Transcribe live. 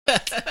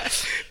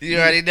You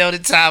already know the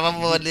time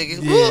I'm on, nigga.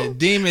 Yeah,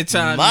 demon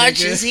time,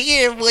 March nigga. is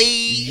here, boy.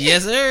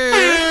 Yes, sir.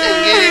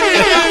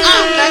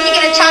 Let me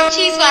get a chopped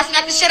cheese while I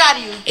smack the shit out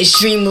of you.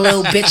 Extreme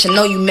little bitch, I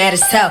know you mad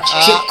as hell.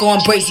 Shit going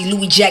crazy,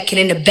 Louis jacket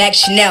in the back,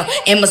 Chanel.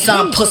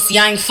 Amazon pussy,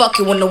 I ain't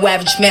fucking with no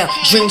average male.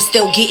 Dream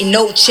still getting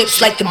no chips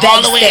like the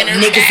bag step.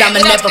 Niggas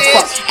I'ma never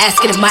fuck.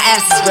 Asking if my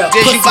ass is real.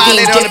 Pussy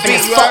game different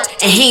as fuck.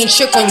 And he ain't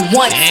trick on you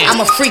once. I'm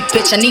a freak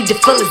bitch, I need to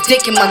feel his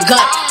dick in my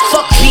gut.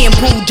 Fuck being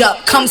booed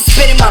up, come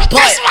spit in my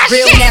butt.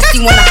 Real nasty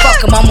when I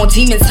fuck him, I'm on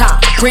demon time.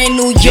 Brand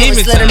new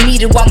Euros, let him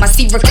meet it while my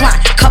seat recline.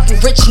 Couple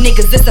rich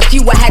niggas, there's a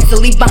few I had to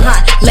leave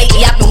behind.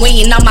 Lately I've been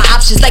weighing out my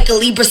options like a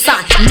Libra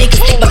sign. Niggas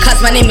think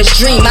because my name is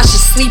Dream, I should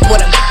sleep with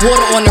him.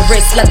 Water on the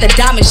wrist, let the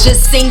diamonds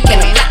just sink in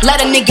him.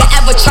 Let a nigga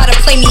ever try to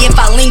play me if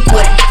I link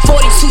with him.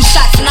 42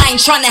 shots and I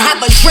ain't trying to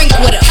have a drink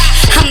with him.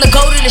 I'm the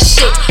go to the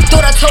shit,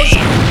 thought I told you.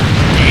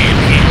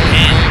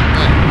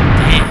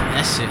 Damn,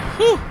 that shit.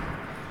 Whew.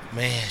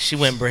 Man, she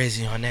went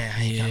brazy on that.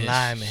 I ain't gonna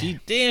lie, man. She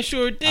damn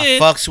sure I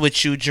did. fucks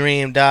with you,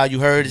 Dream, dog.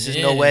 You heard this is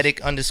Yeah. Noetic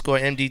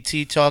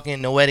 _MDT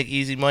talking. Noetic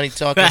Easy Money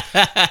talking.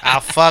 I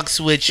fucks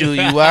with you.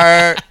 You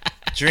heard?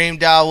 Dream,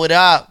 dog, what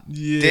up?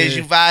 Yeah. Did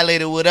you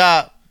violated? What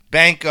up?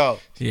 Banco.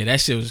 Yeah, that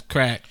shit was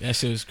crack. That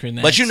shit was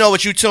crazy. But you know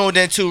what you tuned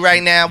into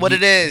right now. What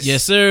it is.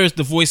 Yes, sir. It's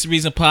the Voice of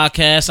Reason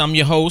podcast. I'm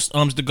your host,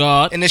 the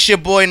God. And it's your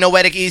boy,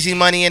 Noetic Easy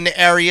Money in the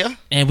area.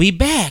 And we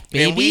back,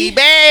 baby. And we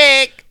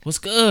back. What's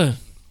good?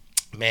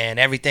 Man,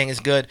 everything is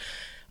good.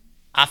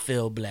 I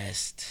feel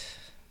blessed.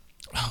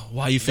 Oh,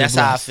 why you feel That's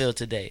how I blessed? feel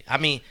today. I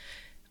mean,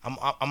 I'm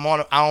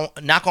on. I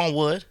don't knock on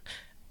wood.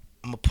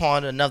 I'm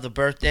upon another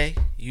birthday.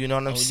 You know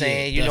what I'm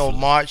saying? Yeah, you know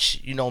definitely. March.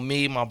 You know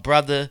me, my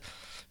brother,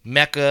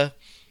 Mecca,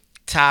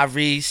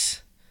 Tyrese.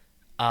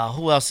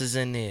 Who else is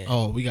in there?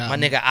 Oh, we got my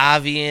nigga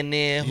Avi in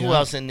there. Who Yeah.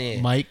 else in there?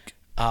 Mike.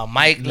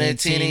 Mike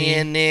Lentini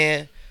in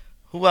there.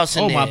 Who else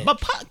in Oh, there? my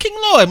pop, King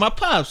Lloyd, my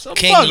pops. I'm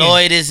King bugging.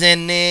 Lloyd is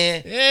in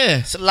there. Yeah.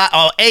 It's a lot.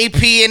 Oh,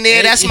 AP in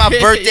there. That's my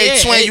birthday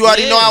Yeah, twin. You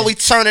already know yeah. how we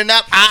turning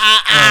up.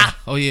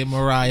 Oh, yeah,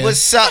 Mariah.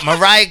 What's up,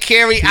 Mariah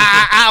Carey?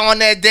 On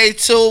that day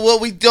too.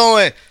 What we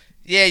doing?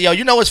 Yeah, yo.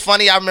 You know what's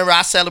funny? I remember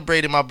I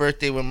celebrated my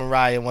birthday with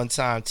Mariah one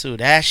time too.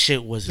 That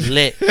shit was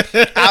lit.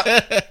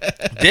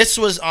 This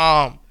was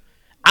I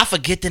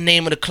forget the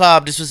name of the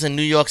club. This was in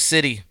New York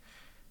City.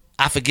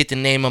 I forget the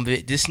name of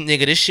it. This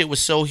shit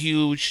was so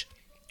huge.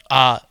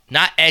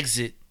 Not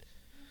Exit.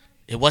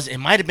 It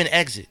might have been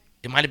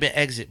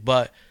Exit.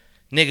 But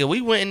nigga,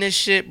 we went in this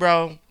shit,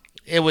 bro.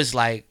 It was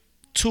like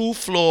 2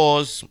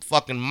 floors,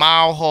 fucking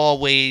mile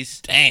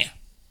hallways. Damn.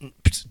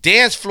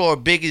 Dance floor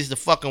big as the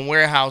fucking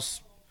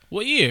warehouse.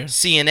 What year?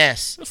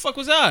 CNS. The fuck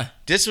was I?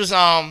 This was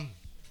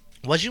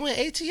was you in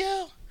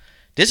ATL?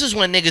 This is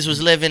when niggas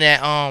was living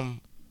at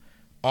on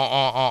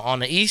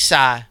the east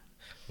side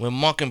when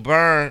Monk and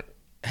Burn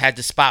had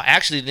the spot.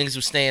 Actually, the niggas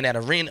was staying at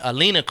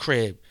Alina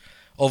crib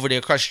over there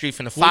across the street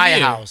from the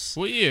firehouse.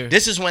 What year?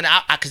 This is when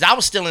because I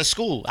was still in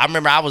school. I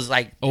remember I was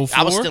like 04?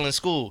 I was still in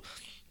school.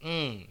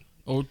 03,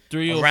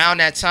 Around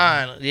that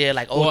time, yeah,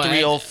 like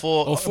 03, 04.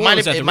 04 It might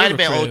was at have the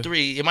been River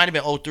 03. It might have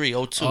been 03,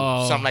 02,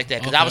 something like that.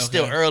 Because okay, I was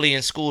still okay. early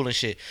in school and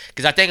shit.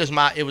 Because I think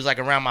it was like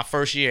around my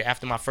first year,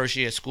 after my first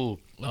year of school.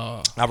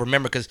 Oh. I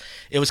remember because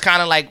it was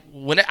kind of like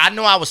when I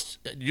know I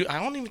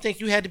don't even think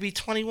you had to be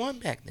 21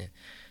 back then.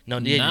 No,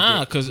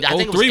 Nah, because I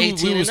think it was 03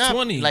 18 we was and up,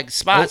 20. like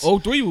spots.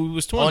 03 we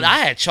was 20. Oh, I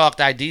had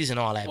chalked IDs and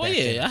all that. Well, back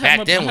yeah, then. I had Back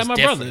my- then I had was my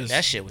different. brothers.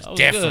 That shit was That was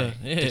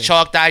different. good, yeah. The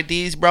chalked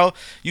IDs, bro.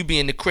 You be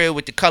in the crib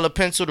with the color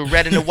pencil, the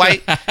red and the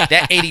white.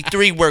 That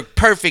 83 worked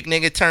perfect,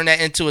 nigga. Turn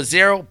that into a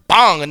 0.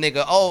 Bong, a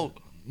nigga. Oh,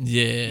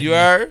 Yeah. you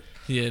heard?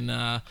 Yeah,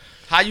 nah.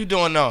 How you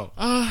doing though?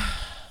 I'm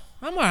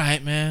all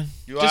right, man.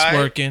 You Just all right?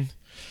 working.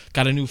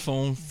 Got a new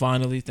phone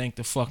finally. Thank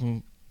the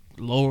fucking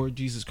Lord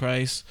Jesus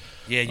Christ.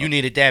 Yeah, you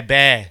needed that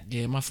bad.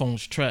 Yeah, my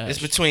phone's trash. It's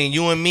between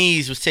you and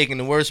me's was taking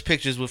the worst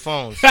pictures with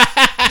phones. Fuck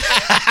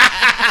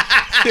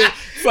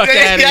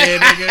out of here,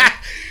 nigga.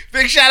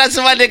 Big shout out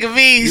to my nigga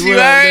V's. You What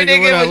up, heard, nigga?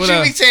 nigga? What up, But what you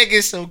up? be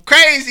taking some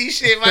crazy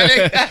shit, my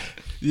nigga.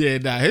 Yeah,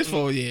 nah, his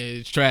phone, yeah,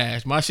 it's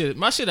trash. My shit,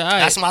 all right.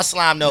 That's my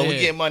slime, though. We Yeah.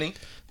 get money.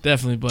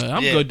 Definitely, but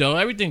I'm Yeah. good, though.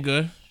 Everything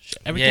good.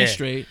 Everything Yeah.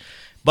 straight.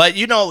 But,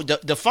 you know,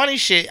 the funny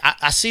shit,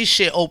 I see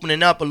shit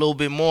opening up a little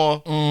bit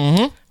more.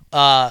 Mm-hmm.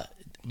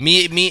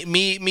 Me,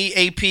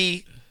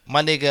 AP,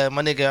 my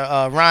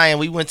nigga Ryan,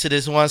 we went to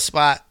this one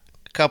spot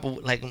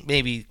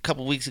maybe a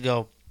couple weeks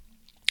ago.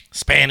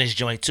 Spanish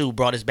joint, too.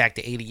 Brought us back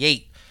to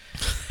 88.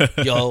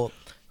 Yo,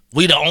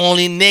 we the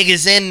only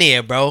niggas in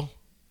there, bro.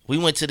 We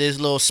went to this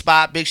little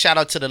spot. Big shout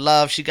out to the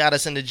love. She got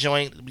us in the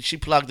joint. She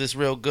plugged us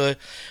real good.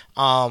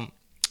 And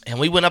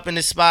we went up in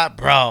this spot,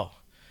 bro.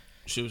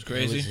 Shit was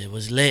crazy. It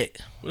was lit.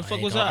 Where the fuck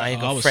ain't was gonna- I? ain't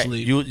Oh, gonna I was fret.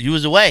 asleep. You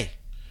was away.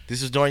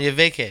 This was during your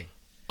vacay.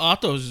 Oh, I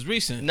thought it was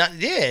recent.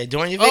 Yeah,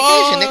 during your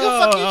vacation, nigga.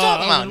 Fuck you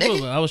talking about,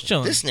 nigga? I was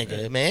chilling. This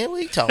nigga, man.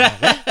 What you talking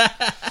about, man?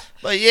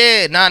 But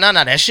yeah, nah.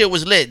 That shit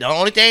was lit. The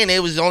only thing, they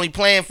was only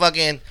playing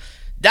fucking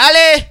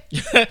Dale.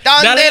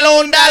 Donde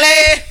lo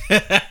dale.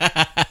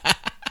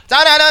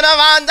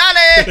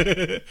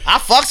 I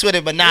fucks with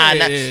it, but nah,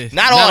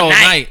 not all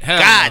night.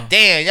 God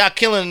damn, y'all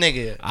killing a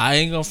nigga. I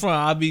ain't gonna front.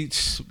 I'll be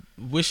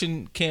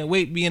wishing, can't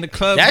wait, be in the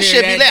club. That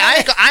shit be lit.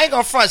 I ain't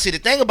gonna front. See, the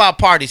thing about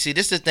parties, see,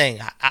 this is the thing.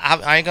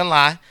 I ain't gonna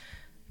lie.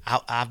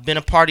 I've been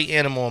a party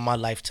animal in my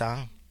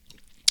lifetime.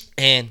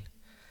 And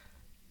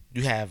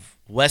you have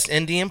West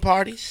Indian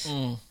parties.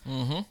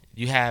 Mm-hmm.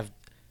 You have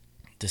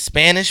the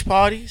Spanish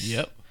parties.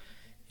 Yep.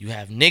 You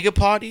have nigga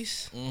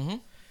parties. Mm-hmm.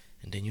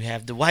 And then you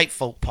have the white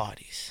folk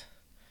parties.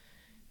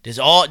 There's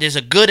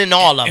a good in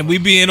all of them. And we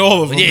be in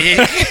all of them.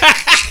 Yeah.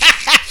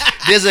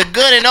 There's a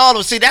good in all of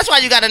them. See, that's why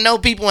you got to know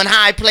people in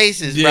high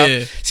places, bro.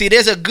 Yeah. See,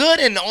 there's a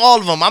good in all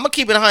of them. I'm going to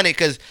keep it 100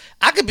 because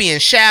I could be in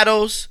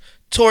Shadows,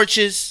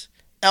 Torches,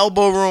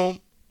 Elbow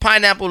Room,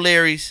 Pineapple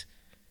Larry's,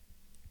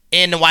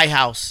 in the White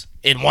House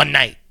in one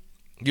night.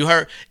 You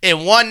heard?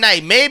 In one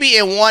night. Maybe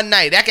in one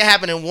night. That could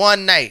happen in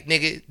one night,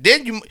 nigga.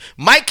 Then you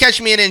might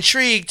catch me in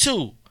Intrigue,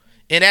 too.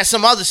 And at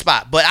some other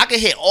spot. But I could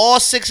hit all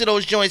 6 of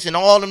those joints and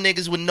all them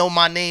niggas would know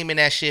my name and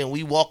that shit. And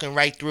we walking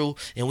right through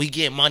and we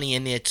get money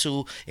in there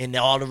too and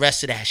all the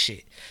rest of that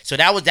shit. So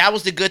that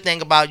was the good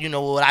thing about,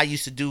 what I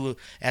used to do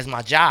as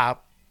my job.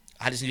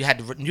 You had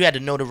to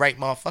know the right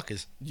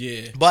motherfuckers.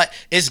 Yeah. But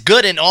it's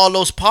good in all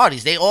those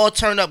parties. They all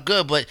turn up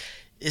good, but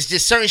it's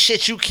just certain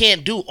shit you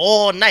can't do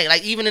all night.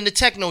 Like even in the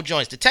techno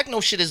joints. The techno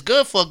shit is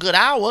good for a good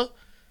hour.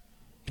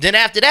 Then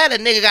after that, a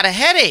nigga got a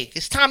headache.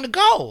 It's time to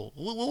go.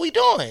 What we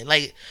doing?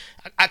 Like,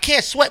 I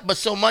can't sweat but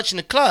so much in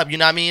the club, you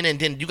know what I mean? And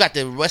then you got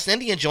the West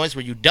Indian joints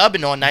where you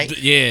dubbing all night.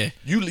 Yeah.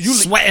 You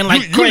sweating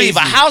like crazy. You leave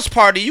a house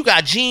party, you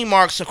got gene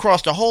marks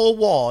across the whole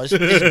wall. It's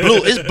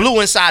blue. It's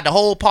blue inside the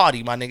whole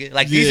party, my nigga.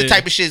 Like, these are the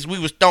type of shits we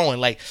was throwing.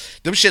 Like,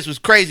 them shits was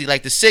crazy.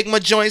 Like, the Sigma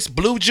joints,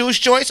 blue juice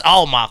joints.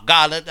 Oh, my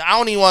God. I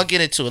don't even want to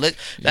get into it.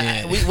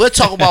 We'll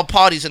talk about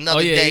parties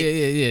another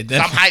day.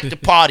 Yeah. I'm hyped to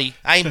party.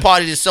 I ain't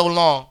partied in so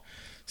long.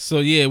 So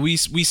yeah, we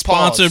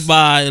sponsored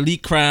by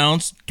Elite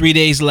Crowns. 3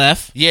 days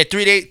left. Yeah,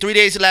 3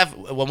 days left.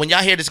 Well, when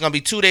y'all hear this, it's gonna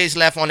be 2 days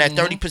left on that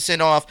 30%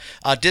 off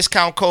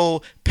discount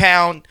code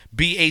pound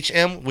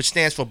BHM, which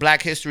stands for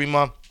Black History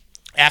Month.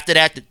 After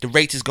that, the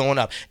rates is going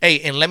up.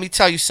 Hey, and let me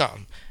tell you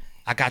something.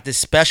 I got this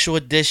special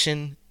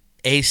edition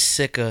Ace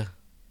Sicker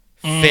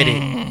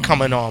fitted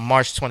coming on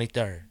March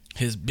 23rd.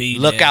 His B.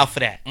 Look out for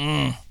that.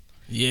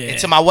 Yeah. And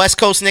to my West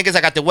Coast niggas, I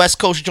got the West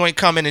Coast joint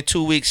coming in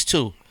 2 weeks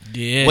too.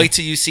 Yeah. Wait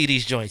till you see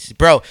these joints.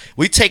 Bro,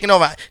 we taking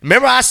over.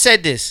 Remember I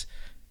said this.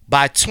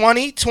 By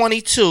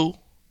 2022,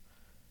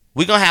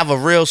 we're going to have a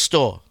real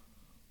store.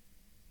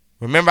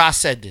 Remember I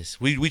said this.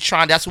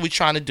 That's what we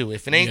trying to do.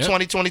 If it ain't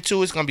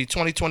 2022, it's going to be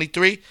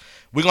 2023.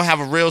 We're going to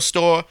have a real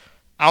store.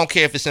 I don't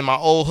care if it's in my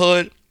old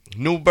hood,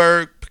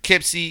 Newburgh,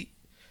 Poughkeepsie,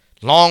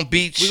 Long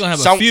Beach. We're going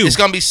to have a few. It's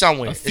going to be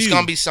somewhere. It's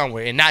going to be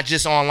somewhere. And not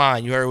just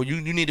online. You heard?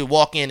 You need to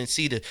walk in and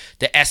see the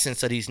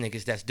essence of these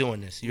niggas that's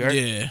doing this. You heard?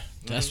 Yeah.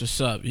 That's what's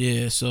up.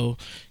 Yeah. So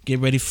get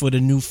ready for the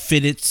new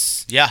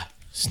fitteds. Yeah.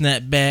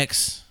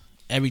 Snapbacks.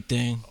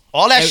 Everything.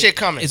 All that shit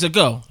coming. It's a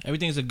go.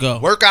 Everything's a go.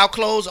 Workout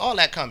clothes, all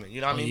that coming.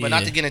 You know what I mean? But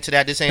not to get into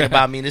that. This ain't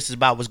about me. This is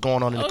about what's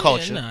going on in the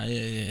culture.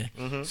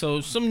 Yeah. So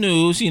some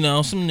news,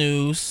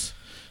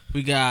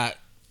 We got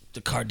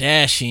the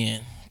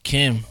Kardashian,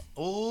 Kim.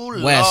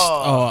 Ooh, West.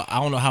 Lord. Oh,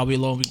 I don't know how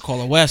long we can call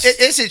her West.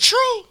 Is it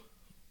true?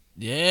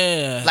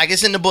 Yeah. Like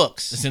it's in the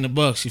books. It's in the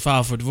books. She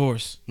filed for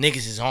divorce.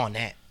 Niggas is on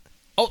that.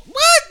 Oh,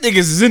 what? Niggas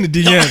is in the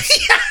DMs.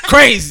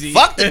 Crazy.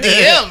 Fuck the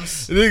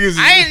DMs. Niggas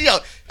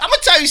I'm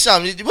gonna tell you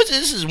something.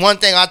 This is one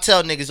thing I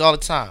tell niggas all the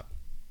time.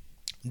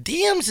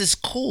 DMs is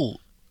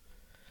cool,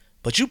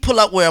 but you pull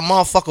up where a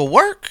motherfucker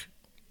work,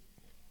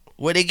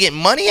 where they get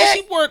money at.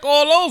 She work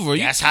all over.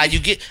 That's how you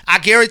get. I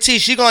guarantee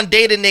she gonna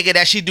date a nigga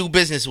that she do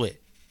business with.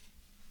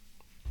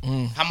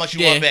 How much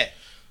you want to bet?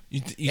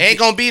 Ain't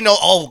gonna be no,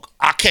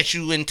 I'll catch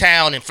you in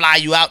town and fly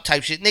you out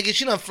type shit. Nigga,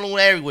 she done flew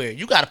everywhere.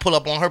 You gotta pull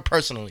up on her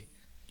personally.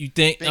 You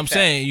think,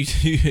 saying, you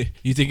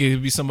think it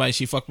would be somebody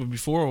she fucked with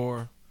before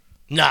or?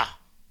 Nah.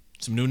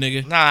 Some new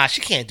nigga? Nah,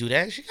 she can't do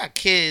that. She got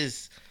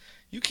kids.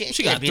 She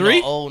can't be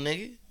 3? no old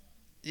nigga.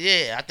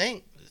 Yeah, I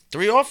think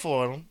 3 or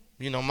 4 of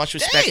them. Much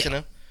respect to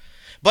them.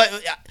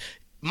 But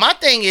my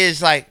thing is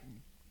like,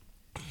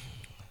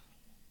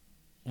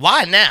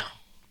 why now?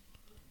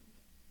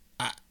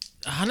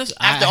 Honestly,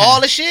 after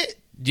all the shit?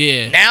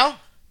 Yeah. Now?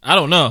 I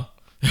don't know.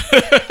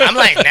 I'm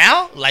like,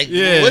 now? Like,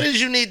 what did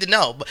you need to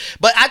know?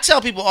 But I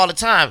tell people all the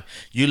time,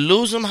 you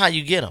lose them how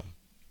you get them.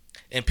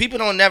 And people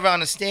don't never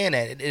understand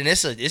that. And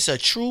it's a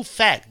true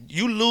fact.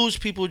 You lose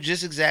people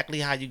just exactly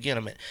how you get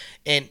them.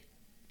 And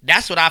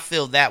that's what I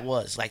feel that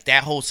was. Like,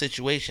 that whole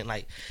situation.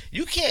 Like,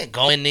 you can't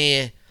go in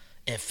there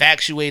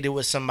infatuated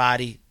with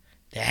somebody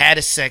that had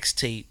a sex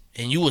tape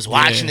and you was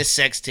watching the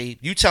sex tape.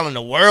 You telling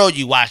the world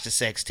you watched the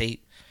sex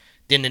tape.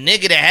 Then the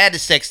nigga that had the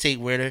sex tape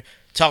with her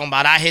talking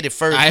about I hit it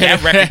first.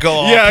 That record go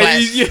all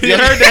platinum. You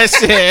heard that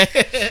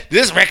shit.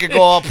 This record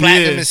go all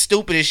platinum and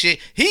stupid as shit.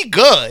 He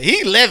good.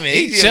 He living.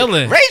 He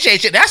chilling. Ray J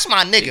shit. That's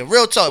my nigga.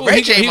 Real talk.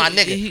 Ray J my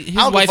nigga. His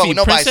I don't give a fuck what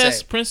nobody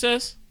say.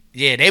 Princess?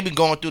 Yeah, they been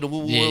going through the woo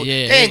woo.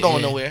 Yeah, they ain't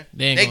going nowhere.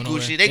 They ain't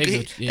going Gucci. nowhere. They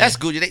Gucci, yeah. That's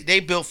Gucci. They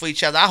built for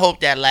each other. I hope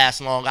that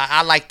lasts long.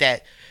 I like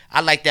that.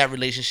 I like that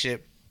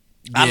relationship.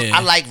 Yeah.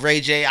 I like Ray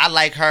J. I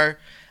like her.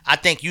 I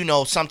think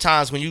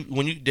sometimes when you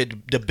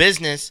the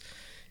business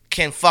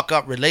can fuck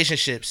up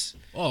relationships.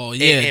 Oh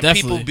yeah, and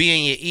definitely. people be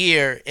in your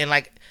ear and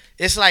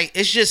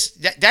it's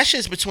just that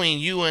shit's between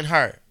you and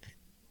her.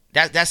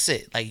 That's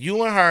it. Like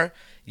you and her,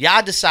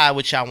 y'all decide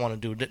what y'all want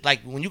to do.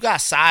 Like when you got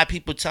side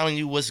people telling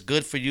you what's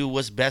good for you,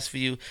 what's best for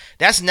you,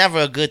 that's never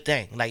a good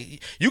thing.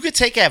 Like you could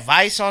take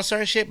advice on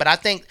certain shit, but I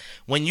think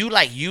when you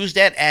use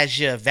that as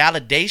your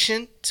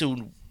validation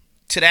to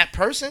that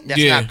person,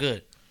 that's not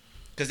good.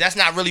 Because that's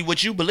not really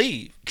what you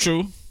believe.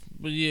 True.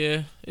 But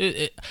yeah,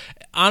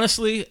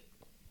 honestly,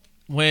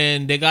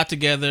 when they got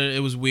together,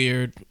 it was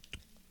weird,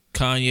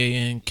 Kanye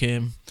and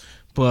Kim.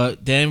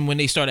 But then when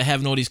they started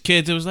having all these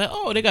kids, it was like,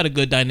 oh, they got a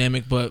good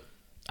dynamic. But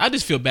I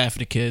just feel bad for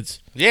the kids.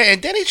 Yeah,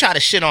 and then he tried to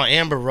shit on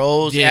Amber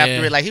Rose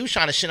after it. Like, he was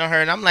trying to shit on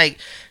her. And I'm like,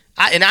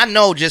 I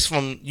know just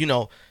from,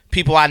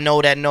 people I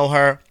know that know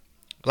her,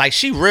 like,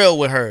 she real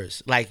with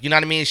hers. Like, you know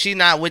what I mean? She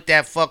not with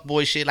that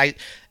fuckboy shit. Like,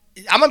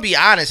 I'm gonna be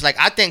honest. Like,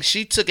 I think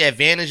she took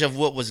advantage of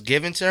what was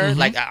given to her. Mm-hmm.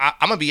 Like, I'm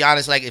gonna be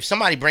honest. Like, if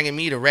somebody bringing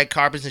me to red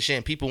carpets and shit,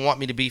 and people want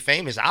me to be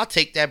famous, I'll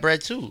take that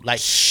bread too.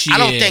 Like, I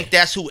don't think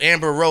that's who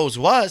Amber Rose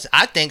was.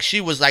 I think she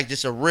was like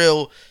just a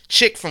real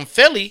chick from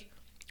Philly,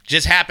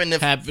 just happened to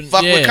fuck with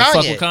Kanye. Fuck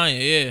with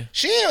Kanye. Yeah.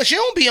 She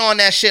don't be on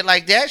that shit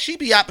like that. She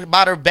be out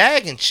about her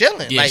bag and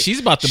chilling. Yeah, like, she's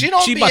about to. She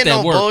don't she be about in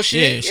that no work.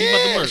 bullshit. Yeah, she's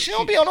about to work. She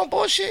don't be on no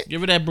bullshit.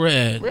 Give her that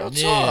bread. Real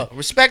talk.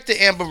 Respect to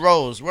Amber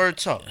Rose. Word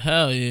talk.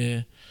 Hell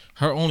yeah.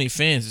 Her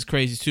OnlyFans is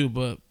crazy too,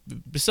 but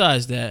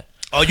besides that.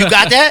 Oh, you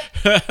got that?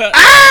 Nah.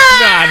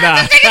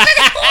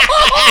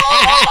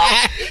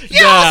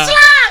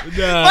 Slap!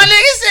 My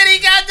nigga said he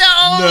got the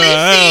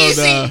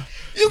OnlyFeezy.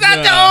 You got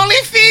the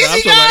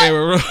OnlyFeezy,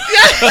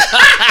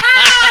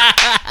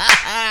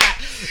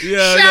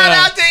 Shout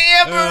out to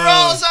Amber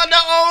Rose on the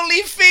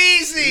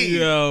OnlyFeezy.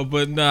 Yo,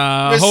 but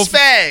nah.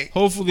 Respect.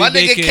 Hopefully my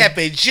they nigga can, kept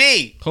it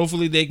G.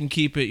 Hopefully they can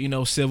keep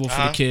it, civil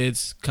for the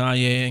kids,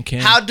 Kanye and Kim.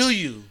 How do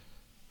you?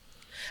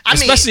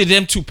 Especially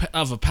them two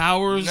of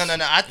powers. No.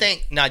 I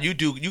think you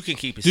do. You can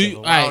keep it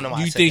civil. I don't know why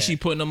you I said think that. she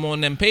putting them on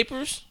them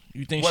papers?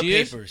 You think what she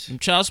papers? Is? Them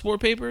child support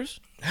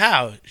papers?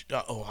 How?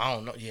 Oh, I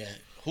don't know. Yeah.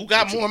 Who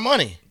got more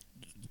money?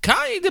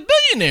 Kanye, the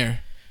billionaire.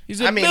 He's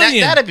a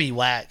billionaire. That'd be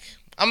whack.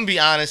 I'm gonna be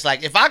honest.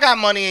 Like, if I got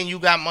money and you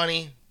got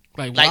money,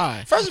 like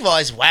why? First of all,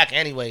 it's whack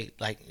anyway.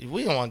 Like,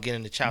 we don't want to get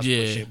into child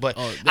support shit. But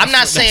I'm that's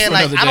not saying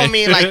like I don't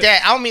mean like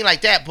that. I don't mean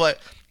like that. But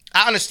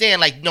I understand.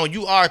 Like, no,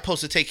 you are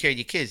supposed to take care of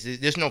your kids.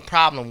 There's no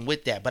problem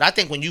with that. But I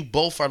think when you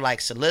both are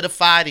like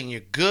solidified and you're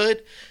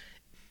good,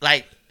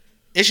 like,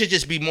 it should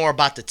just be more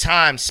about the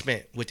time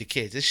spent with the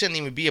kids. It shouldn't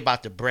even be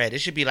about the bread. It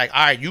should be like,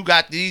 all right, you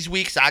got these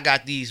weeks, I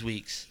got these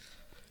weeks.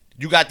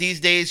 You got these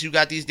days,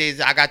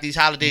 I got these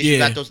holidays, you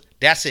got those.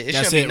 That's it. It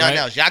shouldn't be nothing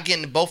else. Y'all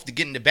getting both to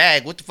get in the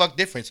bag. What the fuck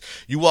difference?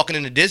 You walking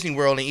into Disney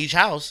World in each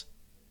house.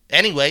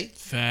 Anyway,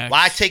 facts.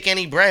 Why take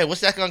any bread?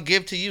 What's that gonna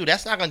give to you?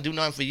 That's not gonna do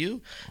nothing for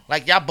you.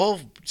 Like, y'all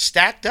both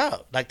stacked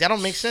up. Like, that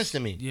don't make sense to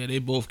me. Yeah, they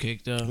both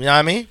caked up. You know what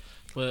I mean?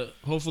 But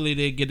hopefully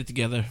they get it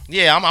together.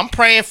 Yeah, I'm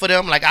praying for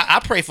them. Like, I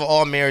pray for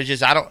all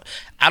marriages. I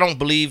don't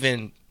believe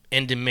in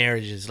ending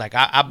marriages. Like,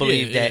 I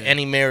believe that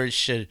any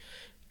marriage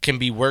can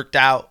be worked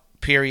out.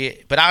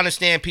 Period. But I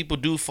understand people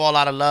do fall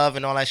out of love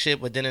and all that shit.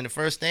 But then in the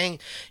first thing,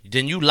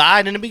 then you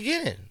lied in the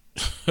beginning.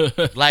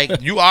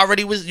 Like, you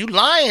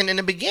lying in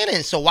the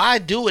beginning. So why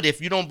do it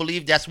if you don't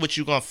believe that's what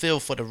you're gonna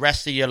feel for the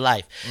rest of your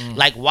life?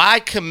 Like,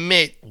 why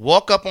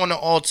walk up on the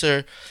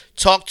altar,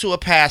 talk to a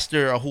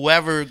pastor or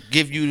whoever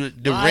give you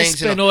the rings?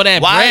 Spend all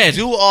that why bread?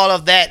 Do all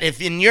of that if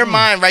in your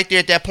mind right there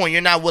at that point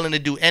you're not willing to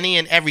do any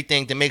and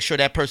everything to make sure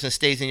that person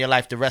stays in your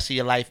life the rest of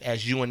your life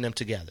as you and them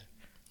together?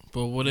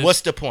 But what's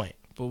the point?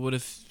 But what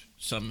if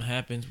something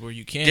happens where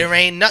you can't? There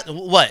ain't nothing.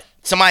 What?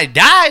 Somebody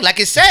died, like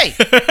it say.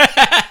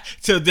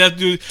 So that's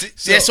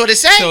what it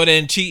say. So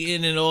then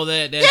cheating and all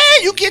that. Yeah,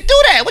 you can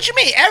do that. What you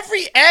mean?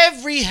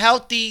 Every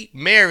healthy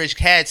marriage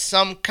had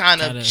some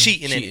kind of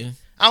cheating in it.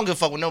 I don't give a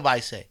fuck what nobody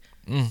say.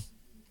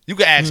 You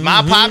can ask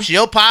my pops,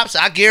 your pops.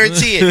 I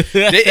guarantee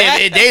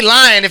it. They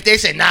lying if they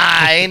say,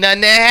 nah, ain't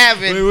nothing that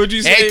happened. Wait, what'd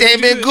you say?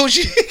 Everything been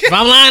Gucci. If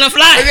I'm lying, I'm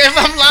flying. If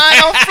I'm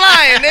lying, I'm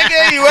flying,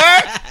 nigga. You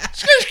heard?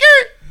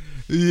 Skirt.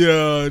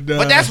 Yeah, nah.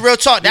 But that's real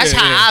talk. That's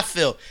how I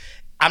feel.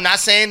 I'm not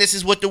saying this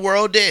is what the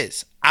world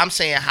is. I'm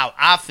saying how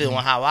I feel and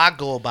how I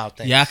go about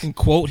things. Yeah, I can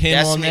quote him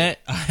that's on me. that.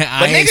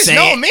 But niggas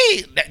know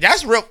me.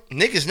 That's real.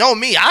 Niggas know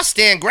me. I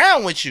stand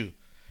ground with you.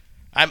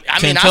 I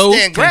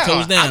stand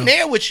ground. I'm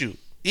there with you.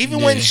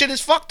 Even when shit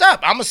is fucked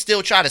up, I'ma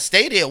still try to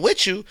stay there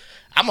with you.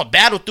 I'ma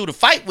battle through the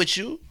fight with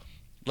you.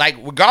 Like,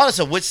 regardless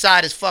of which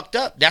side is fucked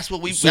up, that's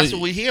what we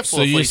here for.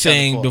 So you're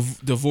saying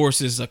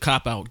divorce is a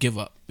cop out, give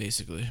up,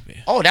 basically.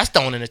 Yeah. Oh, that's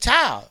throwing in the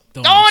towel.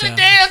 Throwing the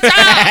damn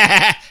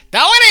towel.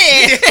 Throw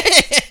it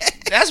in.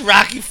 That's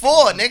Rocky IV,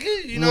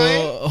 nigga. You know.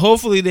 Well,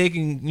 hopefully they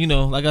can,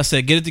 like I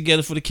said, get it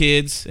together for the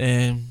kids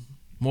and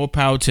more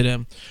power to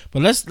them.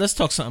 But let's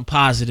talk something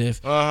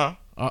positive.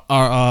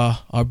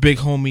 our big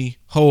homie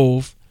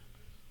Hove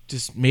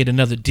just made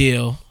another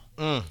deal.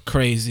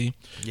 Crazy.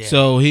 Yeah.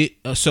 So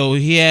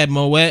he had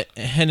Moet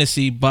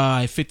Hennessy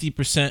buy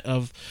 50%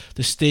 of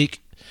the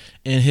stake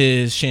in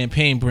his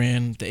champagne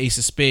brand, the Ace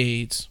of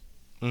Spades.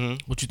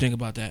 What you think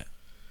about that?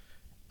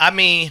 I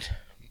mean,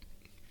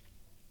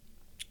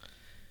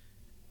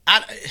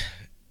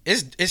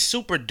 it's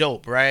super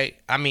dope, right?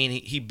 I mean,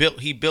 he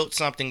built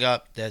something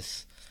up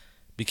that's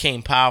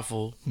became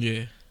powerful.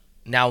 Yeah.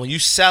 Now, when you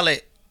sell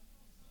it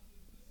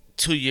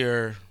to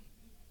your,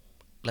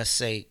 let's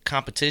say,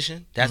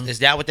 competition, is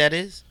that what that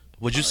is?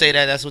 Would you say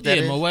that's what that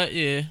is? Moet,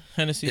 yeah,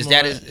 Hennessy. Is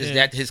Moet,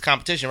 that his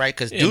competition, right?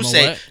 Because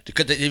Moet.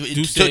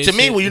 to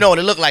me, well, you know what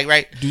it looked like,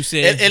 right?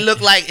 It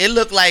looked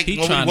like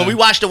when we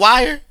watched The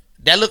Wire,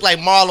 that looked like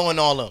Marlo and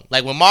all of them.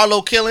 Like when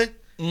Marlo killing,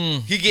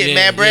 he getting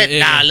mad bread.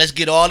 Nah, let's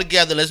get all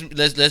together.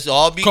 Let's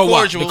all be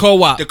cordial. The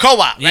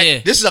co-op. Right? Yeah.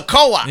 This is a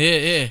co-op.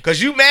 Yeah.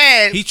 Because you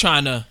mad. He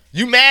trying to.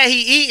 You mad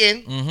he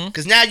eating.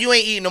 Because now you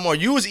ain't eating no more.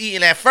 You was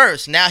eating at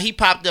first. Now he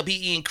popped up. He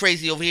eating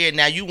crazy over here.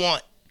 Now you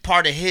want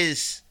part of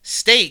his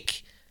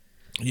steak.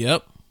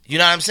 Yep. You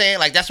know what I'm saying?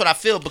 Like, that's what I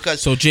feel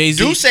because so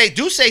Jay-Z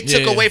Duce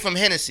took away from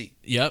Hennessy.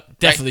 Yep,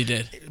 definitely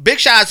did. Big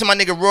shout out to my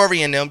nigga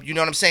Rory and them. You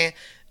know what I'm saying?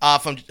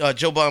 From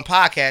Joe Budden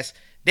Podcast.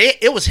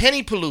 It was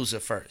Henny Palooza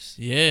first.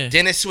 Yeah.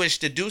 Then it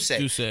switched to Duce.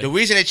 The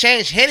reason it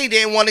changed, Henny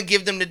didn't want to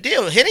give them the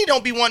deal. Henny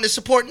don't be wanting to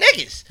support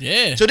niggas.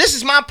 Yeah. So this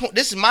is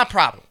my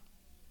problem.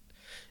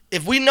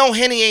 If we know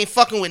Henny ain't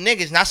fucking with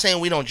niggas, not saying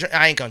we don't drink,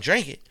 I ain't gonna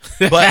drink it.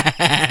 But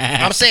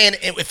I'm saying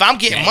if I'm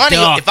getting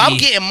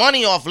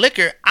money off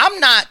liquor, I'm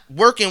not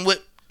working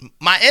with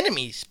my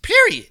enemies,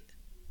 period.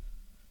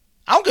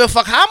 I don't give a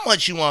fuck how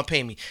much you want to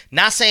pay me.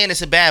 Not saying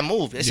it's a bad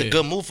move. It's a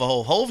good move for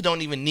Hove. Hove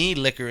don't even need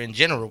liquor in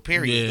general,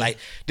 period. Like,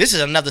 this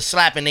is another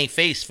slap in their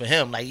face for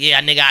him. Like,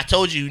 yeah, nigga, I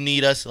told you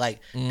need us. Like,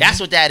 that's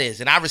what that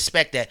is. And I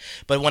respect that.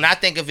 But when I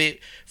think of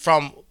it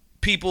from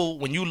people,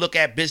 when you look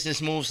at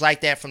business moves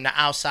like that from the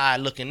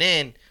outside looking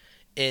in,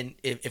 and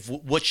if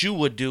what you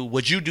would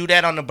you do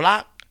that on the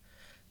block?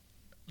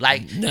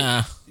 Like,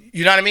 nah.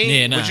 You know what I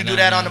mean? Yeah, would you do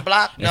that on the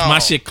block? No. If my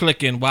shit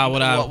clicking, why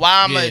would I?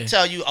 Why I'm gonna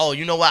tell you? Oh,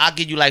 you know what? I'll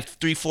give you like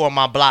 3-4 of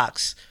my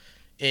blocks,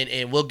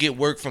 and we'll get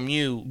work from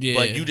you. Yeah.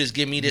 But you just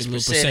give me this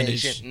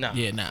percentage. Nah,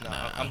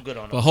 I'm good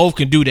on it. But Hove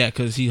can do that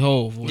because he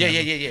Hove.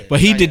 Yeah. But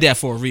he did that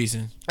for a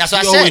reason. That's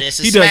what I said. It's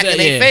a smack in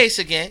their face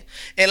again.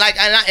 And like,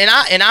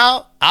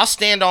 I'll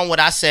stand on what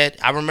I said.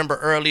 I remember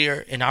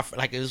earlier, and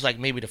it was like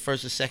maybe the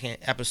first or second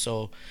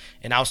episode,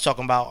 and I was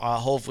talking about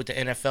Hove with the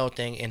NFL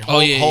thing, and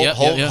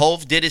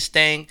Hove did his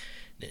thing.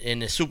 In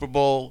the Super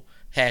Bowl,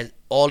 had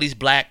all these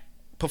black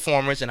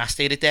performers, and I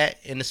stated that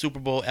in the Super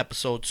Bowl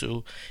episode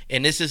 2.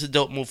 And this is a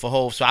dope move for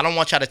Hove. So I don't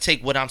want y'all to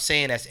take what I'm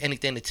saying as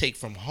anything to take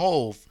from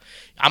Hove.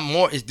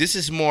 This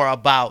is more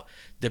about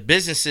the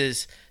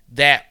businesses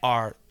that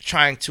are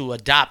trying to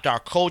adopt our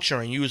culture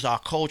and use our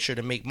culture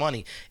to make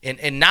money.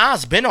 And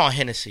Nas been on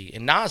Hennessy,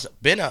 and Nas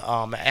been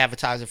an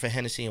advertiser for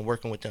Hennessy and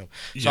working with them.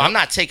 So I'm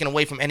not taking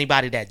away from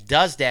anybody that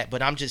does that,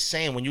 but I'm just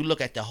saying, when you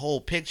look at the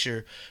whole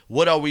picture,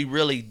 what are we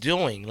really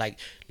doing? Like,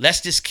 let's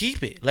just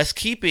keep it. Let's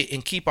keep it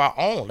and keep our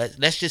own.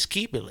 Let's just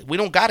keep it. We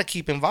don't got to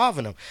keep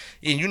involving them.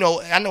 And you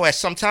know, I know at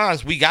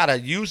sometimes we got to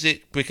use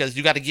it because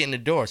you got to get in the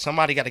door.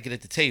 Somebody got to get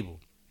at the table.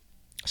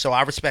 So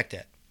I respect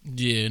that.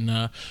 Yeah,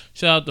 nah.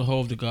 Shout out to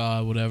Hove, the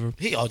God, whatever.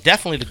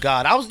 Definitely the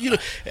God. I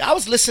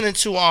was listening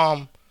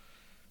to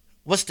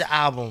what's the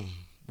album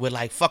with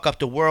like Fuck Up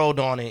the World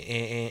on it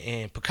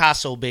and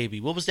Picasso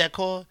Baby. What was that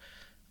called?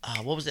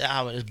 What was the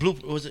album?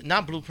 Was it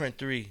not Blueprint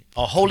 3?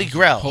 Oh, Holy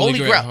Grail. Holy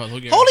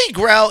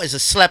Grail is a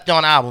slept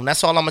on album.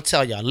 That's all I'm gonna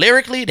tell y'all.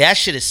 Lyrically, that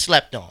shit is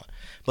slept on.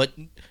 But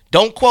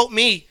don't quote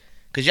me,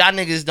 cause y'all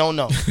niggas don't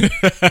know.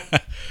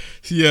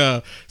 Yeah.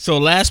 So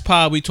last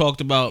pod we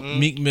talked about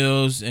Meek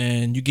Mills,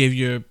 and you gave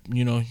your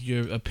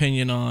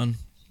opinion on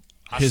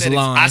his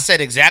line. I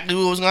said exactly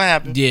what was gonna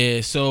happen.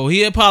 Yeah. So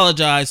he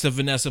apologized to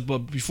Vanessa, but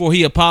before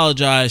he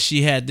apologized,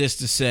 she had this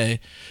to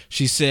say.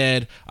 She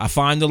said, "I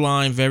find the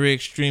line very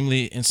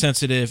extremely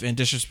insensitive and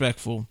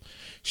disrespectful."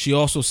 She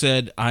also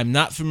said, "I'm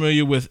not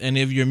familiar with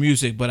any of your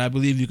music, but I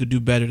believe you could do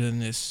better than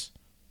this.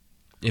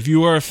 If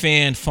you are a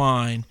fan,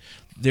 fine.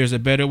 There's a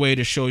better way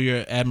to show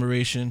your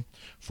admiration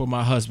for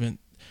my husband.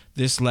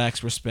 This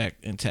lacks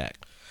respect and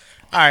tact."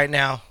 All right,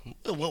 now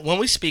when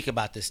we speak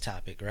about this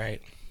topic,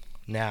 right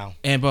now,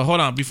 but hold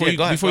on before you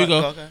go.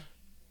 Okay.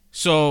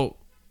 So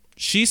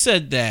she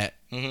said that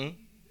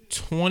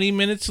 20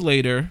 minutes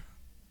later,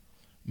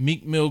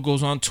 Meek Mill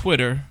goes on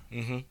Twitter.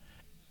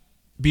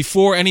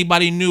 Before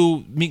anybody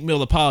knew Meek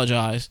Mill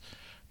apologized,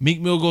 Meek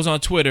Mill goes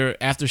on Twitter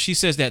after she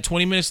says that.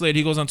 20 minutes later,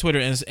 he goes on Twitter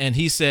and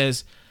he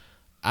says,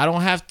 "I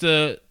don't have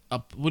to."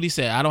 What did he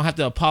say? "I don't have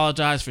to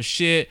apologize for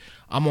shit.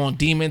 I'm on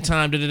demon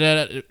time."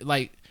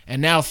 Like,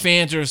 and now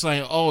fans are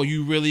saying, "Oh,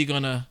 you really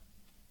gonna?"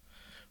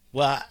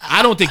 Well,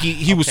 I don't think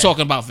he was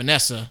talking about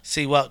Vanessa.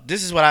 See, well,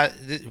 this is what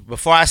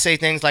before I say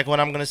things like what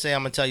I'm gonna say, I'm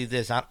gonna tell you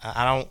this. I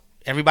don't.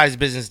 Everybody's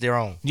business is their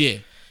own. Yeah.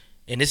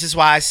 And this is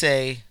why I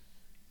said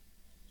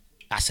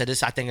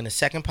this. I think in the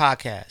second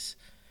podcast,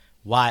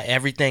 why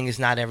everything is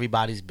not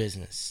everybody's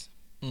business.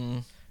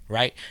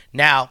 Right?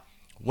 Now,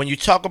 when you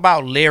talk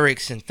about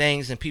lyrics and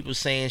things and people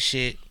saying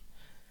shit,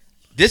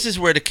 this is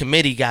where the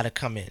committee got to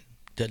come in.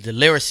 The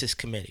lyricist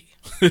committee.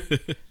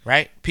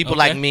 Right? People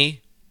like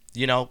me,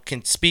 you know,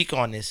 can speak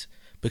on this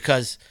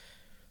because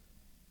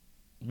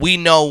we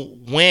know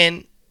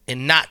when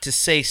and not to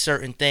say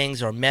certain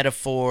things or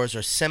metaphors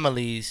or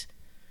similes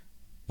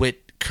with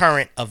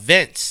current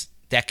events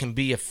that can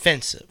be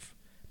offensive.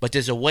 But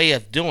there's a way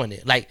of doing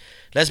it. Like,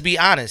 let's be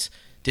honest.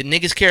 Did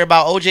niggas care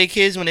about OJ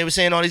kids when they were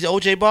saying all these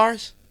OJ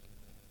bars?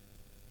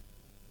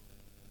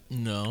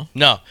 No.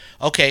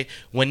 Okay.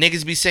 When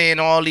niggas be saying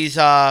all these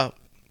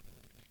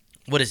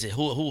what is it?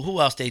 Who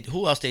else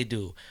they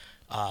do?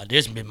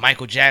 There's been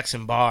Michael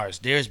Jackson bars.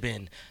 There's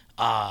been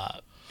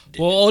well,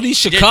 all these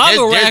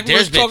Chicago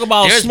rappers talk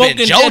about smoking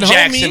been Joe dead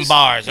Jackson homies.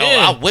 bars. Yeah. Oh,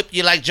 I'll whip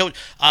you like Joe.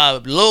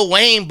 Lil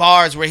Wayne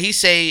bars where he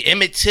say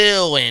Emmett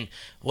Till and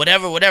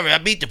whatever. I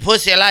beat the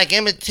pussy like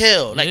Emmett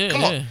Till. Like,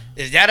 come on,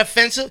 is that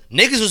offensive?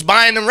 Niggas was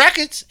buying them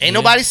records. Ain't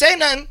nobody say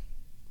nothing.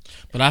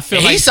 But I feel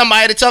and like he's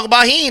somebody to talk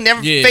about. He ain't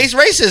never faced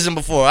racism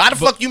before. How the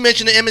fuck you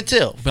mention the Emmett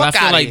Till? But Fuck I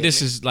feel like here,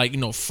 this man. is like, you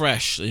know,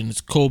 fresh, and it's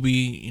Kobe,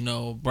 you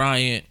know,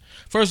 Bryant.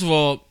 First of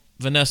all,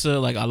 Vanessa,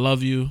 like, I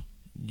love you.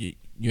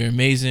 You're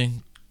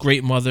amazing,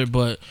 great mother.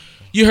 But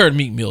you heard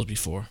Meek Mills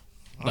before.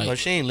 Like, well,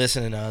 she ain't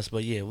listening to us,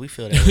 but yeah, we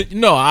feel that.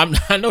 No,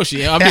 I know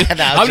she ain't.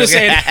 I'm just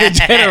saying in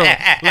general.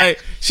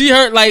 Like, she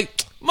heard,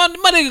 like, my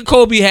nigga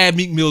Kobe had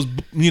Meek Mills,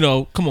 you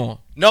know, come on.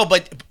 No,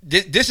 but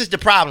this is the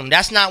problem.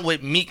 That's not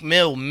what Meek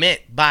Mill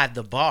meant by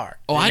the bar.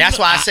 Oh, that's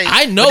why I say.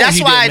 I know.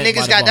 That's why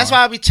niggas got. That's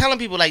why I be telling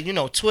people, like, you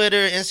know,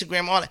 Twitter,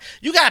 Instagram, all that.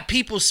 You got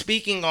people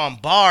speaking on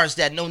bars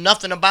that know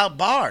nothing about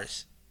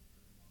bars.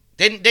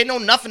 They know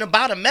nothing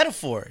about a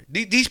metaphor.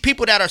 These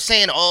people that are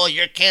saying, "Oh,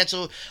 you're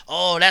canceled.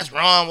 Oh, that's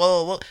wrong."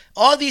 Whoa.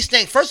 All these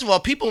things. First of all,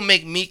 people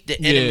make Meek the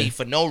enemy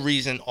for no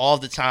reason all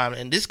the time,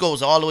 and this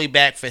goes all the way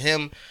back for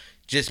him,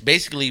 just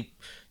basically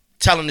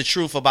telling the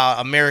truth about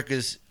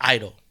America's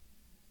idol.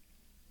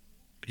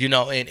 You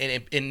know,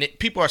 and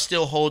people are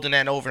still holding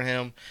that over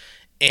him,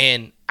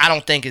 and I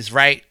don't think it's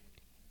right.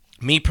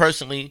 Me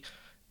personally,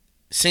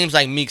 seems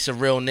like Meek's a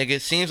real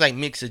nigga. Seems like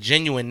Meek's a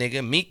genuine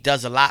nigga. Meek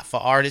does a lot for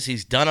artists.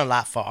 He's done a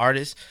lot for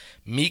artists.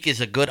 Meek is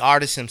a good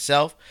artist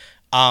himself.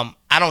 I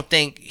don't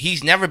think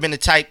he's never been the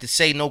type to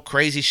say no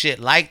crazy shit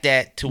like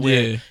that to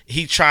where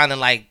he trying to,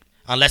 like,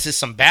 unless it's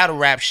some battle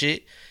rap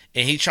shit,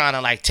 and he trying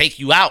to, like, take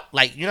you out.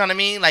 Like, you know what I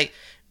mean? Like,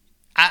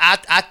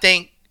 I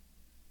think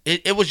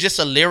it was just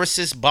a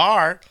lyricist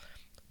bar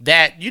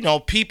that, you know,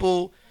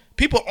 people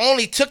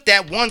only took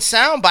that one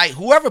soundbite.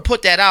 Whoever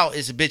put that out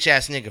is a bitch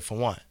ass nigga, for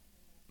one,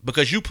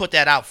 because you put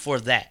that out for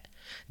that.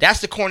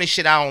 That's the corny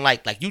shit I don't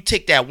like. Like, you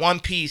take that one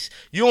piece,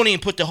 you don't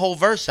even put the whole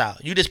verse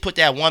out. You just put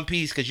that one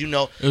piece because you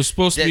know it was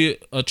supposed to be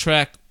a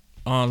track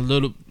on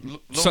Little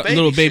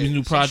Baby's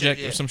new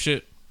project or some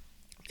shit.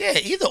 Yeah,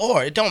 either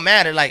or, it don't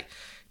matter. Like,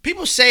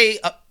 people say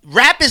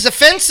rap is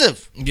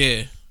offensive.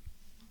 Yeah.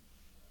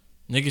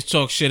 Niggas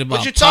talk shit about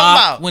what you talking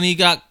about when he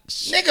got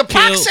nigga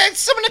Pac said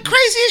some of the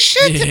craziest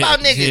shit about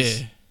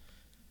niggas. Yeah.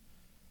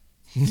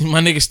 My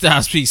nigga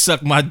Styles P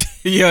suck my dick.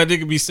 Yeah,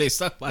 nigga be say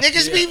suck my dick.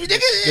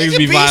 Niggas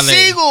be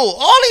Siegel.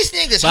 All these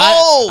niggas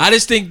I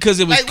just think because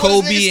it was like,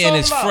 Kobe and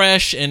it's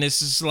fresh and it's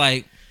just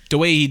like the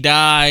way he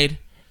died,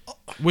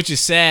 which is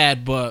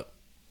sad, but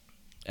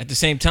at the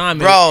same time,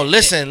 bro,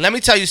 listen, let me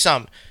tell you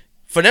something.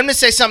 For them to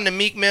say something to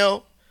Meek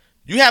Mill,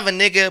 you have a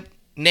nigga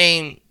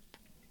named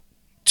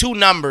 2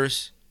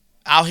 Numbers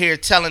out here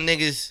telling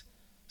niggas,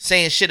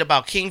 saying shit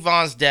about King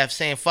Von's death,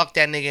 saying fuck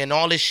that nigga and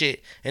all this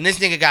shit, and this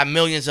nigga got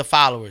millions of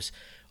followers.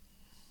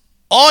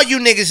 All you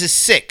niggas is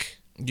sick.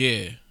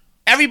 Yeah.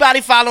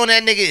 Everybody following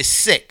that nigga is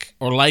sick.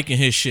 Or liking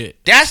his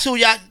shit. That's who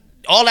y'all,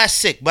 all that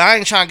sick. But I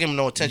ain't trying to give him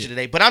no attention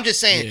today. But I'm just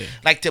saying,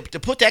 like, to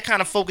put that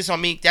kind of focus on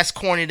me, that's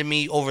corny to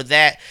me over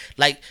that.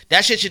 Like,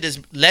 that shit should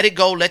just let it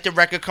go, let the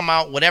record come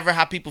out, whatever,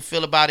 how people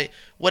feel about it,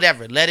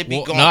 whatever. Let it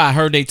be gone. No, I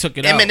heard they took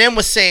it out. Eminem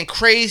was saying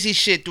crazy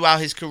shit throughout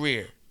his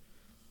career.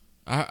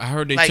 I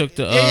heard they took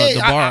the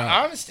bar out.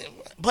 I understand.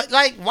 But,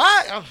 like,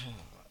 why?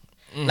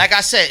 Like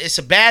I said, it's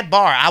a bad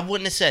bar. I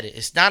wouldn't have said it.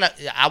 It's not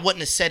I wouldn't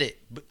have said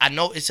it. I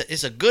know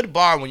it's a good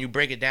bar when you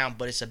break it down,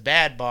 but it's a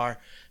bad bar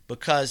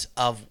because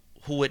of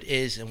who it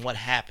is and what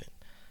happened.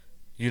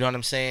 You know what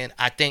I'm saying?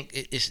 I think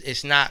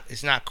it's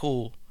not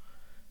cool.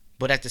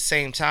 But at the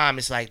same time,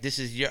 it's like this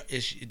is your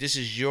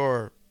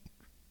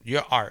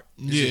art.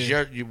 This is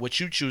your what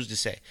you choose to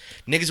say.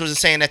 Niggas wasn't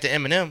saying that to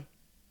Eminem.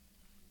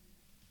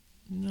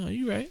 No,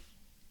 you right.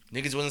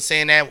 Niggas wasn't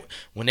saying that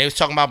when they was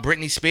talking about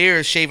Britney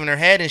Spears shaving her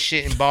head and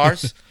shit in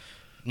bars.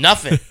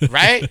 Nothing,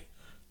 right?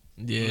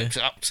 Yeah.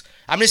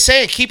 I'm just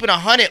saying, keeping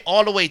 100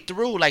 all the way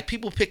through. Like,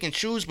 people pick and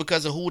choose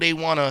because of who they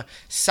want to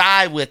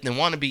side with and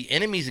want to be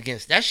enemies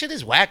against. That shit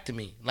is whack to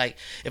me. Like,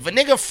 if a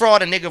nigga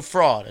fraud, a nigga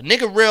fraud. A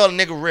nigga real, a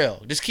nigga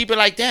real. Just keep it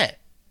like that.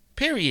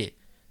 Period.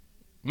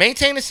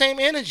 Maintain the same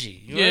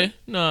energy.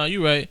 No,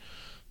 you're right.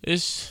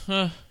 It's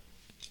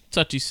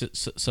touchy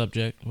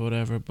subject,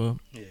 whatever, but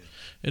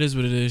it is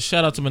what it is.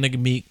 Shout out to my nigga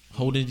Meek,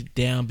 holding it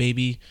down,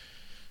 baby.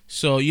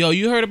 So, yo,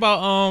 you heard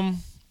about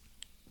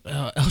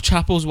El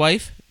Chapo's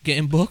wife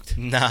getting booked?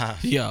 Nah.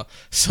 Yo,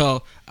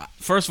 so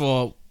first of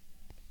all,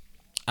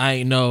 I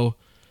ain't know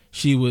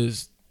she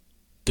was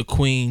the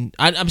queen.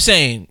 I'm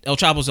saying El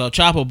Chapo's El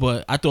Chapo,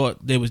 but I thought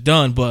they was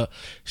done. But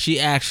she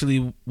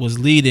actually was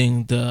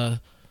leading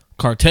the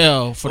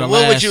cartel for the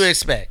last. What would you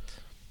expect?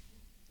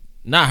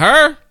 Not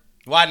her.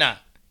 Why not?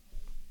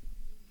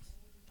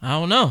 I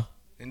don't know.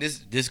 And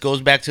this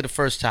goes back to the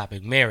first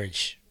topic,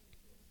 marriage.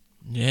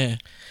 Yeah.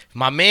 If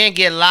my man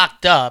get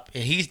locked up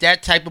and he's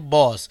that type of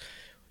boss,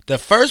 the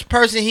first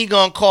person he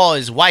gonna call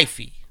is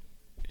wifey.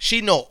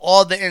 She know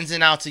all the ins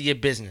and outs of your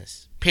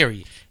business.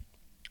 Period.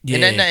 Yeah.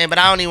 And then, but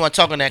I don't even want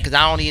to talk on that because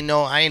I don't even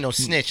know. I ain't no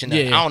snitch. And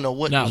I don't know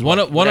what. Nah,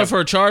 one of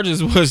her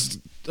charges was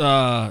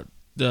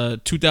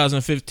the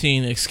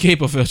 2015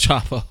 escape of El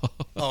Chapo.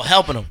 Oh,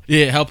 helping him.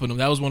 Yeah, helping him.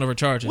 That was one of her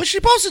charges. What's she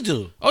supposed to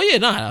do? Oh yeah,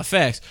 nah,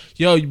 facts.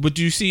 Yo, but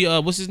do you see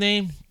what's his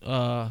name?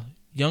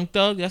 Young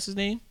Thug. That's his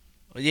name.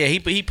 Yeah,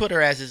 he put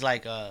her as his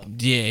like. Yeah,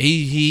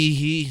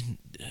 he.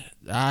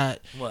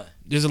 What?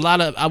 There's a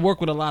lot of. I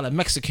work with a lot of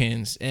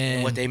Mexicans,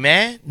 and what, they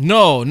mad?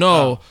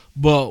 No,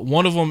 but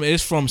one of them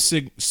is from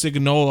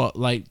Siganola,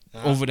 like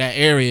over that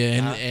area,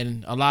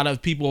 and a lot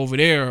of people over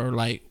there are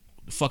like,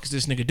 "The fuck is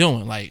this nigga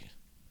doing?" Like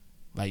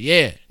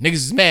yeah, niggas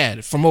is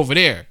mad from over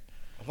there.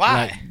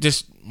 Why? Like,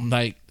 just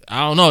like I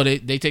don't know.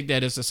 They take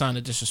that as a sign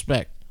of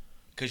disrespect.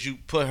 Cause you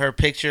put her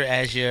picture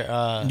as your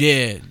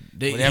they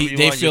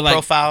feel your like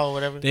profile or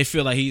whatever. They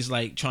feel like he's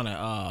like trying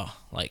to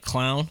like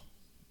clown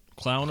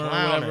her or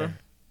whatever.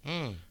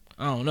 I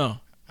don't know.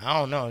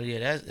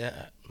 Yeah,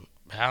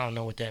 I don't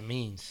know what that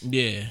means.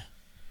 Yeah,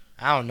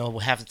 I don't know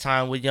half the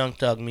time what Young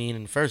Thug mean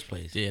in the first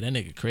place. Yeah, that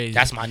nigga crazy.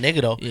 That's my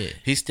nigga though. Yeah,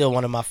 he's still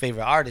one of my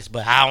favorite artists,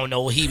 but I don't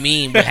know what he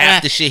mean. But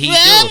half the shit he do,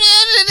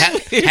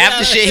 half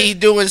the shit he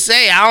do and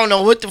say, I don't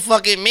know what the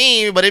fuck it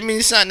mean, but it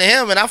means something to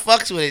him, and I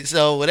fucks with it.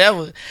 So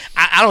whatever.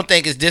 I don't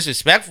think it's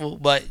disrespectful,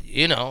 but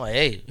you know,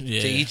 hey, to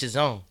each his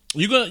own.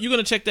 You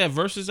gonna check that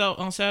Versus out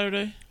on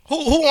Saturday?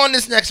 Who on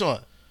this next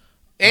one?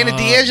 Ain't it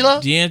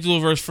D'Angelo? D'Angelo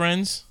versus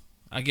Friends.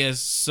 I guess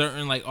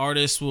certain like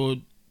artists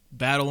will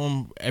battle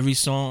him every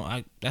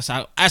song. That's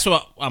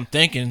what I'm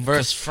thinking.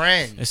 Versus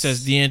Friends. It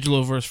says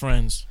D'Angelo versus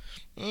Friends.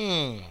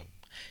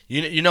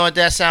 You know what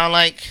that sound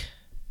like?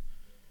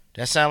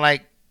 That sound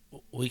like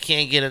we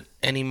can't get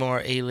any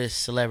more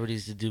A-list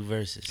celebrities to do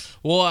verses.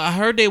 Well, I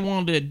heard they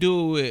wanted to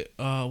do it.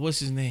 What's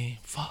his name?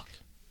 Fuck,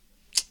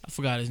 I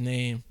forgot his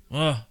name.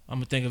 I'm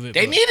gonna think of it.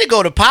 They need to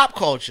go to pop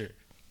culture.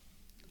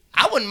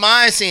 I wouldn't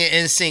mind seeing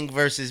NSYNC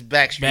versus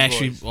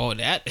Backstreet Boys. Oh,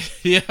 that?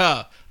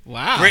 Yeah.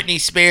 Wow.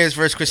 Britney Spears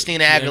versus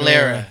Christina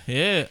Aguilera.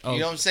 Yeah. Oh. You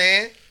know what I'm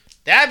saying?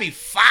 That'd be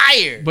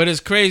fire. But it's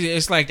crazy.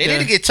 It's like they need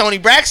to get Tony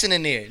Braxton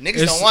in there.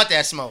 Niggas don't want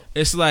that smoke.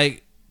 It's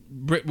like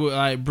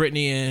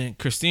Britney and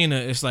Christina.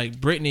 It's like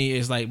Britney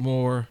is like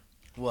more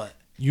what?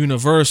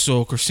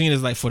 Universal.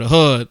 Christina's like for the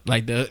hood.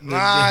 Like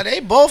they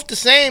both the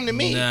same to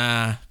me.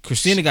 Nah,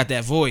 Christina got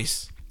that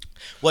voice.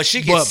 Well,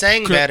 she can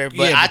sing better,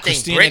 but I think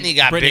Britney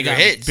got bigger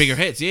hits. Bigger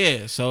hits,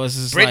 yeah. So it's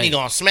just Britney like,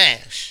 gonna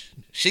smash.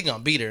 She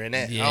gonna beat her in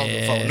that. Yeah, I don't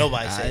give a fuck what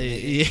nobody said.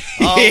 Yeah.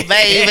 Oh,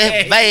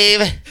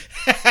 baby.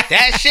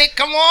 That shit,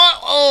 come on.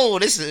 Oh,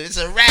 it's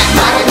a rap.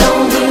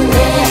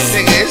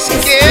 Nigga, it's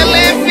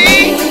killing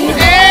me.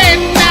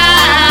 And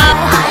now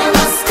I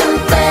must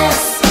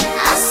confess,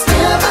 I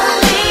still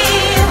believe.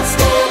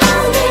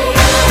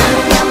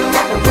 When I'm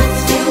not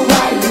with you,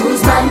 I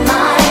lose my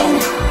mind.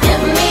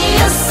 Give me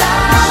a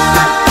sign.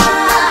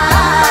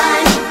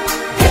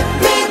 Hit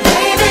me,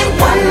 baby,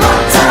 one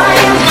more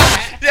time.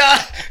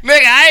 Yeah,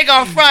 nigga, I ain't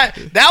gonna front.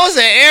 That was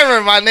an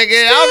error, my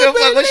nigga. I don't give a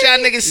fuck what y'all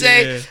niggas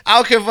say. Yeah. I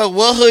don't care fuck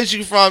what hood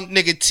you from,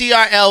 nigga.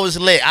 TRL was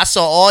lit. I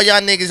saw all y'all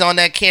niggas on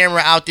that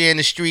camera out there in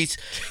the streets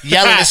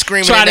yelling and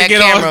screaming at that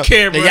camera.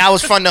 That y'all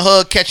was from the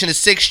hood catching the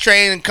 6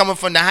 train and coming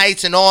from the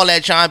heights and all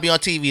that trying to be on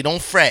TV.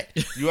 Don't fret.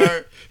 You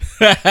heard?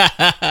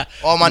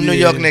 All my New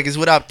York niggas,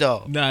 what up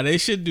though? Nah, they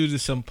should do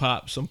some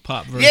pop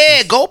verses.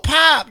 Yeah, go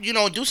pop. You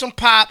know, do some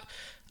pop.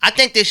 I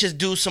think they should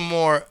do some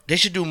more. They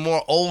should do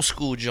more old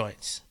school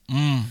joints.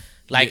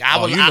 Like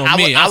I would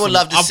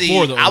love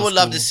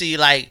to see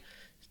like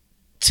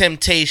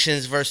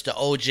Temptations versus the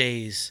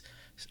OJs,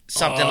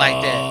 something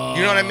like that.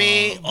 You know what I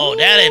mean? Oh,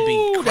 that'd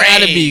be crazy.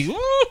 That'd be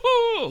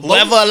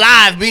whoever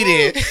alive be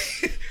there.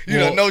 You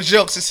know, no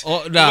jokes.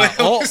 All the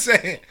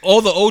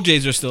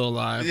OJs are still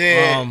alive.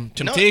 Yeah.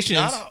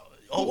 Temptations.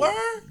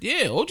 Word?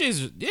 Yeah,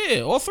 OJs.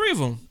 Yeah, all 3 of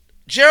them.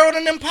 Gerald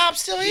and them Pop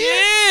still here?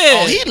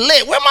 Yeah. Oh, he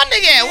lit. Where my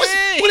nigga at?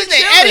 What is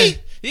name? Eddie?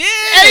 Yeah.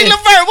 Eddie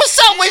Levert, what's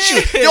up with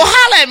you? Yo,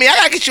 holla at me. I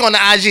gotta get you on the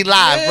IG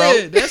live, bro.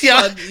 I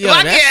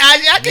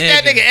get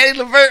that nigga Eddie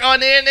Levert on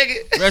there,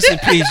 nigga. Rest in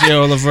peace,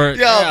 Gerald Levert.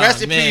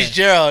 Rest in pease,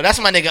 Gerald. That's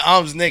my nigga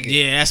nigga.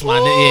 Yeah, that's my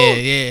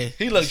nigga. Yeah.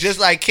 He looked just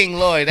like King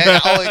Lloyd. I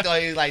always thought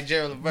he was like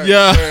Gerald Levert.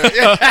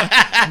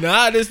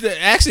 Nah,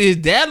 actually his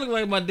dad looked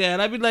like my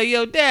dad. I'd be like,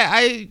 yo,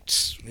 dad,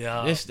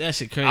 that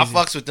shit crazy. I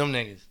fucks with them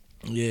niggas.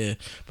 Yeah,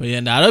 but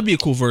that'd be a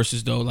cool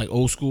versus though, like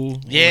old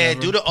school. Yeah,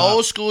 whatever. do the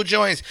old school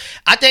joints.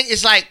 I think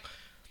it's like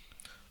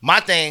my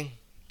thing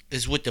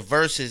is with the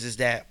verses is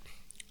that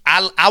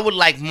I would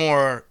like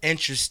more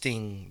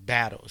interesting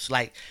battles.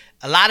 Like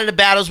a lot of the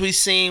battles we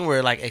seen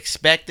were like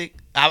expected.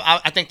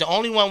 I think the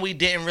only one we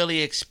didn't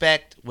really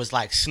expect was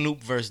like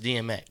Snoop versus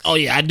DMX. Oh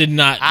yeah, I did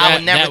not. I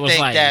would never that was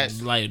think like,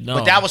 that. Like no,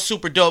 but that was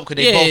super dope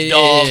because they both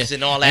dogs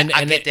and all that.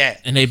 I get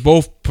that. And they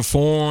both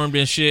performed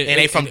and shit. And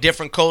they from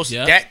different coasts.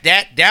 Yep.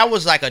 That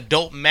was like a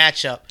dope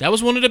matchup. That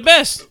was one of the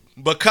best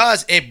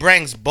because it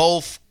brings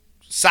both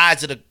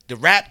sides of the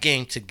rap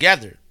game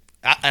together.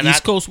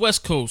 East Coast,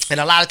 West Coast.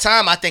 And a lot of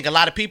time, I think a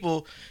lot of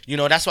people,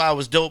 that's why I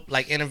was dope,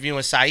 like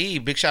interviewing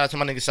Saeed. Big shout out to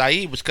my nigga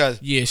Saeed, was because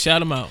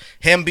shout him out.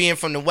 Him being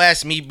from the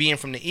West, me being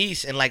from the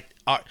East, and like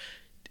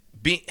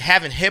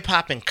having hip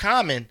hop in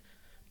common,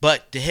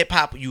 but the hip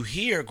hop you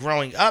hear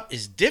growing up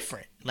is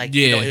different. Like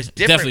it's different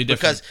definitely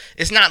because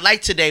it's not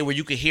like today where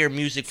you could hear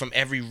music from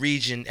every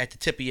region at the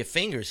tip of your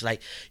fingers.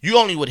 Like you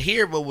only would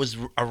hear what was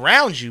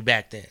around you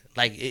back then.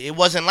 Like it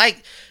wasn't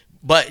like.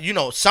 But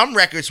some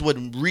records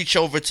would reach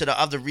over to the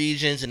other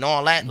regions and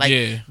all that.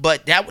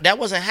 But that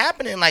wasn't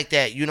happening like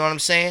that. You know what I'm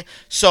saying?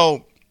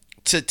 So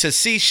to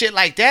see shit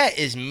like that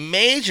is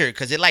major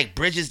because it like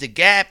bridges the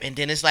gap, and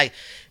then it's like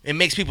it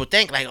makes people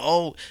think like,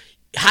 oh,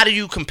 how do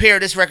you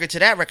compare this record to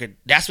that record?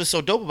 That's what's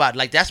so dope about it.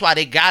 Like that's why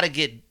they gotta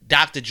get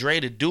Dr.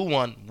 Dre to do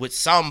one with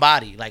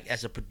somebody, like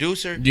as a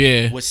producer.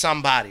 With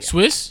somebody.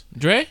 Swiss?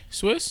 Dre?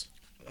 Swiss?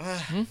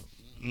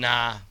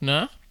 Nah.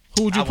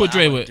 Who would you put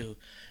Dre with?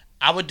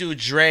 I would do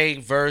Dre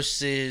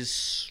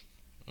versus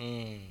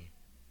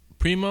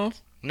Primo.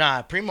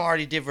 Nah, Primo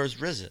already did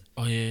versus RZA.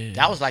 Oh yeah,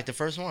 that was like the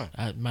first one.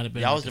 That might have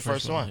been. That was the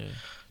first one.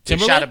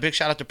 Yeah. Big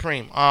shout out to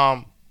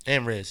Preem.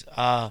 And Riz.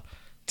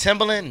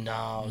 Timbaland,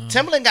 no.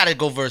 Timbaland got to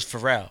go versus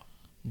Pharrell.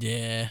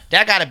 Yeah,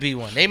 that got to be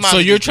one. They might. So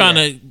you're trying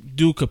to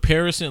do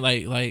comparison,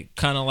 like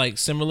kind of like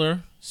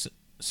similar.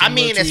 I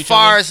mean, as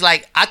far as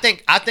like, I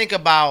think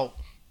about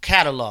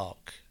catalog,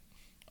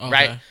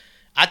 right?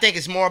 I think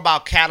it's more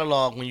about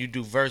catalog when you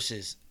do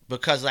verses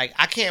because, like,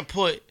 I can't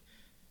put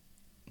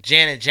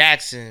Janet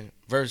Jackson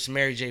versus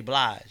Mary J.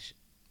 Blige.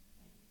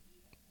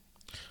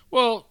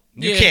 Well,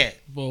 you can't.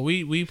 Well,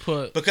 we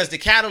put because the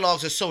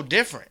catalogs are so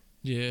different.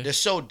 Yeah, they're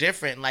so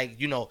different. Like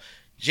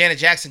Janet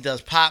Jackson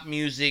does pop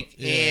music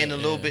and a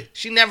little bit.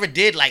 She never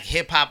did like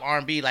hip hop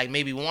R&B. Like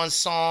maybe one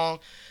song.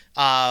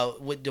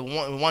 With the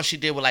one she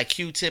did with like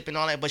Q-Tip and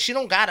all that, but she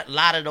don't got a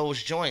lot of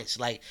those joints.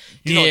 Like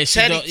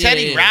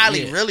Teddy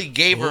Riley really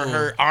gave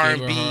her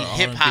R&B,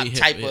 hip hop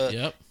type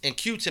of, and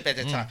Q-Tip at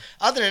the time.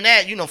 Other than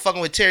that, fucking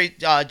with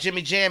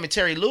Jimmy Jam and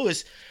Terry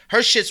Lewis, her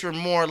shits were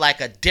more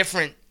like a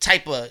different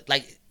type of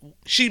like.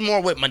 She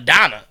more with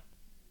Madonna,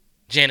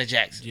 Janet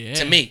Jackson.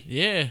 To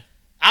me,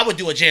 I would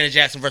do a Janet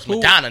Jackson versus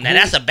Madonna. Now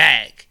that's a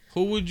bag.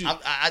 Who would you?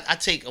 I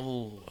take. I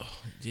don't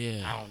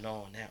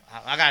know. Now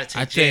I gotta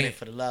take Janet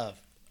for the love.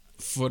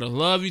 For the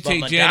love, you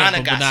take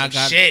Janet, but Madonna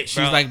got shit, she's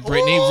like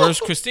Britney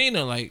versus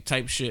Christina, like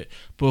type shit.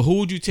 But who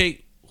would you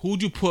take? Who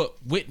would you put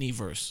Whitney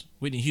versus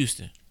Whitney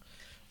Houston?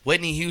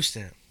 Whitney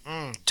Houston,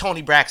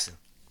 Toni Braxton.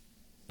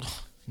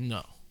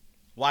 No,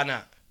 why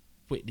not?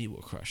 Whitney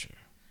will crush her.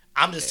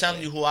 I'm just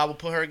telling you who I would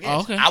put her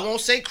against. Okay. I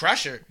won't say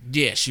crush her.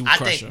 Yeah, she would crush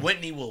her. I think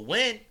Whitney will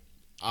win,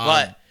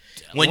 but.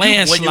 When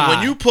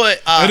you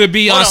put it'll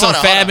be on some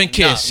Fab and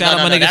Kiss. Shout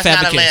out my nigga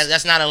Fab and Kiss.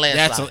 That's not a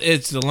landslide.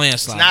 It's a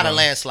landslide. It's not a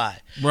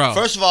landslide, bro.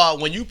 First of all,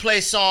 when you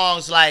play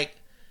songs like,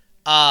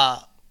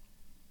 what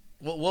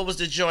was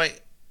the joint?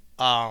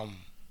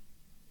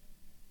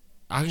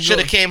 Should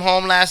have came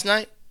home last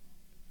night.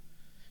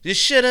 You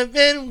should have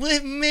been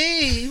with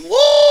me. Woo!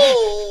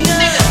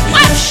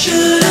 I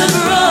should have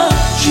brought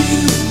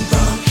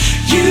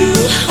you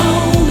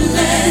home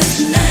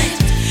last night.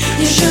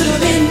 You should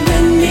have been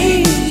with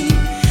me.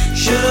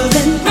 Should have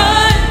been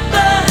right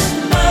by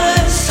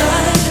my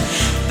side,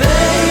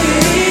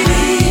 baby.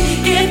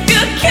 If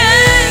you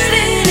cared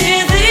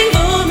anything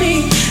for me,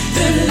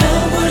 then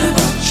love would have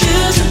brought you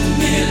to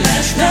me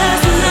last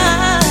night.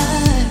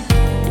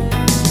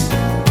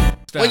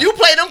 When you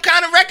play them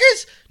kind of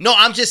records, no,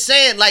 I'm just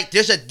saying, like,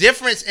 there's a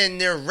difference in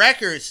their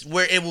records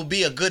where it will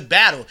be a good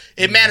battle.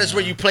 It matters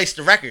where you place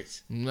the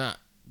records. Nah,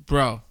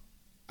 bro.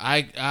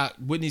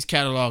 Whitney's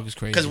catalog is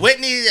crazy. Because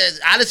Whitney,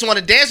 I just want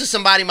to dance with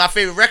somebody. My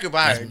favorite record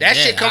by her. That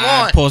shit come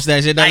on. Post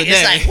that shit the other day.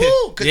 It's like,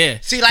 woo. Yeah.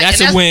 See, like, that's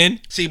a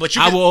win. See, but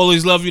I will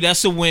always love you.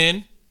 That's a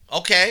win.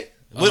 Okay.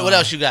 What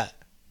else you got?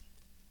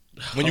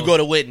 When you go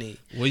to Whitney.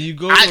 When you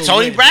go to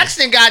Toni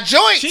Braxton got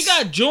joints. She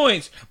got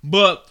joints,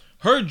 but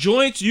her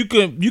joints, you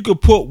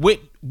could put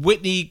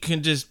Whitney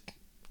can just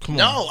come on.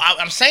 No,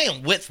 I'm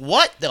saying with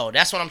what though?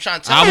 That's what I'm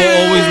trying to tell you. I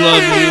will always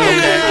love you.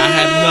 Okay. I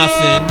have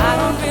nothing. I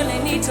don't really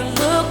need to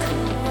look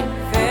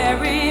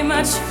very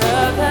much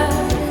further.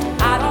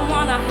 I don't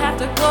wanna have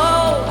to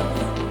go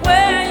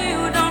where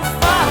you don't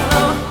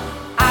follow.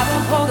 I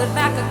won't hold it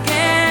back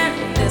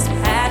again. This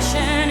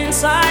passion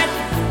inside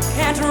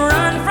can't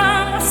run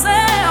from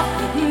myself.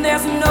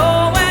 There's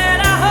nowhere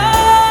to hide.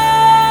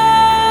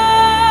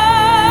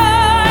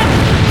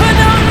 But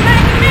don't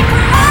make me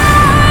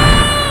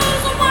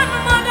close one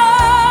more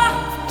door.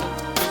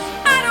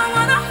 I don't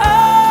wanna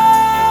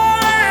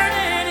hurt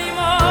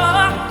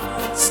anymore.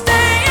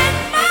 Stay in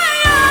my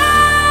arms.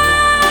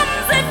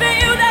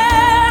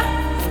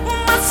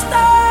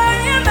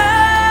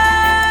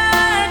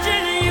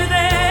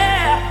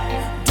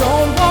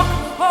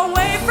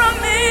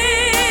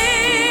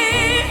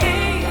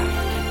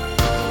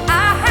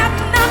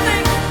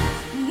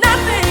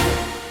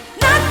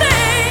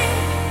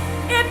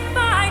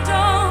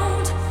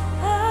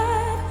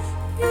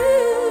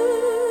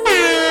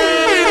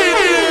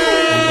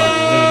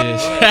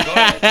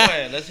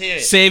 ahead. Let's hear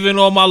it. Saving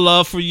All My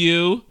Love for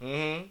You.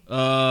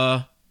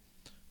 Mm-hmm.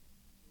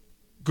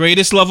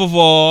 Greatest Love of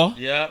All.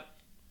 Yep.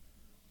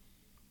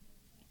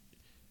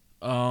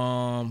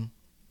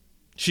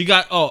 She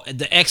got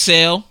the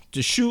Exhale,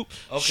 the Shoot.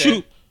 Okay.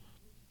 Shoot.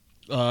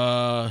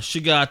 She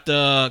got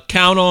the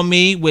Count on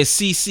Me with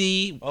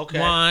CC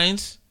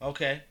Wines.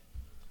 Okay.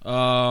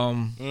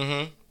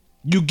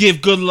 You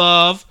Give Good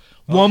Love.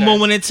 One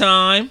Moment in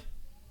Time.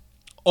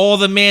 All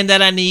the Man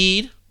That I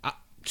Need.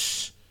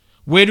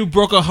 Where Do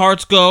Broken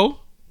Hearts Go?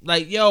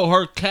 Like, yo,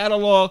 her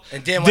catalog.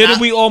 And then didn't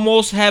we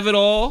almost have it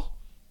all?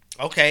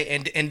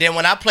 Okay, and then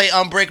when I play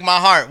Unbreak My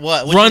Heart,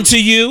 what Run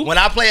to You. When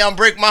I play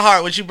Unbreak My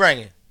Heart, what you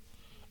bringing?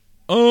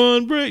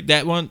 Unbreak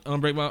that one.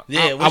 Unbreak My.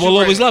 Yeah, I Will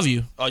Always Love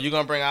You. Oh, you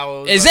gonna bring I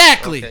Will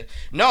exactly. Okay.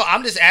 No,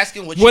 I'm just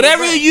asking what you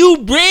whatever you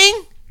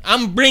bring.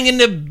 I'm bringing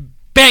the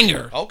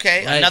banger.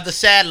 Okay, like, another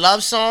sad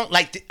love song.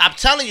 Like I'm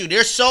telling you,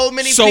 there's so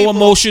many. So people,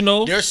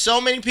 emotional. There's so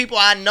many people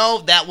I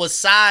know that would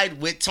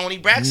side with Tony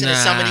Braxton in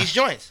some of these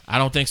joints. I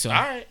don't think so. All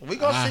right, we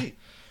gonna see.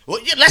 Well,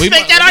 let's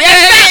make that our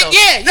next battle.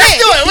 Yeah, let's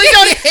do it.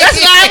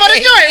 Let's live on the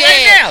joint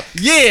right now.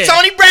 Yeah.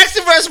 Tony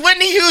Braxton versus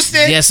Whitney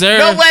Houston. Yes, sir.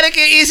 Noetic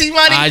and Easy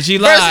Money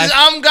IG Live versus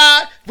I'm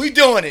God. We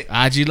doing it.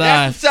 IG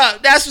Live.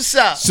 That's what's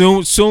up.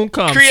 Soon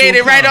come.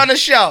 Created right on the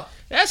show.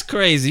 That's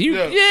crazy.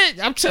 Yeah,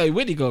 I'm telling you,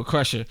 Whitney gonna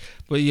crush her.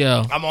 But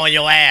yo, I'm on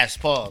your ass.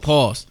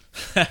 Pause.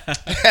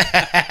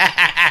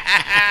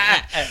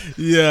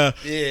 Yeah.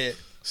 Yeah.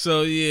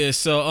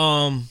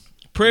 So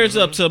prayers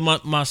up to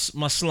my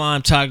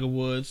slime Tiger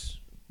Woods.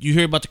 You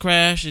hear about the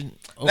crash? And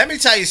let me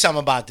tell you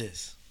something about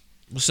this.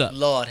 What's up?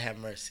 Lord have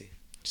mercy.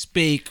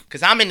 Speak.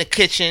 Cause I'm in the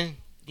kitchen.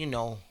 You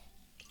know,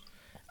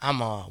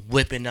 I'm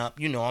whipping up.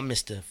 You know, I'm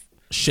Mr.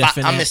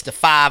 I'm Mr.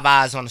 5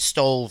 Eyes on the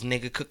stove,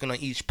 nigga, cooking on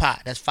each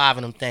pot. That's 5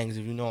 of them things,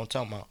 if you know what I'm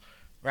talking about,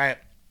 right?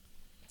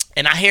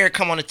 And I hear it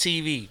come on the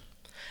TV.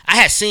 I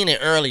had seen it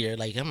earlier.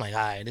 Like I'm like, all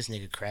right, this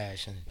nigga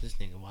crashing. This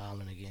nigga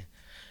wilding again.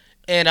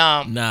 And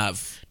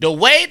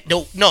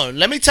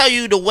let me tell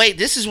you the way.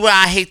 This is where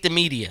I hate the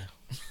media.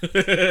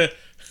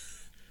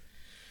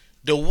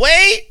 The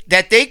way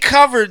that they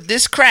covered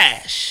this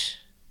crash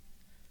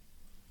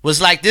was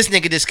like this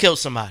nigga just killed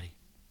somebody.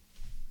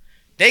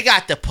 They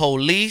got the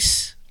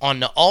police on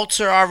the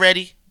altar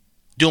already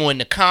doing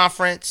the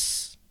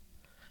conference.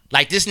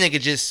 Like this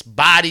nigga just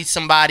bodied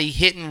somebody,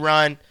 hit and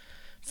run,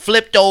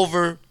 flipped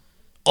over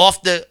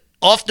off the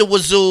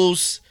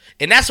wazoos.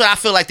 And that's what I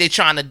feel like they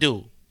trying to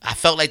do. I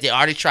felt like they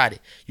already tried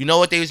it. You know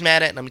what they was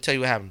mad at? Let me tell you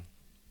what happened.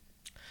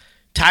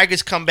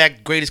 Tigers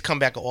comeback, greatest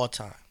comeback of all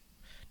time.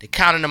 They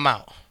counting them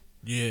out.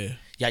 Yeah.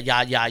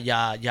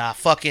 Yeah.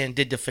 Fucking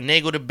did the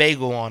finagle the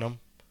bagel on him.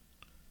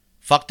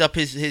 Fucked up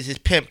his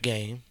pimp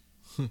game.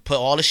 Put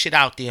all the shit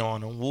out there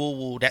on him.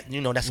 Woo. That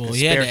that's a conspiracy.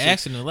 He had the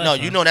accident last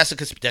time. You know that's a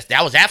conspiracy.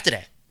 That was after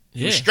that.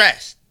 He was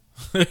stressed.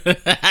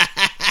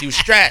 He was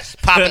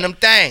stressed. Popping them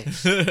things.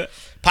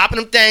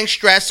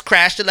 Stressed.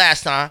 Crashed the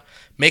last time.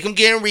 Make him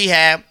get in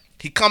rehab.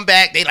 He come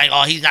back. They like,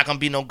 oh, he's not gonna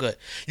be no good.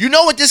 You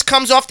know what this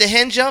comes off the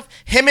hinge of?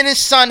 Him and his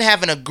son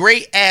having a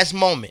great ass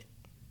moment.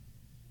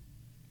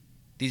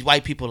 These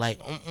white people like,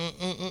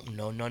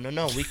 no.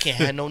 We can't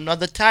have no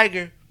another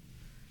tiger.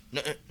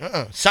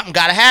 Something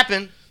gotta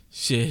happen.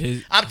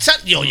 Shit. I'm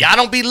telling you, y'all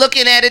don't be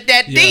looking at it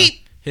that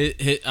deep.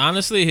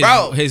 Honestly,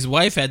 his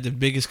wife had the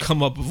biggest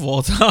come up of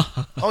all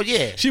time. Oh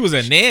yeah, she was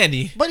a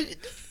nanny. But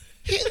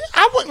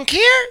I wouldn't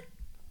care,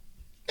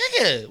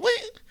 nigga.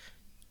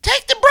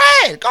 Take the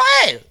bread. Go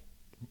ahead.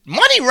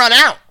 Money run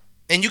out,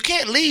 and you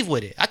can't leave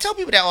with it. I tell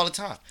people that all the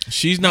time.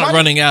 She's not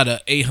running out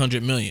of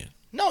 $800 million.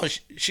 No,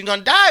 she's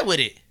gonna die with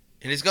it,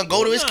 and it's gonna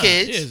go to his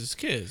kids. Yeah, his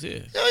kids. Yeah,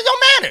 it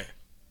don't matter.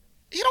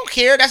 He don't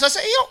care. That's what I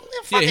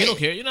say. He don't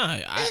care. You know,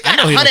 I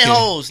know 100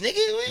 hoes, nigga.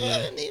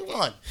 I need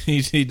one.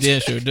 He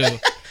damn sure do.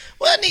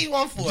 What I need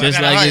one for?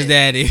 Just like his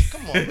daddy.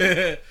 Come on,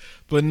 man.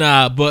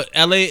 But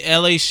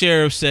LA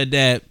sheriff said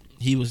that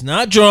he was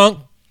not drunk.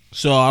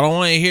 So I don't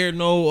want to hear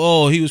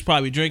he was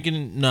probably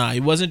drinking. Nah,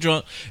 he wasn't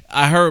drunk.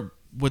 I heard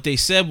what they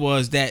said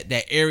was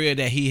that area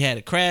that he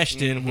had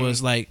crashed in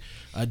was like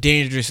a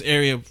dangerous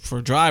area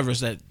for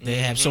drivers, that they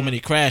have so many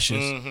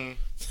crashes.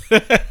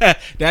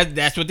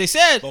 That's what they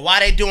said. But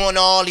why they doing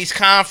all these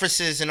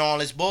conferences and all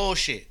this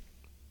bullshit?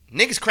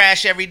 Niggas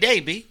crash every day,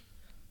 B.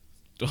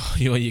 Oh,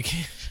 you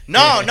can't.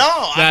 No.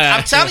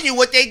 I'm telling you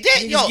what they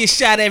did. Yo, get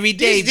shot every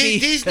day.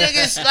 These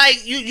niggas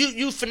like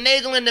you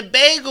finagling the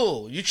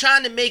bagel. You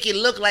trying to make it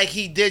look like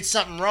he did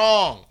something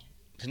wrong.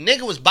 The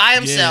nigga was by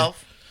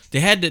himself.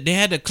 Yeah. They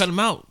had to cut him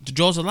out. The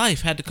jaws of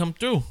life had to come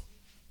through.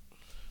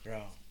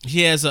 Bro.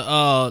 He has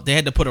they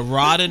had to put a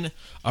rod in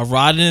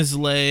his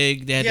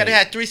leg. They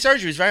had 3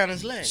 surgeries right on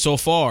his leg. So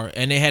far,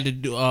 and they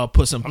had to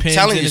put some pins in his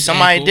ankle. I'm telling you,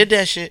 somebody did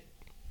that shit.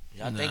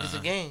 Y'all think it's a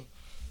game.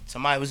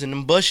 Somebody was in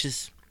them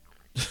bushes.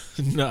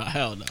 Nah,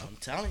 hell no. I'm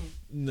telling you.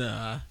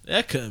 Nah,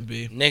 that couldn't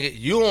be. Nigga,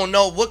 you don't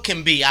know what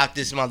can be out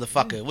this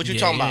motherfucker. What you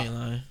talking about? Ain't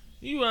lying.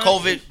 You right.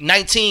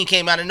 COVID-19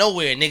 came out of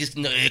nowhere. Niggas,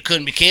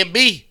 it can't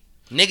be.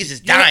 Niggas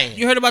is dying.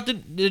 You heard about the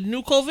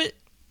new COVID?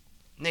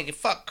 Nigga,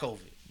 fuck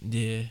COVID.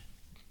 Yeah.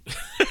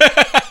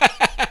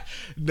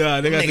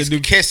 Nah, they Them got the niggas new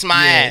kiss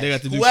my yeah, ass. They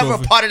got the new Whoever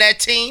trophy. part of that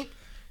team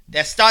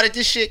that started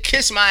this shit,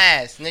 kiss my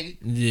ass, nigga.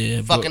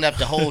 Yeah, Fucking up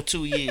the whole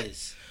 2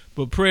 years.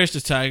 But prayers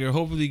to Tiger.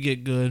 Hopefully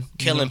get good. You know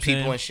Killing what I'm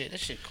people saying? and shit. That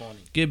shit corny.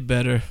 Get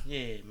better.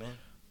 Yeah, man.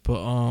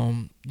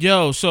 But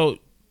yo, so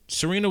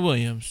Serena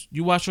Williams,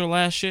 you watch her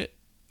last shit?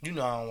 You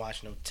know I don't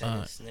watch no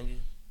tennis, nigga.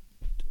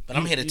 But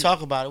I'm here to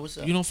talk about it. What's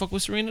up? You don't fuck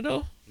with Serena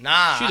though?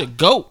 Nah. She the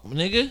GOAT,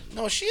 nigga.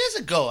 No, she is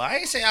a go. I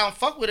ain't say I don't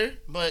fuck with her,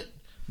 but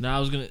Now I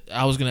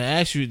was gonna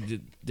ask you.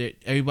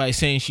 Everybody's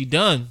saying she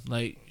done.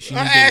 Like she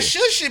her need to- ass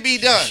should be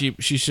done.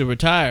 She should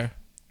retire.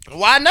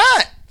 Why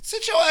not?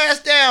 Sit your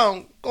ass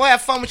down. Go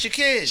have fun with your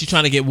kids. She's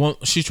trying to get one.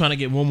 She's trying to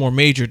get one more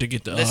major to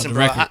get the, Listen, the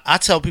bro, record. I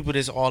tell people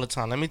this all the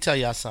time. Let me tell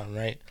y'all something,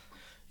 right?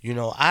 You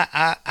know,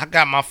 I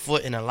got my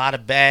foot in a lot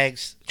of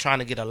bags, trying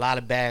to get a lot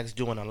of bags,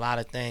 doing a lot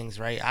of things,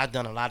 right? I've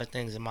done a lot of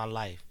things in my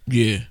life.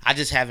 Yeah. I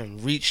just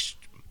haven't reached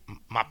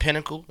my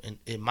pinnacle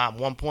in my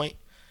one point.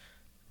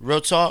 Real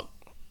talk,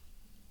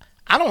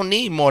 I don't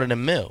need more than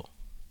 $1 million.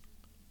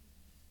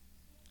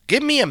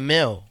 Give me $1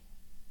 million.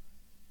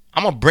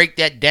 I'm going to break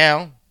that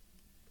down.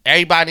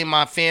 Everybody in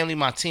my family,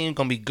 my team,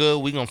 going to be good.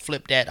 We going to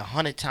flip that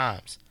 100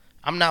 times.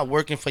 I'm not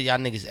working for y'all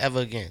niggas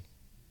ever again.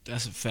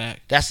 That's a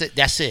fact. That's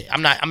it.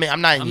 I'm not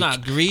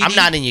greedy. I'm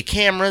not in your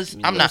cameras.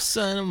 I'm not.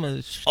 Son, I'm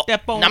gonna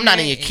step on. I'm not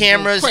in your that and go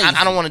cameras. crazy.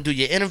 I don't want to do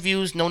your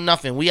interviews. No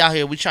nothing. We out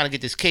here. We trying to get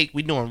this cake.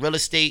 We doing real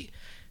estate.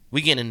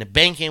 We getting into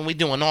banking. We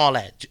doing all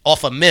that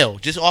off $1 million.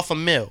 Just off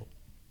 $1 million.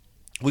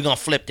 We gonna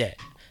flip that.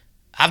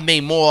 I've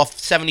made more off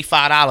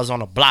 $75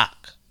 on a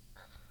block.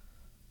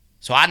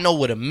 So I know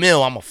with $1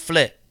 million I'm gonna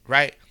flip,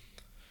 right?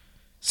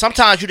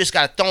 Sometimes you just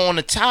gotta throw on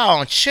the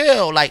towel and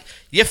chill. Like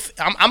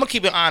I'm gonna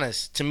keep it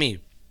honest. To me,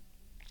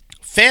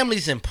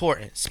 family's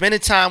important. Spending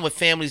time with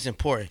family is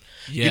important.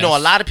 Yes. You know, a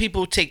lot of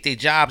people take their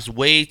jobs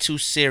way too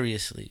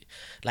seriously.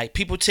 Like,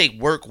 people take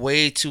work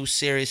way too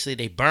seriously.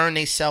 They burn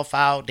themselves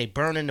out. They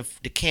burning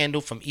the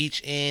candle from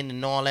each end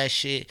and all that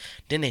shit.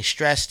 Then they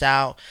stressed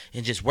out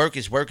and just work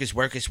is.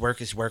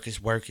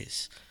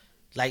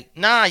 Like,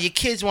 nah, your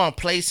kids want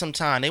to play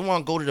sometime. They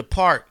want to go to the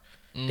park.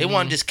 They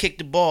want to just kick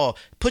the ball.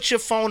 Put your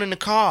phone in the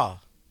car.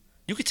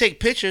 You can take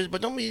pictures,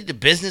 but don't need the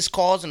business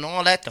calls and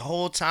all that the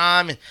whole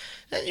time.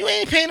 And you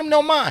ain't paying them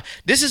no mind.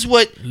 This is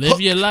what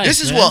Live your life,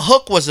 This is man. what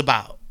Hook was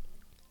about.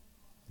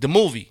 The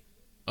movie.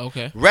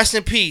 Okay. Rest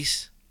in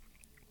peace.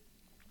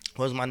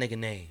 What was my nigga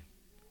name?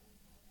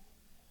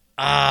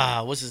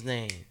 What's his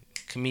name?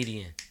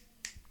 Comedian.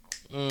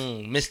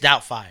 Miss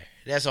Doubtfire.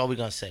 That's all we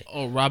gonna say.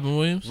 Oh, Robin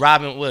Williams.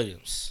 Robin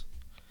Williams.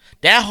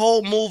 That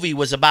whole movie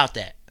was about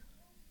that.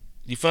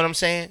 You feel what I'm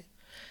saying?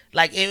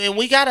 Like, and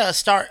we gotta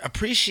start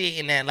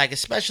appreciating that. Like,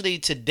 especially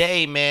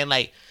today, man.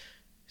 Like,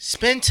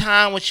 spend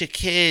time with your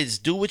kids.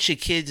 Do with your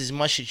kids as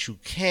much as you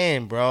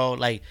can, bro.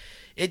 Like,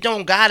 it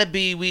don't gotta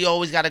be we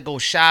always gotta go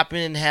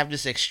shopping and have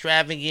this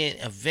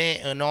extravagant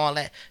event and all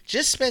that.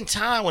 Just spend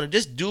time with them.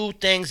 Just do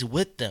things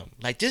with them.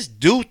 Like, just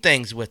do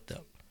things with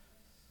them.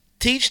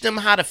 Teach them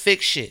how to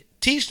fix shit.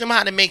 Teach them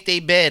how to make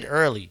their bed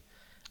early.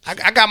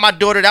 I got my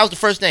daughter. That was the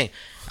first thing.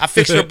 I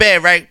fixed her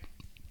bed, right?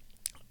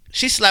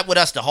 She slept with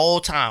us the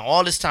whole time,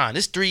 all this time.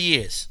 This 3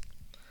 years.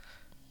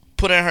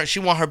 Put her in her. She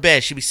want her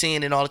bed. She be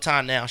seeing it all the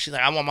time now. She's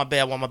like, I want my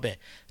bed.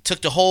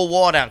 Took the whole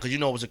wall down because, you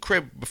know, it was a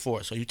crib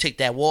before. So you take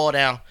that wall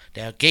down,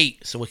 that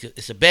gate, so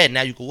it's a bed.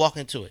 Now you can walk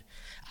into it.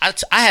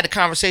 I had a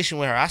conversation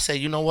with her. I said,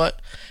 you know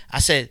what? I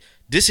said,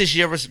 this is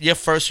your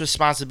first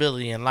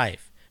responsibility in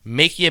life.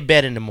 Make your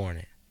bed in the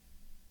morning.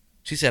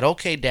 She said,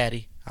 okay,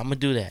 daddy, I'm going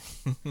to do that.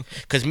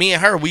 Because me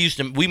and her,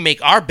 we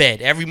make our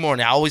bed every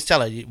morning. I always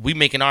tell her, we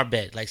making our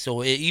bed. Like,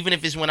 so even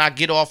if it's when I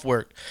get off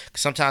work, 'cause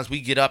sometimes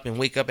we get up and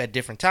wake up at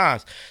different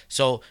times.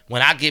 So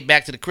when I get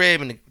back to the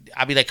crib, and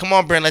I'll be like, come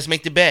on, Brent, let's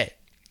make the bed.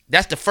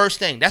 That's the first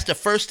thing. That's the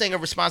first thing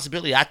of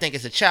responsibility I think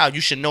as a child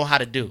you should know how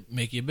to do.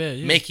 Make your bed.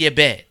 Yeah. Make your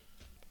bed.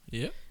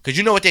 Yeah. Because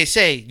you know what they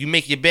say, you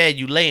make your bed,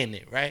 you lay in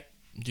it, right?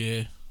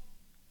 Yeah.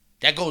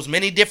 That goes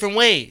many different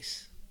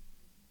ways.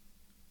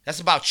 That's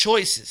about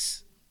choices.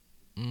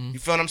 You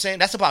feel what I'm saying?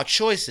 That's about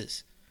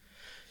choices.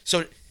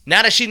 So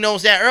now that she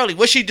knows that early,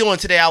 what's she doing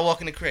today? I walk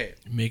in the crib.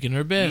 Making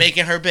her bed.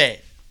 Making her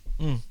bed.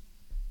 You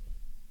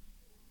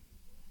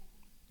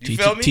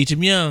feel me? Teach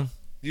them young.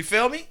 You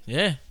feel me?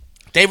 Yeah.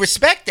 They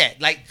respect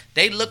that. Like,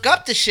 they look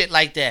up to shit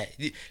like that.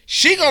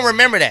 She gonna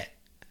remember that.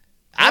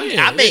 I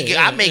may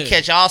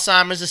catch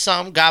Alzheimer's or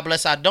something. God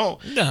bless I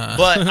don't. Nah.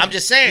 But I'm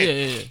just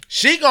saying, Yeah.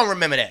 she gonna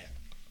remember that.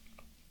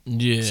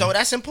 Yeah. So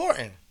that's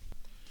important.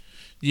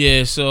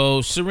 Yeah,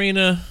 so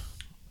Serena,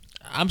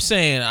 I'm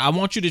saying I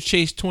want you to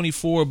chase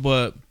 24,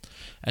 but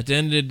at the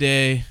end of the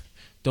day,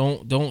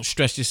 don't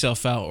stress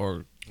yourself out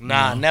or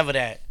Nah, never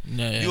that.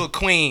 Nah. You a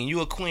queen,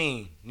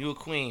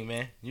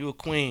 man. You a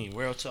queen.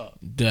 Real talk.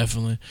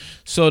 Definitely.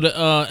 So the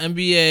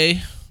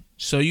NBA,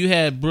 so you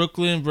had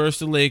Brooklyn versus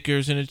the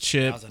Lakers in a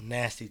chip. That was a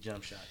nasty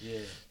jump shot. Yeah.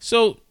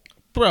 So,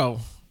 bro,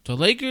 the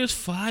Lakers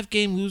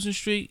 5-game losing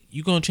streak,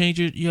 you gonna change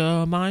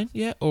your mind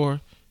yet,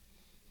 or?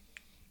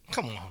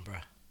 Come on, bro.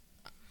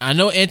 I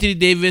know Anthony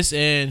Davis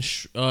and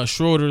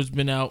Schroeder's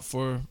been out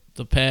for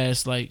the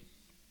past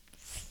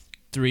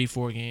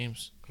 3-4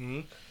 games.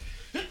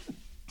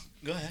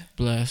 Go ahead.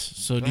 Bless.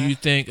 So do you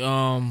think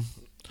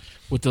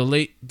with the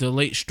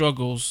late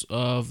struggles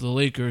of the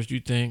Lakers, do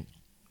you think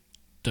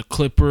the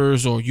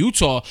Clippers or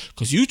Utah,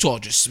 because Utah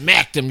just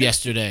smacked them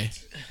yesterday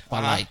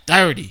by like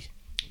 30.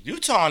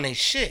 Utah on their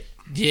shit.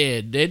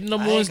 Yeah, they're the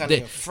number one.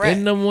 They're They're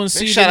number one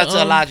seed. Shout out to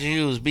Elijah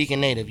Hughes,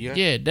 Beacon native.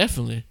 Yeah,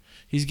 definitely.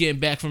 He's getting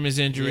back from his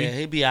injury. Yeah,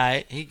 he be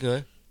alright. He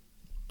good.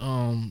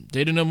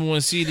 They're the number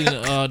one seed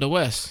in the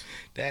West.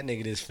 That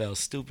nigga just felt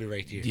stupid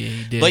right there. Yeah,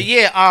 he did. But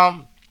yeah,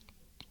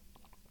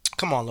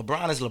 come on,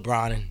 LeBron is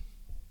LeBron, and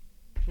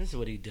this is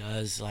what he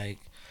does. Like,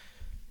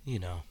 you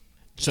know.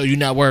 So you're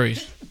not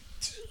worried?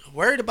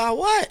 Worried about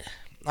what?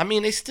 I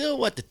mean, they still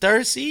the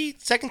third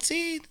seed, second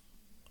seed,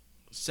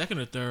 second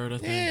or third, I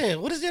think. Yeah,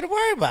 what is there to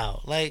worry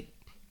about? Like,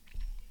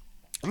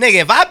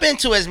 nigga, if I've been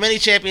to as many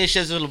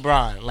championships with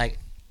LeBron, like,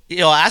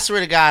 yo, I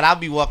swear to God, I'll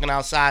be walking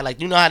outside. Like,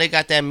 you know how they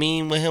got that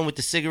meme with him with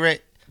the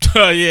cigarette?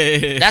 Oh,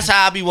 yeah. That's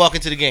how I'll be walking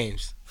to the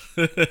games.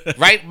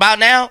 Right about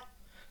now,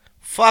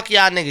 fuck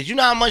y'all niggas. You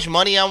know how much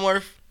money I'm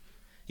worth?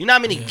 You know how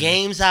many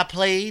games I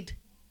played?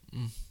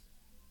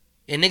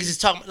 And niggas is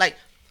talking, like,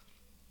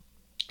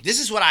 this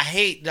is what I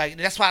hate. Like,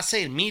 that's why I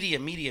say media.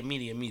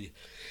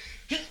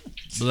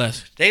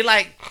 Bless. They,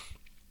 like,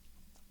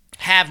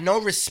 have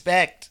no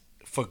respect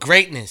for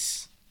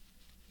greatness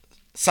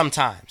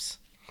sometimes.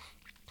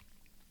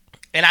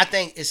 And I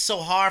think it's so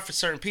hard for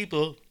certain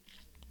people.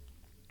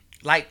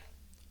 Like,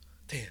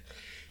 damn.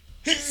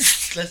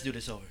 Let's do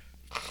this over.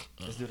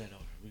 Let's do that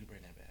over. We can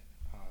bring that back.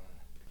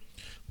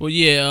 Well,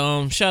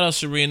 yeah. Shout out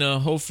Serena.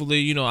 Hopefully,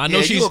 you know, I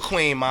know she's you a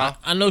queen, ma.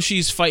 I know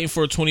she's fighting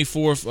for a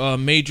 24th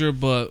major,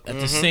 but at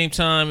the same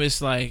time,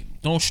 it's like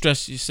don't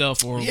stress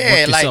yourself or work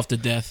yourself to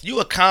death.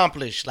 You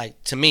accomplish,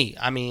 like, to me.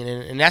 I mean,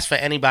 and that's for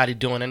anybody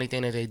doing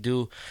anything that they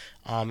do,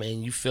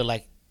 and you feel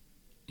like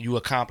you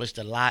accomplished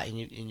a lot and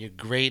you're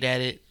great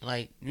at it.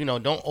 Like, you know,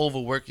 don't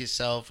overwork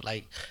yourself.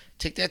 Like,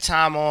 take that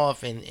time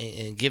off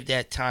and give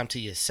that time to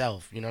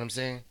yourself. You know what I'm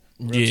saying?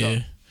 Real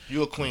talk.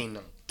 You a queen,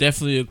 though.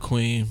 Definitely a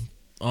queen.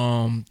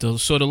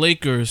 The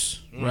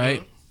Lakers,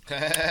 right?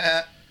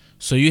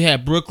 So you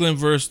had Brooklyn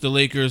versus the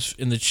Lakers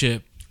in the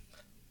chip.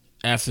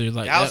 After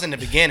like that was in the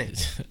beginning.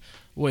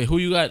 Wait, who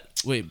you got?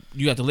 Wait,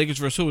 you got the Lakers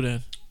versus who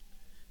then?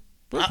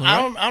 Brooklyn.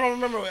 I don't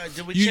remember.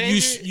 Did we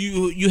change it?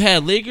 You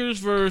had Lakers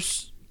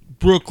versus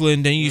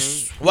Brooklyn, then you.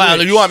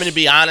 Well, you want me to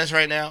be honest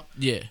right now?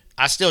 Yeah.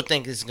 I still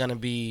think it's gonna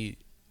be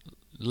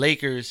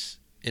Lakers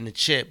in the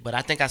chip, but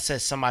I think I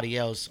said somebody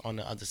else on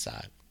the other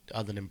side,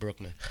 other than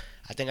Brooklyn.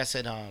 I think I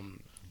said Boston.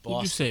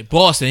 What'd you say?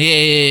 Boston.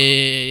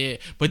 Yeah.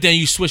 But then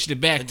you switched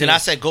it back. And then I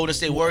said Golden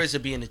State Warriors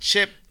would be in the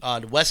chip,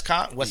 the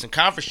Western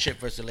Conference chip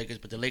versus the Lakers,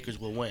 but the Lakers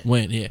will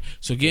win. Yeah.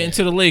 So getting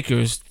to the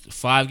Lakers,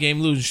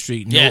 5-game losing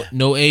streak.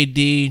 No AD,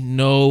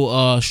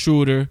 no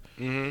Schroeder.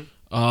 You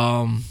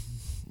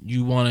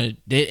wanted,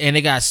 and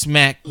they got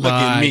smacked Look by.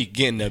 Look at me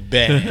getting the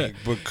bag,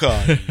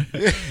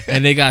 Bacardi.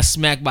 And they got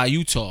smacked by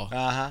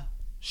Utah.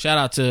 Shout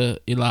out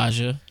to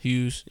Elijah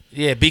Hughes.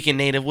 Yeah, Beacon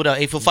native. What up?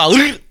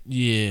 845.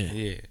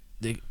 Yeah.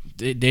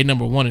 They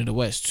number one in the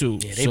West too.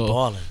 Yeah, they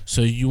balling.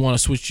 So you want to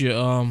switch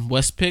your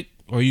West pick,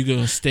 or are you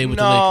gonna stay with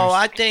the Lakers? No,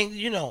 I think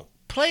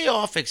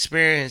playoff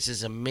experience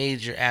is a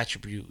major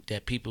attribute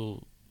that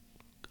people,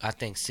 I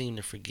think, seem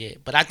to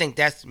forget. But I think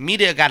that's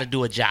media got to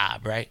do a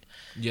job, right?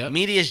 Yeah.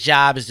 Media's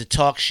job is to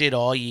talk shit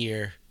all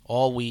year,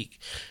 all week,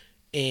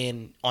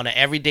 and on an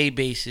everyday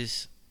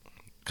basis.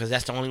 Because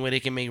that's the only way they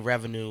can make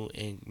revenue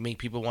and make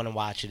people want to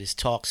watch it is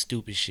talk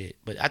stupid shit.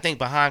 But I think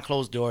behind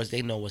closed doors,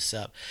 they know what's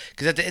up.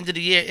 Because at the end of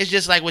the year, it's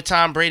just like with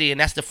Tom Brady.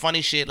 And that's the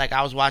funny shit. Like,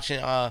 I was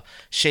watching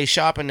Shay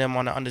Sharp and them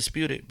on the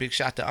Undisputed. Big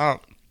shot to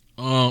Unc.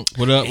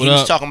 What up? He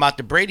was talking about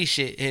the Brady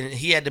shit. And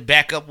he had to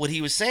back up what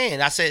he was saying.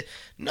 I said,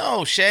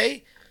 no,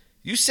 Shay.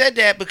 You said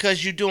that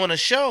because you're doing a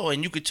show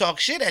and you could talk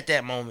shit at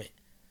that moment.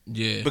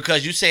 Yeah.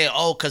 Because you say,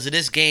 because of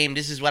this game,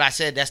 this is what I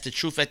said. That's the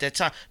truth at that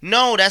time.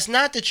 No, that's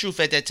not the truth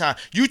at that time.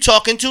 You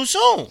talking too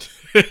soon.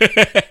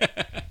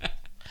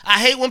 I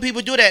hate when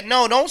people do that.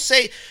 No, don't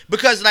say,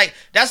 because like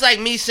that's like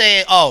me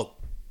saying,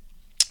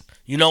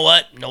 you know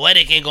what?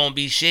 Noetic ain't gonna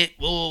be shit.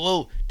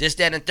 Woo. This,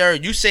 that, and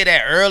third. You say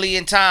that early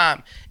in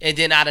time, and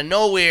then out of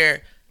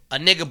nowhere, a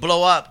nigga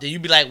blow up. Then you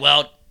be like,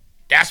 well,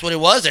 that's what it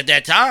was at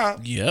that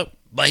time. Yep.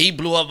 But he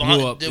blew up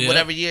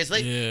whatever years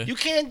later. Yeah. You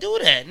can't do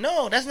that.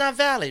 No, that's not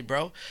valid,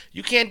 bro.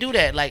 You can't do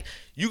that. Like,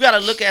 you got to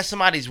look at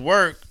somebody's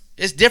work.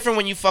 It's different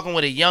when you fucking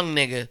with a young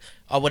nigga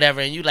or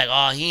whatever, and you like,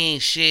 he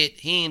ain't shit.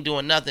 He ain't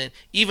doing nothing.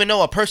 Even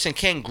though a person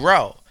can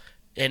grow.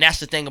 And that's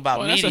the thing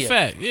about media. That's a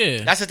fact,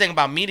 yeah. That's the thing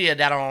about media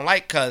that I don't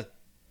like, because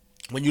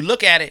when you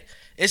look at it,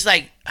 it's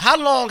like, how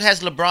long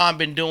has LeBron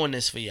been doing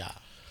this for y'all?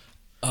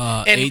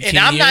 And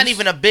I'm not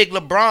even a big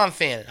LeBron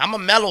fan. I'm a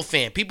Melo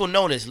fan. People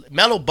know this.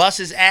 Melo busts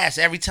his ass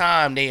every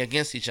time they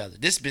against each other.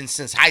 This has been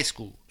since high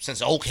school,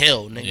 since Oak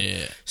Hill, nigga.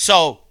 Yeah.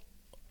 So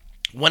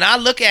when I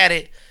look at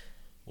it,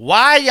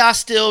 why y'all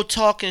still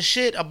talking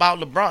shit about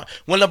LeBron?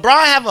 When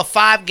LeBron have a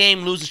 5-game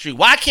losing streak,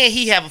 why can't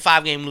he have a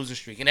 5-game losing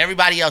streak and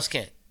everybody else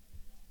can't?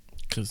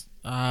 Because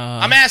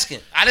I'm asking.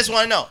 I just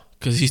want to know.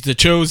 Because he's the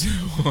chosen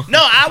one. No,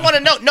 I want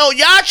to know. No,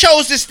 y'all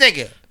chose this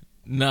nigga.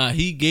 Nah,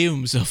 he gave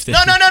himself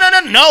that.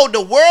 No. The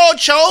world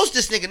chose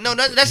this nigga. No,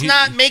 let's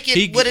not make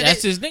it what it is.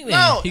 That's his nickname.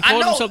 No, he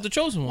called himself the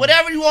chosen one.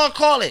 Whatever you want to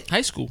call it.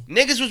 High school.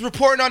 Niggas was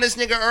reporting on this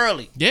nigga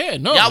early. Yeah,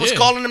 no. Y'all was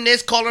calling him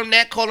this, calling him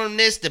that, calling him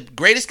this. The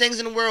greatest things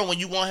in the world when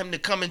you want him to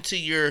come into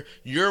your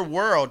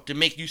world to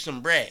make you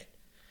some bread.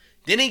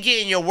 Then he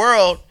get in your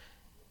world.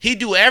 He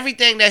do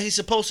everything that he's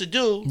supposed to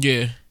do.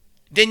 Yeah.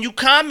 Then you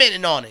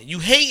commenting on it. You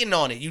hating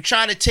on it. You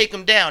trying to take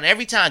him down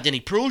every time. Then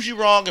he proves you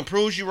wrong and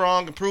proves you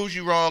wrong and proves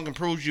you wrong and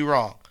proves you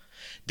wrong.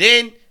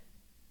 Then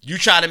you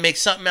try to make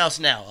something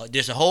else now.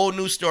 There's a whole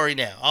new story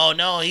now. Oh,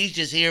 no, he's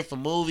just here for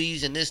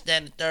movies and this,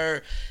 that, and the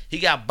third. He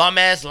got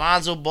bum-ass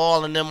Lonzo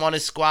Ball and them on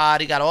his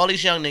squad. He got all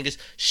these young niggas.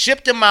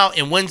 Shipped them out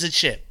and wins a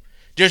chip.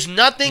 There's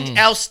nothing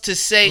else to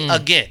say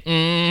again.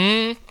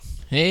 Mm-hmm.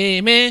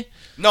 Hey, man.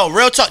 No,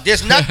 real talk.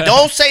 There's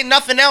don't say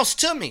nothing else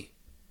to me.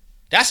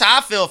 That's how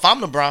I feel if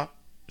I'm LeBron.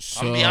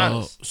 I'm gonna be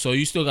honest. So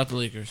you still got the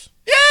Lakers?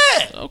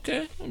 Yeah.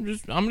 Okay. I'm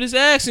just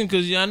asking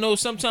because I know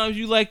sometimes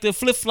you like the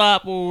flip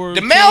flop or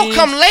the mail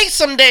come late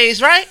some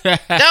days, right?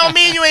 That don't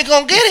mean you ain't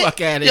gonna get it.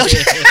 Fuck out of here.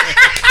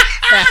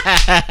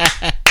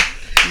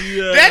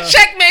 That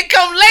check may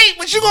come late,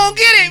 but you gonna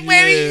get it,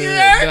 baby. You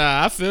heard?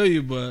 Nah, I feel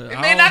you, but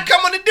it may not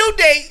come on the due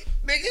date.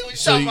 Nigga, what you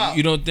talking about?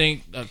 You don't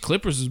think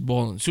Clippers is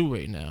balling too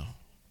right now?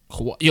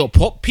 Yo,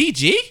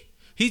 PG?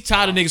 He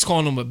tired of niggas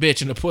calling him a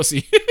bitch and a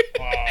pussy.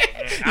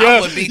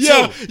 I would be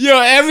too. Yo,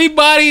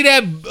 everybody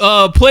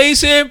that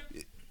plays him,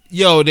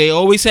 yo, they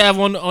always have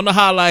on the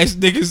highlights,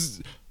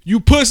 niggas, you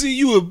pussy,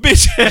 you a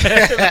bitch.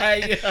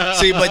 Right,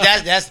 see, but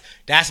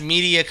that's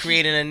media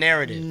creating a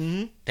narrative.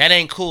 Mm-hmm. That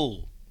ain't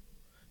cool.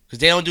 Because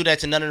they don't do that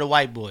to none of the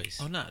white boys.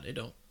 Oh, nah, they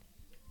don't.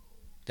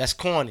 That's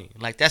corny.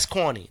 Like, that's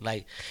corny.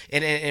 Like,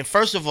 and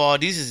first of all,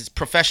 these is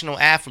professional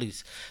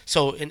athletes.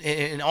 So,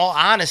 in all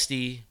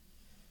honesty,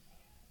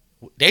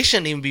 they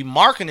shouldn't even be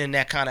marketing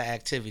that kind of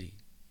activity.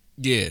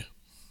 Yeah.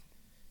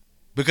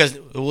 Because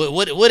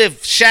what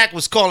if Shaq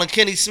was calling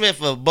Kenny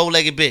Smith a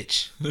bow-legged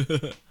bitch?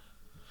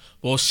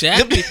 Well,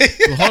 Shaq be,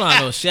 hold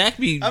on, though. Shaq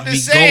be I'm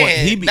just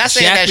saying. Going. Not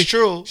saying that's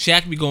true.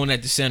 Shaq be going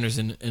at the centers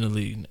in the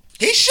league.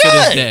 He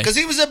should, because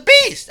he was a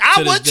beast.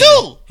 I would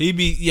too. He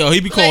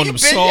be calling them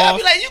soft. I'll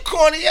be like, you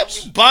corny, you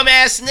bum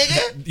ass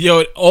nigga.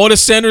 Yo, all the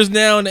centers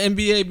now in the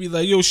NBA be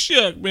like, yo,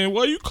 Shaq, man,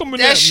 why you coming at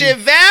me? That shit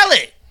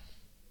valid.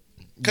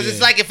 Because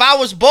it's like, if I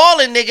was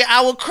balling, nigga,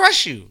 I would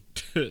crush you.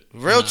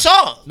 Real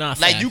talk. Nah, like,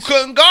 facts. you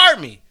couldn't guard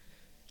me.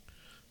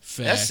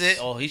 Facts. That's it.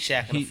 Oh, he's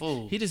shacking a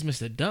fool. He just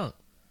missed a dunk.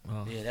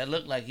 Oh. Yeah, that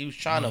looked like he was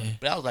trying to.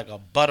 That was like a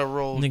butter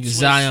roll. Nigga, twist.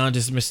 Zion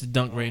just missed a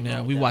dunk right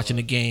now. We watching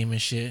the game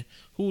and shit.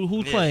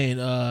 Who playing?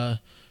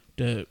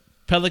 The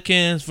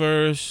Pelicans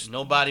versus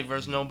nobody.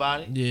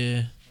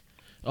 Yeah.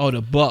 Oh,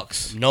 the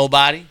Bucks.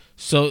 Nobody.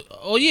 So,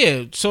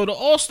 So the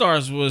All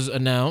Stars was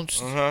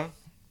announced.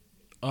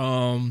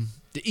 The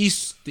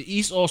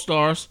East All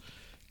Stars.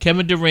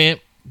 Kevin Durant.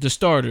 The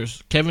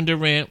starters: Kevin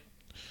Durant,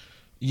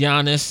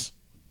 Giannis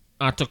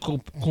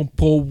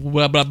Antetokounmpo,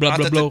 blah blah blah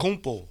blah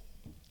blah.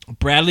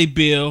 Bradley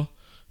Beal,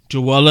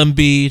 Joel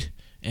Embiid,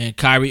 and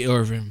Kyrie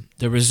Irving.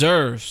 The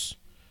reserves: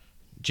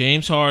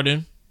 James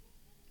Harden,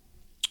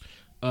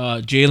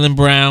 Jaylen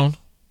Brown,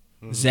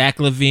 Zach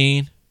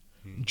LaVine,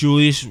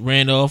 Julius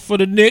Randle for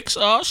the Knicks.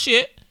 Oh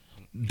shit!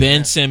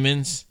 Ben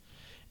Simmons,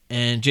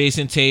 and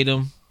Jason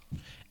Tatum,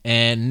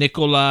 and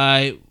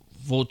Nikolai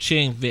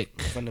Vucevic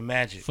from the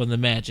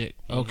Magic.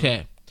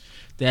 Okay.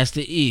 That's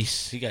the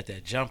East. He got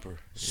that jumper.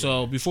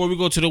 So before we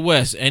go to the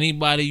West,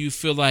 anybody you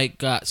feel like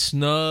got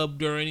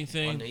snubbed or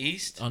anything? On the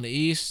East? On the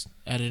East,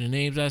 out of the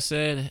names I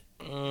said,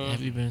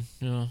 have you been,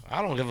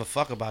 I don't give a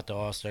fuck about the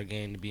All-Star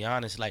game, to be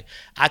honest. Like,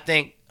 I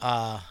think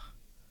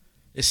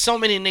there's so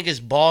many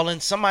niggas balling,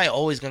 somebody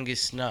always gonna get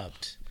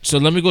snubbed. So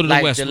let me go to the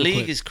West. The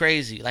league is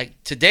crazy.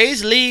 Like,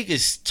 today's league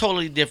is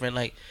totally different.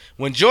 Like,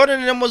 when Jordan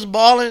and them was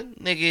balling,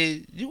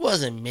 nigga, you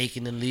wasn't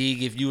making the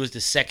league if you was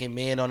the second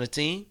man on the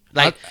team.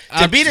 Like,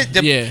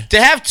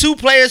 to have two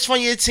players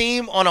from your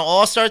team on an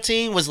All-Star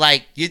team was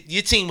like,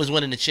 your team was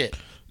winning the chip.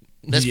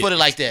 Let's put it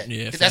like that.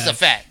 Yeah, that's a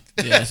fact.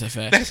 Yeah, that's a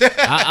fact.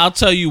 I'll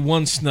tell you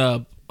one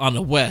snub on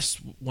the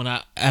West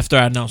after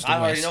I announced the West.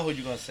 I already know who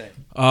you're gonna say.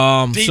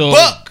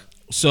 D-Buck.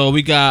 So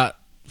we got,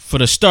 for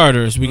the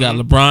starters, we got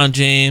LeBron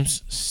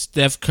James,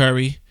 Steph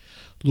Curry,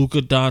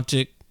 Luka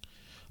Doncic,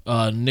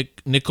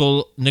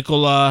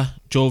 Nikola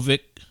Jovic,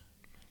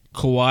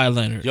 Kawhi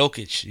Leonard.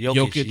 Jokic,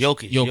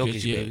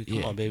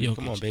 baby.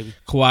 Come on, baby.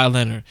 Kawhi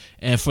Leonard.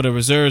 And for the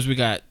reserves, we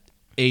got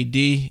AD,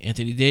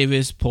 Anthony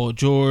Davis, Paul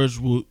George,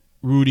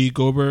 Rudy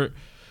Gobert,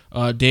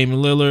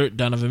 Damian Lillard,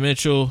 Donovan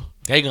Mitchell,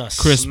 they gonna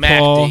Chris smack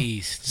Paul, the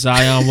East.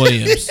 Zion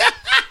Williams.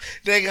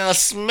 They gonna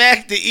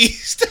smack the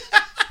East.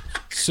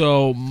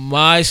 So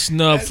my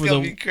snub for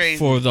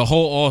the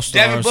whole All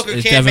Stars Devin Booker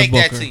is can't Devin make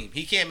Booker. that team.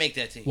 He can't make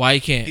that team. Why he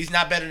can't? He's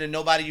not better than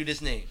nobody you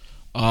just named.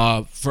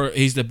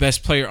 He's the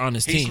best player on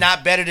his team. He's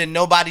not better than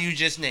nobody you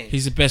just named.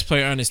 He's the best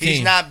player on his team.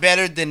 He's not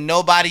better than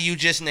nobody you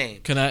just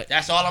named.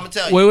 That's all I'm gonna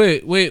tell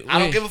you. Wait. I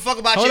don't give a fuck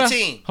about your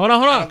team. Hold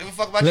on. I don't give a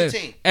fuck about your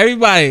team.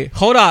 Everybody,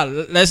 hold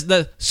on.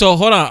 So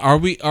hold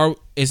on.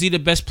 Is he the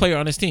best player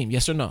on his team?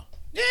 Yes or no?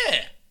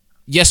 Yeah.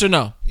 Yes or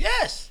no?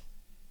 Yes.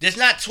 There's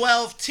not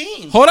 12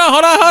 teams. Hold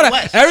on.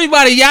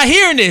 Everybody, y'all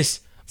hearing this?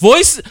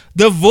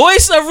 The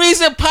Voice of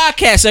Reason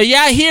podcast. Are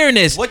y'all hearing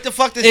this? What the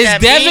fuck does that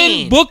mean? Is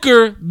Devin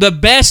Booker the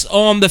best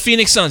on the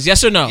Phoenix Suns?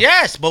 Yes or no?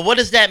 Yes, but what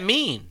does that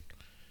mean?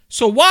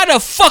 So why the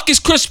fuck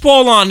is Chris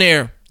Paul on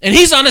there and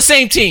he's on the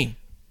same team?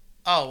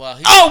 Oh well.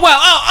 He's the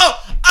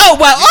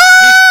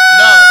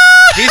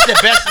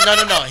best.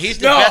 No. He's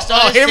the best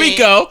on his team. Here we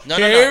go. No.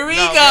 Here we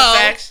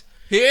go.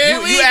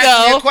 You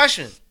asked me a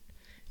question.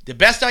 The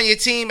best on your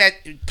team at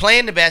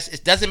playing the best,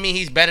 it doesn't mean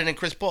he's better than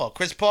Chris Paul.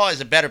 Chris Paul is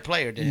a better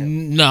player than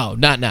him. No,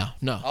 not now.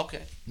 No.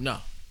 Okay. No.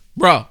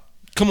 Bro,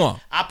 come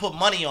on. I put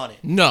money on it.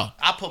 No.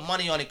 I put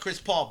money on it.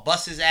 Chris Paul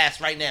busts his ass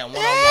right now.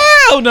 One-on-one.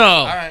 Hell no.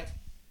 All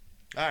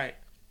right.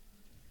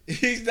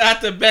 He's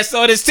not the best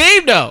on his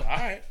team, though. All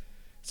right.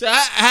 So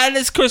how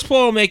does Chris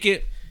Paul make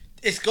it?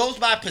 It goes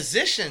by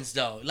positions,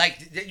 though.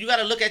 Like, you got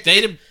to look at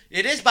it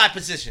is by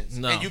positions.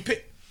 No. And you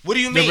pick. What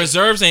do you mean? The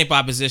reserves ain't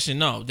by position.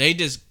 No. They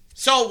just...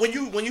 So when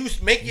you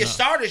make your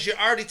starters, you're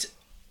already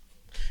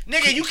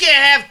nigga. You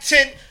can't have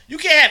 10. You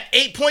can't have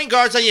 8 point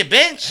guards on your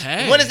bench.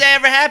 Hey. When does that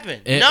ever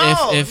happen?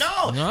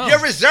 No. Your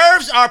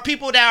reserves are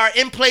people that are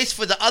in place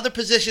for the other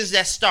positions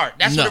that start.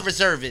 That's what a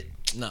reserve is.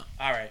 No.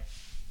 All right.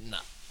 No.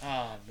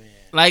 Oh man.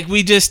 Like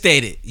we just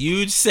stated,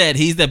 you said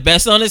he's the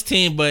best on his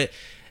team, but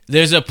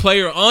there's a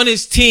player on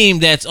his team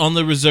that's on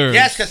the reserve.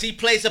 Yes, because he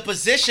plays a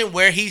position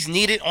where he's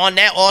needed on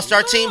that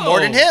All-Star team more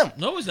than him.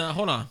 No, he's not.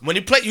 Hold on. When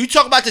you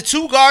talk about the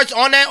 2 guards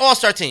on that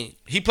All-Star team.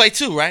 He played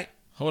 2, right?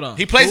 Hold on.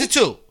 He plays the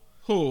 2.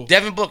 Who?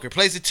 Devin Booker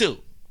plays the 2.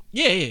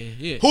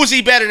 Yeah. Who's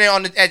he better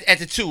than at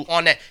the 2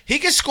 on that? He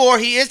can score.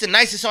 He is the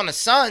nicest on the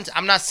Suns.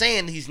 I'm not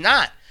saying he's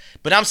not.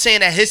 But I'm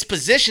saying at his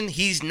position,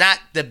 he's not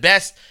the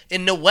best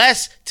in the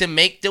West to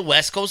make the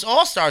West Coast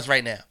All-Stars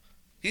right now.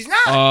 He's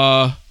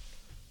not.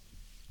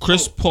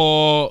 Chris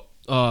Paul...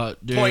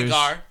 point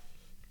guard.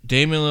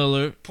 Damian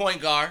Lillard. Point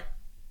guard.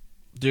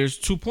 There's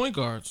 2 point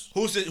guards.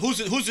 Who's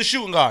the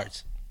shooting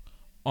guards?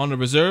 On the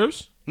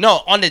reserves?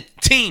 No, on the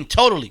team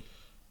totally.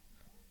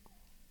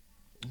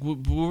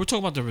 We're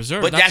talking about the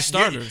reserves, not the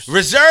starters.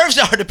 Reserves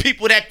are the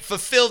people that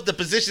fulfill the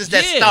positions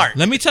that start.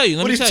 Let me tell you.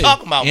 What are you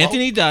talking about,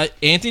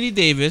 Anthony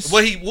Davis.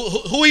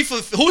 Who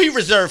he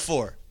reserved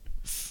for?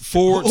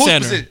 Forward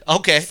center.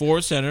 Okay.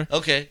 Forward center.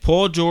 Okay.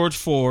 Paul George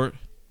forward.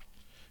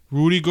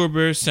 Rudy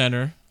Gobert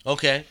center.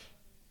 Okay.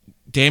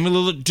 Damian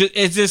Lillard.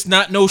 It's just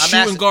not no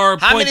shooting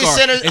guard, point guard. How many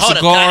centers? It's Hold a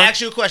on. guard. Can I ask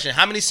you a question?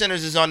 How many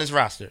centers is on this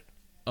roster?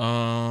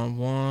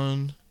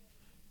 One.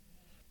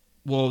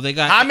 Well, they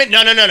got how many?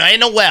 No.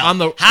 Ain't no well.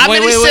 How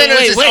many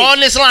centers is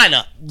on this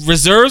lineup?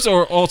 Reserves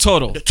or all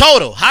total?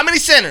 Total. How many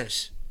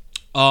centers?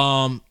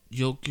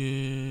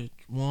 Jokic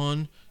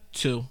 1,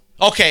 2.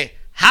 Okay.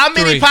 How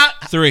many?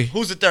 3.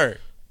 Who's the third?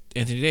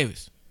 Anthony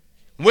Davis.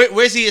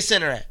 Where's he a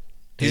center at?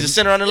 He's a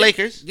center on the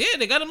Lakers? Yeah,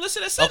 they got him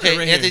listed as center. Okay,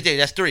 right Anthony here.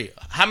 Davis, that's 3.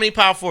 How many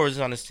power forwards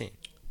is on this team?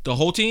 The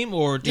whole team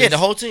or just the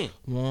whole team.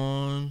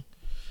 1.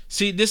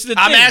 See, this is the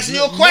thing. I'm asking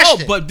you a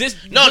question. No, but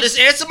just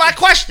answer my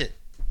question.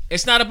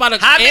 It's not about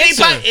how many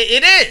answer.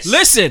 It is.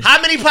 Listen.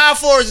 How many power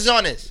forwards is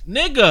on this?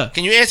 Nigga.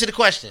 Can you answer the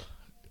question?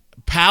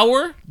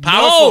 Power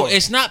forward.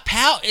 It's not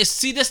power.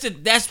 See,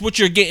 that's what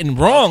you're getting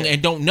wrong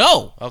and don't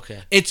know.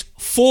 Okay. It's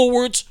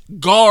forwards,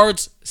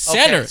 guards,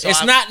 center. Okay, so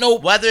it's not no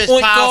whether it's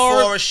point power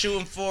guard, forward,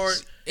 shooting forward.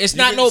 It's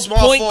not no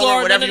point forward,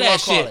 guard, whatever none you of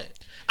want that to call shit. it.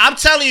 I'm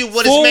telling you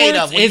what Forwards, it's made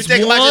of when you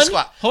think about this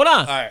squad. Hold on.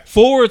 All right.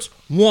 Forwards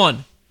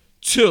 1,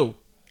 2.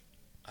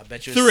 I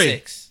bet you 3,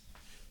 6.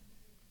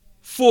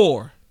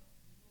 4,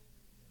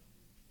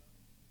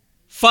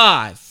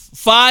 5.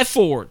 5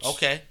 forwards.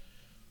 Okay.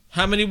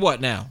 How many what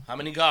now? How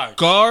many guards?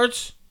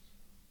 Guards.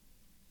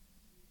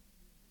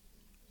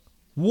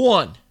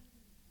 1.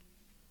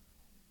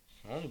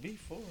 Only be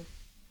 4.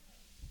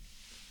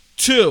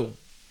 2,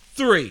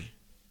 3,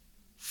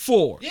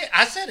 4. Yeah,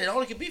 I said it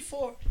only could be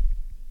 4.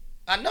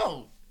 I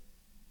know.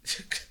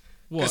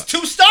 What? It's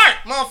 2 start,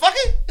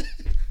 motherfucker.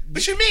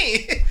 What you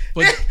mean?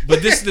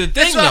 But this is the thing,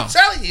 That's what I'm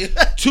telling you.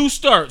 2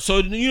 start. So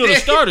you know the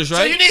starters, right?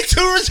 So you need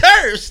 2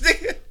 reserves,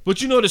 nigga.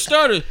 But you know the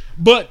starters.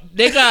 But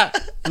they got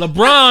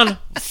LeBron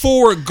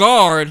forward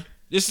guard.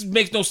 This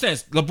makes no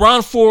sense.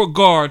 LeBron forward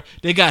guard.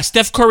 They got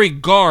Steph Curry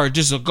guard,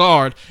 just a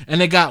guard, and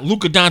they got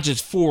Luka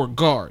Doncic forward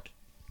guard.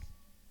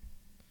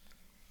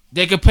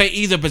 They could play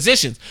either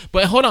positions.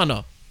 But hold on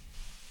though.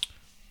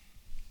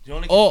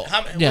 What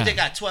they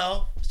got?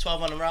 12. It's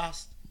 12 on the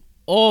roster.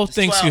 All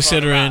things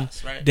considering,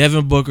 right?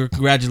 Devin Booker,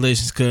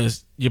 congratulations,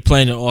 because you're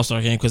playing an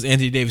All-Star game because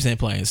Anthony Davis ain't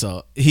playing.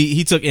 So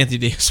he took Anthony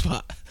Davis'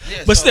 spot.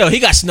 Yeah, but still, he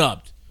got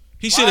snubbed.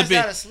 He should have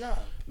been. Why is that a snub?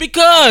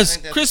 Because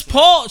Chris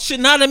Paul should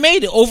not have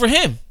made it over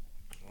him.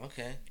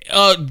 Okay.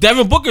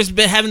 Devin Booker's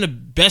been having the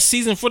best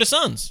season for the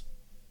Suns.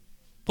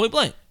 Point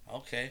blank.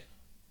 Okay.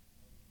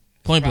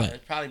 Point blank.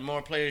 There's probably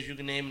more players you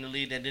can name in the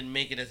league that didn't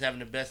make it as having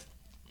the best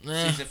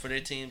season for their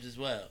teams as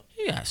well.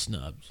 He got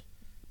snubbed.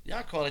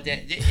 Y'all call it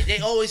that. They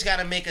always got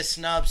to make a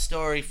snub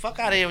story. Fuck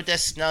out of here with that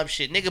snub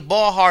shit. Nigga,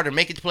 ball harder,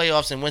 make it to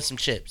playoffs and win some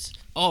chips.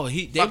 Oh,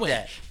 they Fuck went.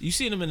 that. You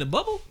seen him in the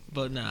bubble?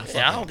 But nah.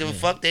 Yeah, I don't give a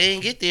fuck. They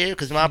ain't get there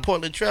because my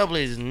Portland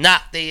Trailblazers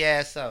knocked their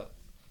ass out.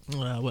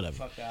 Whatever.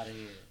 Fuck out of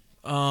here.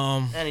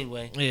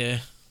 Anyway. Yeah.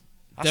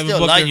 I Devin still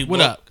Booker, love you, what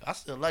Book. up? I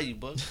still love you,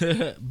 Book.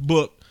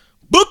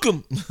 Book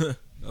him.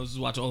 I was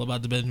just watching All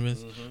About the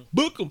Benjamins. Mm-hmm.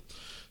 Book him.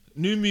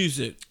 New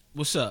music.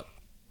 What's up?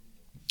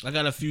 I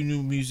got a few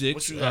new music.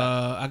 What you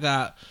got? I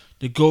got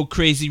the Go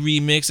Crazy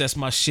remix. That's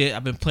my shit.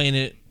 I've been playing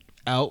it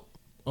out.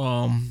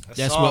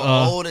 That's song what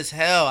old as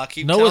hell. I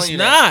keep telling you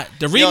not. that.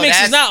 The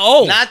remix is not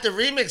old. Not the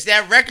remix.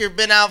 That record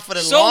been out for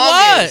the So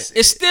longest. what?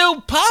 It's still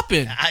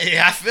popping.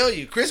 I feel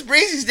you. Chris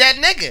Breezy's that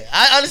nigga.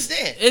 I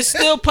understand. It's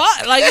still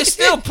pop. Like it's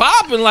still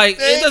popping. Like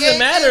it doesn't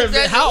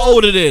matter how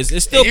old it is.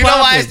 It's still You know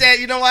popping. why it's that?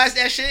 You know why it's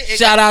that shit?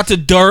 Shout out to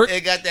Dirk.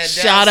 It got that.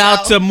 Shout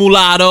out to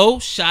Mulatto.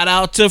 Shout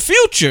out to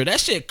Future.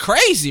 That shit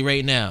crazy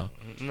right now.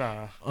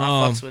 Nah, I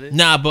fucks with it.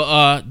 Nah,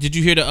 but did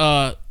you hear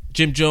the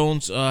Jim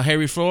Jones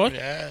Harry Fraud?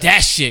 Yeah. That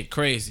shit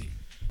crazy.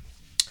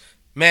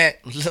 Man,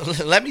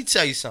 let me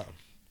tell you something.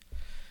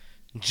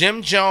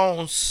 Jim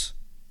Jones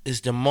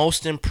is the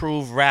most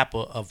improved rapper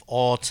of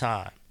all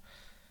time.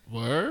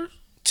 Word?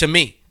 To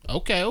me.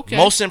 Okay.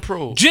 Most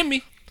improved.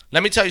 Jimmy.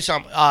 Let me tell you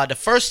something. The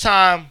first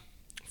time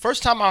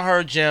I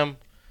heard Jim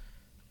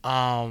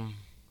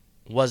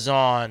was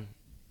on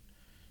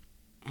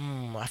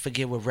I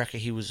forget what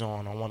record he was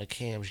on one of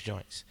Cam's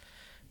joints.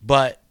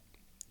 But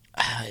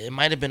it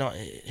might have been on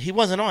he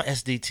wasn't on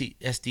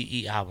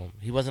SDE album.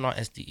 He wasn't on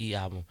SDE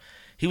album.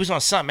 He was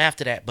on something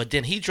after that, but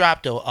then he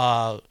dropped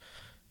a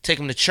Take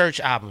Him to Church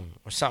album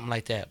or something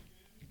like that.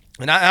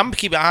 And I'm gonna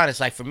keep it honest.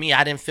 Like for me,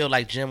 I didn't feel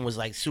like Jim was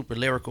like super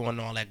lyrical and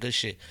all that good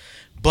shit.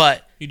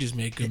 But he just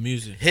made good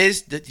music.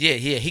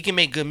 He can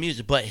make good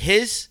music. But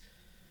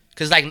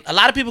because like a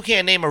lot of people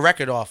can't name a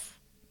record off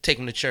Take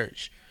Him to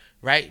Church,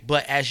 right?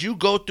 But as you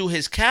go through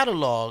his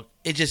catalog,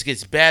 it just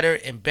gets better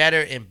and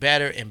better and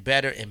better and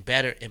better and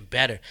better and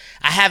better.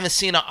 I haven't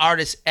seen an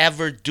artist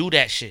ever do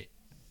that shit.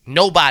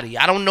 Nobody.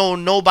 I don't know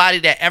nobody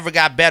that ever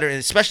got better, and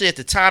especially at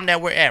the time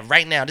that we're at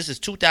right now. This is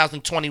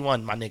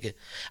 2021, my nigga.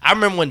 I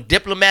remember when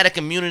Diplomatic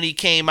Immunity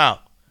came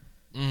out.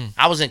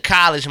 I was in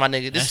college, my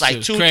nigga. This is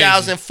like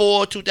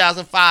 2004,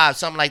 2005,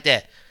 something like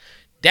that.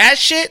 That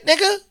shit,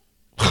 nigga.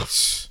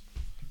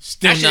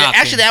 Still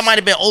actually, that might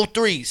have been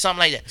 03, something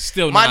like that.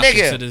 Still my knocking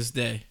nigga to this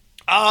day.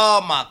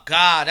 Oh my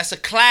God, that's a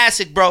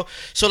classic, bro.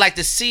 So like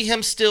to see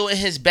him still in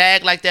his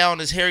bag like that on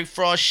his Harry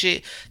Fraud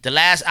shit, the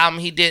last album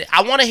he did,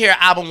 I want to hear an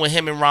album with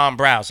him and Ron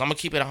Browse. I'm gonna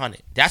keep it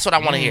 100. That's what I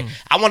want to hear.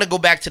 I want to go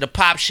back to the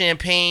Pop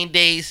Champagne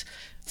days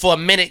for a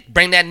minute,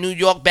 bring that New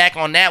York back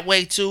on that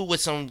way too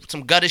with some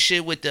gutter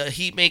shit with the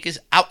Heat Makers.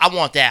 I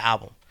want that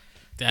album.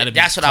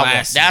 That's what I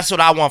want. That's what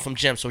I want from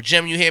Jim. So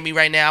Jim, you hear me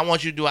right now? I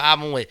want you to do an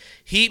album with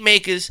Heat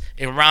Makers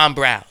and Ron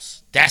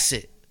Browse. That's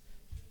it.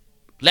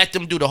 Let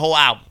them do the whole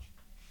album.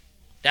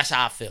 That's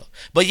how I feel.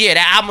 But yeah,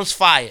 that album's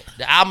fire.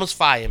 The album's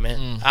fire,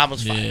 man.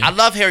 Album's fire. I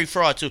love Harry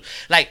Fraud too.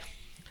 Like,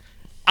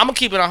 I'm gonna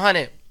keep it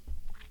 100.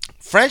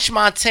 French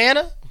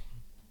Montana,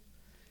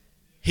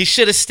 he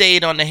should have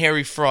stayed on the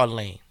Harry Fraud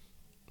lane.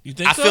 You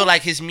think so? I feel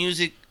like his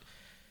music.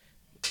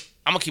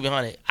 I'm gonna keep it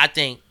 100. I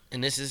think,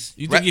 and this is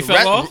you think he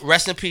fell off?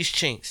 Rest in peace,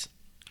 Chinks.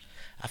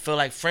 I feel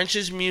like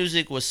French's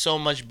music was so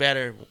much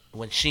better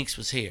when Chinks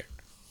was here.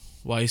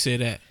 Why you say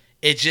that?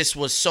 It just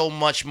was so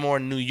much more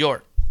New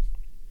York.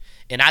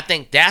 And I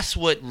think that's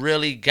what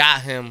really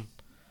got him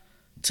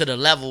to the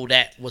level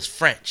that was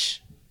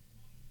French.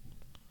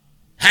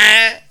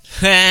 Huh?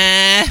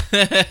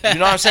 You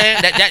know what I'm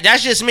saying?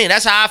 That's just me.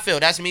 That's how I feel.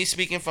 That's me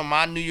speaking from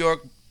my New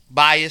York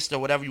bias or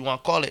whatever you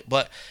want to call it.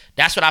 But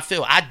that's what I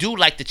feel. I do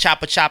like the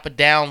Chopper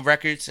Down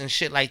records and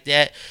shit like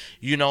that.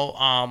 You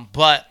know,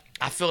 but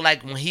I feel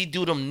like when he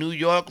do them New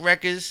York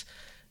records,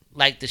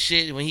 like the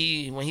shit when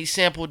he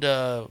sampled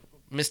the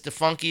Mr.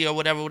 Funky or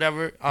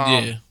whatever.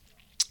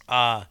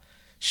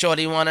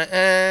 Shorty wanna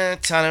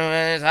tell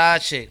him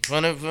hot shit.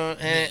 That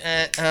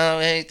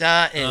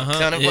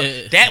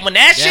when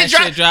that shit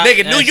dropped,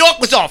 nigga, New York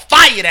was on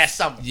fire that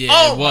summer.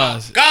 Yeah, it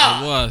was.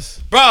 God. It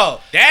was. Bro,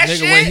 that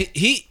nigga,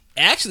 shit.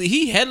 When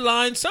he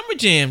headlined Summer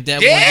Jam that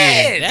one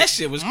year. That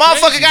shit was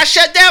motherfucker crazy. got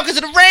shut down because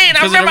of the rain.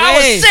 I remember I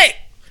was sick.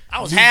 I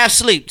was half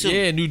asleep too.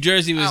 Yeah, New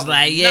Jersey was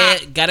like,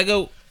 gotta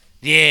go.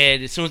 Yeah,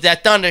 as soon as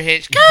that thunder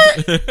hit,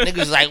 niggas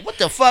was like, what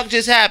the fuck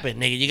just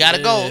happened? Nigga, you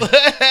gotta go.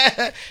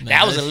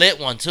 That was a lit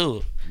one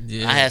too.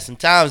 Yeah. I had some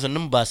times on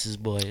them buses,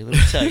 boy. Let me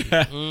tell you.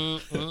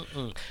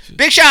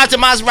 Big shout out to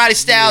Maserati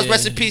Styles.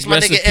 Rest in peace, my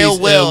nigga Ill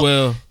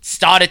Will.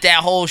 Started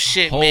that whole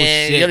shit,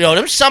 man. Yo,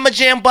 them Summer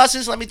Jam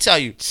buses, let me tell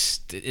you.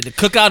 The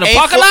cookout in the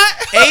parking lot?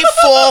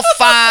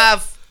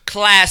 845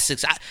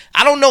 classics.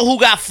 I don't know who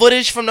got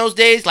footage from those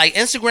days. Like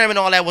Instagram and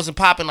all that wasn't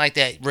popping like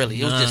that,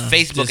 really. It was just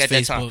Facebook at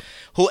that time.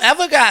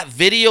 Whoever got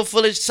video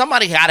footage,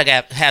 somebody had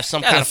to have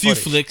some kind of footage.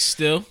 A few flicks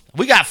still.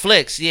 We got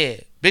flicks, yeah.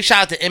 Big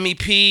shout out to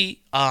MEP.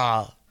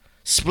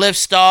 Spliff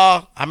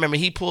Star. I remember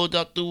he pulled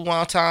up through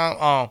one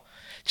time.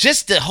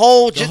 Just the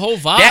whole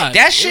vibe.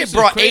 That shit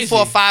brought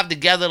 845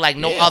 together like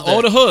no other.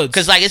 All the hoods.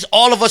 Cause like it's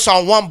all of us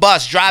on one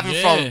bus driving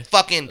from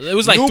fucking It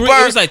was like Newburgh.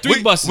 It was like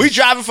three buses. We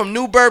driving from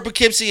Newburgh,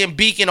 Poughkeepsie, and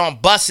Beacon on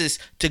buses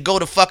to go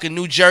to fucking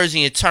New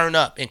Jersey and turn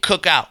up and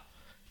cook out.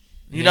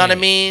 You know what I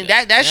mean?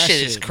 That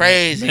shit is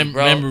crazy,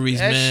 bro. Memories,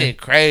 that man. shit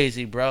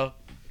crazy, bro.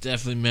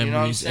 Definitely memories. You know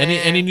what I'm saying?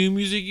 Any new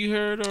music you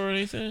heard or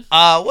anything?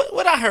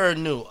 What I heard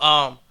new.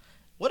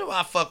 What do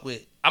I fuck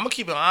with? I'm gonna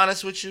keep it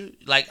honest with you.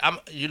 Like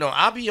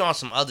I'll be on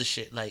some other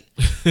shit. Like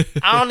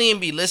I don't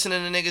even be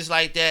listening to niggas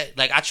like that.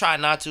 Like I try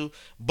not to.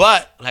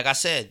 But like I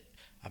said,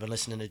 I've been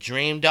listening to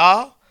Dream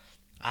Doll.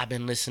 I've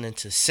been listening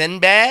to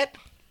Sinbad.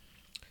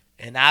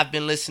 And I've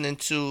been listening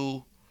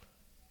to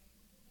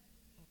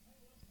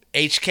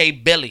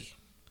HK Billy.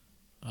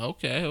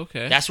 Okay.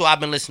 That's what I've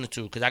been listening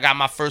to because I got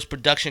my first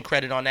production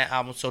credit on that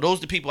album. So those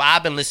are the people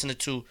I've been listening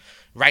to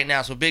right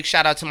now. So big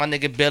shout out to my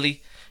nigga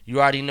Billy.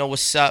 You already know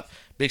what's up.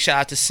 Big shout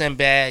out to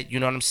Sinbad. You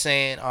know what I'm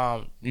saying?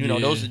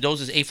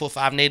 Those is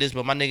 845 natives,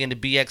 but my nigga in the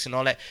BX and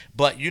all that.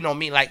 But you know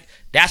me, like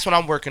that's what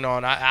I'm working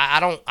on.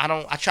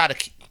 I try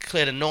to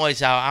clear the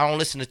noise out. I don't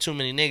listen to too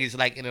many niggas.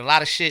 Like and a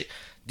lot of shit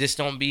just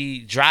don't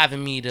be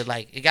driving me to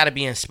like it gotta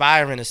be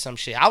inspiring or some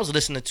shit. I was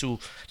listening to,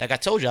 like I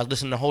told you, I was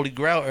listening to Holy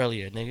Grail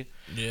earlier, nigga.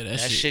 Yeah, that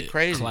shit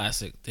crazy.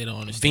 Classic. They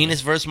don't understand.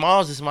 Venus vs.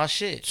 Mars is my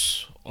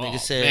shit. Oh, nigga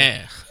said,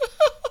 man.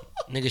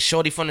 nigga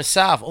shorty from the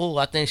South. Oh,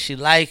 I think she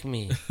like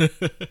me.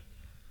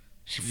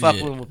 She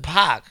fucking with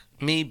Pac.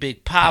 Me,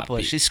 Big Papa.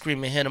 Poppy. She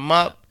screaming, hit him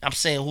up. I'm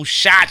saying, who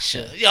shot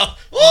you? Yo.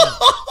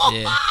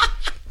 Yeah.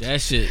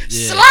 That shit.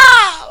 Yeah.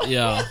 Slow.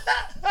 Yo.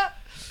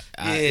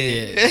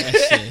 Yeah. That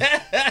shit.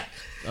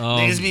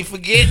 Niggas be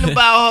forgetting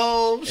about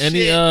hoes.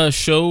 Any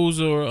shows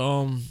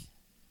or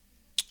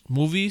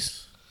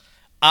movies?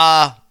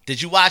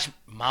 Did you watch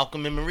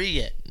Malcolm and Marie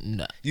yet?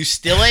 No. You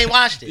still ain't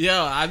watched it?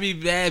 Yo, I be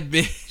bad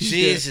bitch.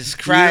 Jesus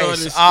Christ. You don't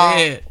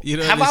understand. You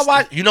don't have understand. I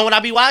watched? You know what I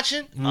be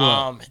watching?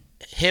 What?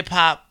 Hip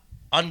Hop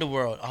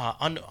Underworld.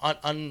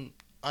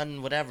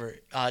 Whatever.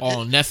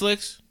 On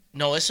Netflix?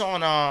 No, it's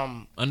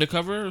on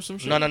Undercover or some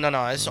shit? No.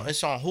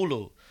 It's on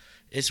Hulu.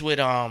 It's with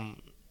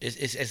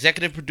it's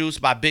executive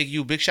produced by Big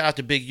U. Big shout out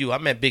to Big U. I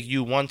met Big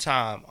U one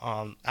time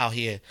out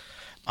here.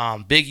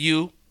 Big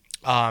U,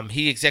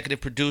 he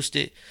executive produced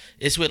it.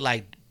 It's with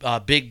like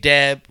Big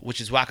Deb,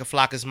 which is Waka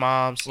Flocka's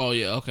mom's. Oh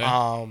yeah, okay.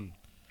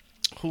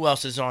 Who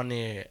else is on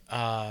there?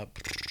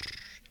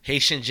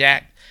 Haitian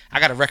Jack. I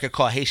got a record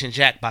called Haitian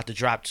Jack about to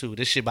drop too.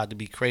 This shit about to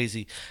be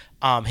crazy.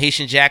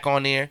 Haitian Jack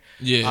on there.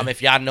 Yeah.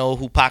 If y'all know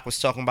who Pac was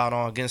talking about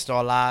on Against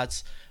All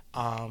Odds.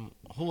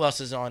 Who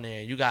else is on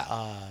there? You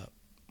got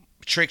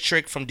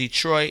Trick from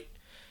Detroit.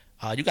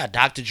 You got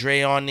Dr.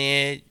 Dre on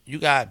there. You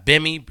got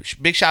Bimmy.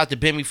 Big shout out to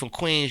Bimmy from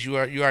Queens. You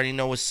already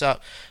know what's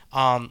up. You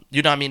know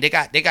what I mean? They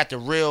got the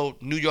real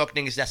New York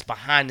niggas that's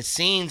behind the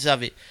scenes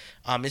of it.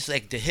 It's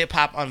like the hip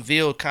hop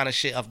unveiled kind of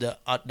shit of the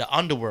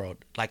underworld,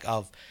 like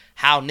of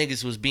how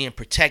niggas was being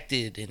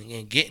protected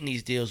and getting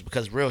these deals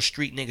because real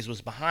street niggas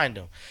was behind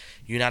them.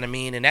 You know what I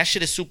mean? And that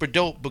shit is super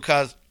dope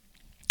because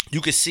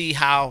you could see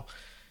how,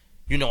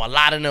 a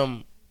lot of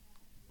them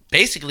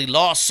basically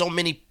lost so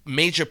many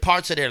major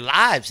parts of their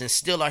lives and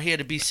still are here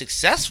to be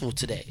successful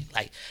today.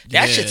 Like,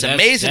 that shit's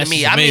amazing to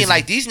me. I mean,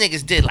 like, these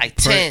niggas did like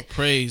 10,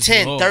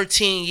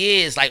 13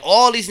 years. Like,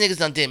 all these niggas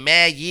done did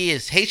mad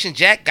years. Haitian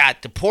Jack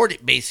got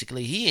deported,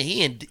 basically.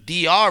 He in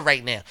DR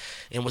right now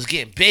and was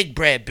getting big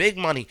bread, big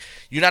money.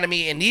 You know what I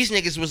mean? And these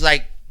niggas was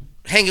like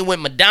hanging with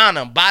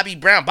Madonna, Bobby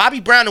Brown. Bobby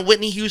Brown and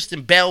Whitney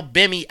Houston bailed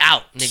Bimmy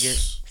out,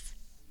 nigga.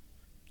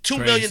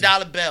 $2 million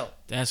bail.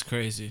 That's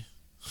crazy.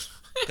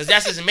 Because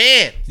that's his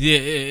man.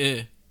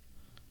 Yeah.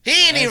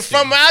 He ain't even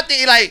from out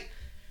there, like.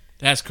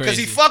 That's crazy. Because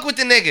he fuck with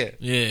the nigga.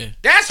 Yeah.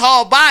 That's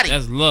hard body.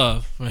 That's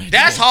love. Right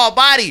that's there. hard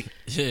body.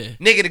 Yeah.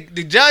 Nigga,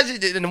 the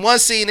judge, in the one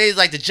scene, is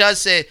like the judge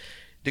said,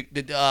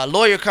 the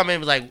lawyer come in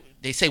and was like,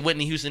 they say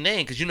Whitney Houston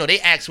name, because, they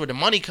ask where the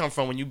money come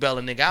from when you bail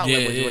a nigga out when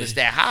it's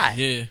that high.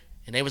 Yeah.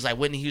 And they was like,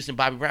 Whitney Houston,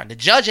 Bobby Brown. The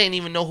judge ain't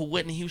even know who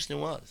Whitney Houston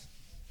was.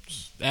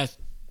 That's,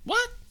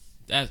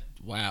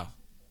 wow.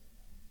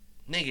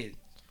 Nigga.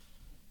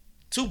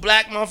 2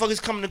 black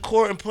motherfuckers coming to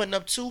court and putting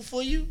up 2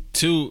 for you?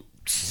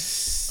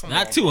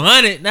 Not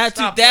 200, not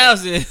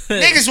 2,000.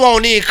 Niggas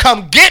won't even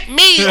come get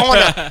me on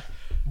a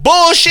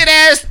bullshit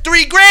ass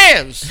 3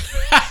 grams.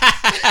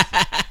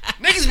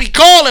 Niggas be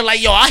calling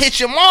like, yo, I hit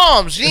your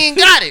mom's. She ain't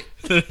got it.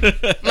 I'm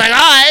like,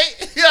 all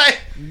right.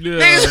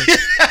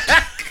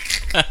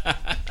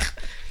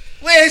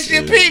 Where's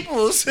your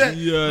peoples?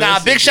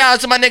 Big shout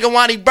out to my nigga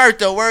Wani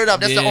Bertho. Word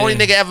up. That's the only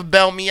nigga ever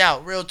bailed me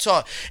out. Real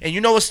talk. And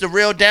you know what's the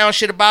real down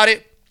shit about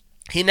it?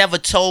 He never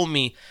told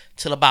me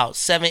till about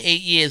 7-8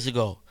 years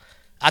ago.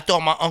 I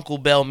thought my uncle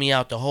bailed me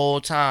out the whole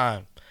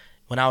time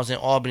when I was in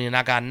Albany and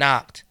I got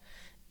knocked.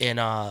 And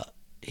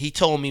he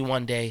told me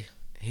one day,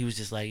 he was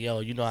just like,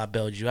 yo, I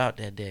bailed you out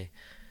that day.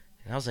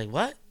 And I was like,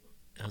 what?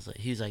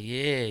 He was like,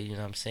 yeah, you know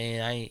what I'm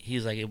saying? He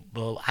was like,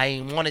 well, I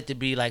ain't want it to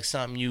be like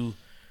something you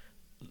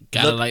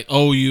gotta like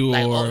owe you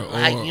like, or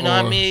you know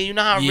what I mean? You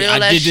know how real I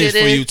that did shit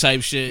this for is? you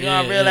type shit. You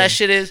know how real that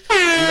shit is? You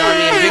know what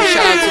I mean? Big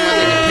shout out to my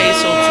nigga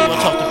Peso too. I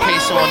talked to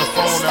Peso on the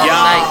phone the other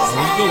night.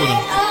 What's good with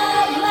him?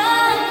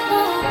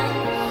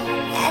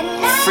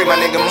 Free my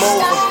nigga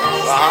Mover.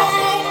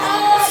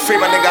 Free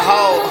my nigga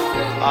Ho.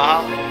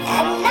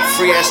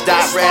 Free S.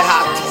 Dot Red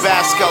Hot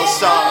Tabasco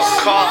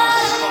sauce.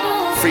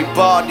 Free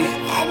Baldy.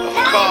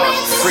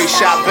 Free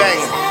Shot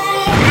Banger.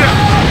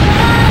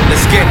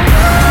 Let's get it.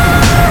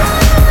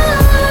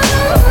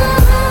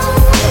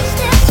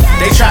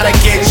 They try to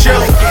get you.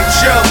 You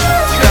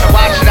gotta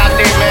watch it out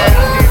there, man.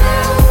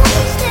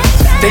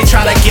 They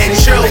try to get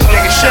you.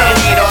 Nigga,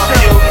 eat off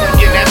you.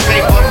 Get that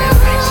paper.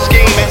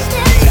 Scheming.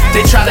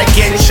 They try to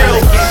get you.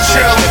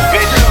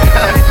 Bitch.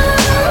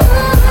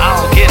 I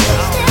don't get it.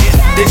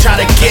 They try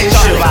to get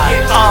you.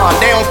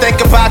 They don't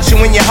think about you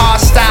when your heart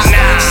stops.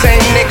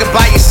 Same nigga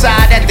by your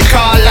side at the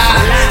car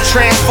lot.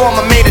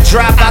 Transformer made a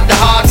drop out the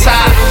hard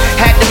top.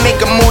 Had to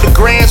make a move to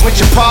Grands with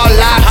your paw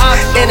lock.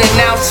 In and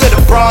out to the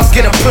Bronx,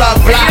 get a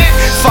plug block.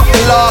 Fuck the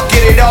law,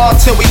 get it all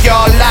till we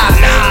all lock.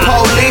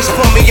 Police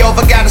pull me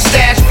over, got a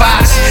stash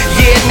box.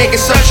 Yeah,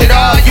 nigga, search it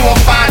all, you won't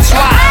find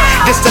twat.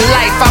 This the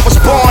life, I was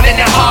born in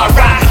the hard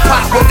rock.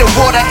 Pop with the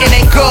water, it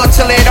ain't good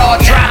till it all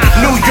drop.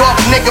 New York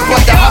nigga,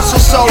 but the hustle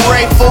so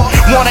grateful.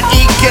 Wanna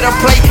eat, get a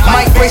plate,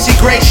 Mike Bracey,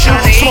 great shoe.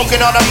 Smoking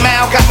on a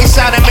mouth, got me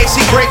sounding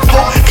Macy grateful.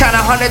 Kinda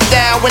 100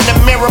 down when the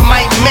mirror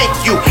might make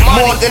you.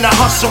 More than a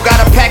hustle, got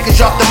a package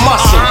off the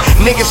muscle.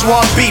 Niggas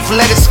want beef,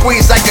 let it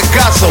squeeze like a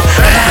guzzle.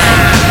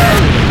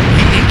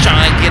 He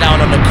trying to get out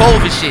on the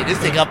COVID shit. This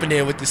nigga up in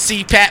there with the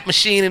CPAP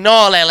machine and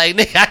all that. Like,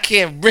 nigga, I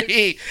can't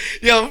breathe.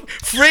 Yo,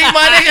 free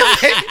my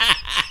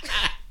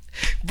nigga.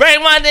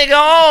 Bring my nigga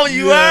home,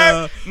 you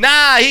heard?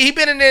 Nah, he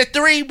been in there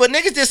 3, but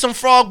niggas did some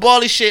frog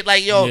bally shit.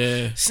 Like, yo,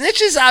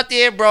 snitches out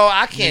there, bro.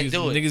 I can't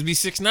do it. Niggas be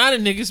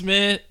 6'9" niggas,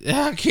 man.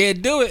 I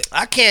can't do it.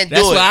 I can't do it.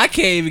 That's why I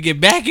can't even get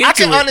back into it. I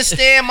can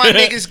understand my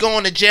niggas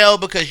going to jail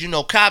because, you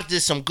know, cops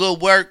did some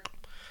good work,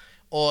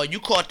 or you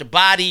caught the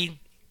body,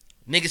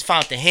 niggas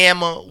found the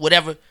hammer,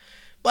 whatever.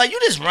 But you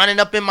just running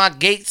up in my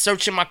gate,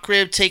 searching my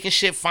crib, taking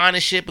shit,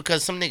 finding shit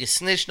because some nigga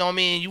snitched on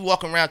me, and you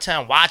walking around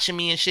town watching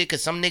me and shit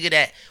because some nigga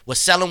that was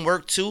selling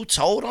work too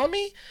told on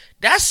me.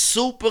 That's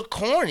super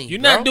corny. You're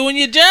bro. not doing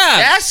your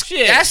job.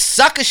 That's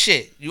sucker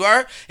shit. You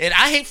heard? And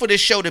I hate for this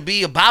show to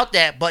be about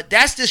that, but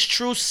that's this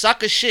true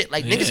sucker shit.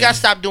 Like, niggas gotta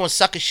stop doing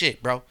sucker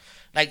shit, bro.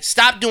 Like,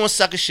 stop doing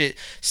sucker shit.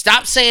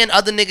 Stop saying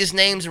other niggas'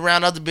 names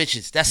around other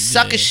bitches. That's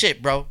sucker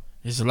shit, bro.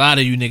 There's a lot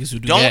of you niggas who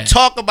do that. Don't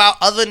talk about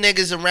other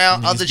niggas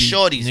around other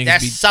shorties.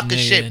 That's sucker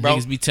shit, bro.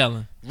 Niggas be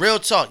telling. Real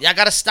talk. Y'all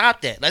gotta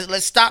stop that.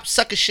 Let's stop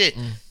sucker shit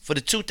for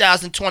the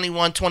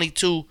 2021,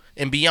 22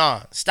 and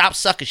beyond. Stop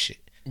sucker shit.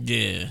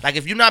 Yeah. Like,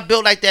 if you're not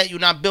built like that, you're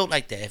not built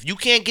like that. If you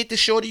can't get the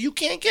shorty, you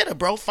can't get her,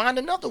 bro. Find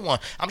another one.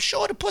 I'm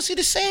sure the pussy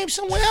the same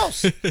somewhere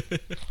else.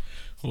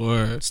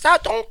 Word.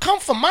 Stop. Don't come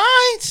for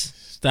mines.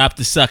 Stop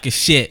the sucker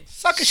shit.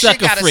 Sucker shit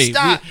gotta free.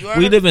 stop.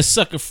 We live in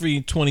sucker free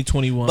in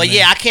 2021. But man.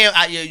 yeah, I can't.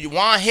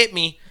 Juan hit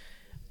me.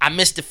 I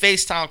missed the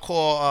FaceTime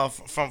call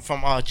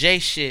from Jay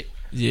shit.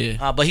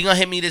 Yeah. But he gonna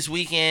hit me this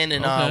weekend,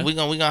 and we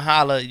gonna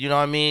holler. You know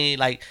what I mean?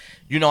 Like,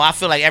 you know, I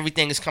feel like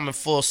everything is coming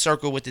full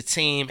circle with the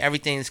team.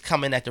 Everything is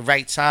coming at the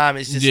right time.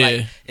 It's just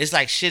like it's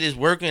like shit is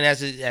working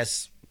as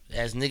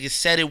niggas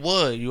said it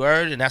would. You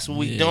heard, and that's what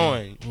we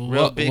doing.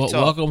 Real big talk.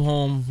 Welcome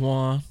home,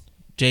 Juan.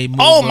 Jay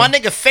Mover. Oh, my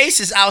nigga Face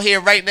is out here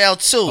right now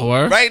too.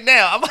 Right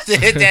now, I'm about to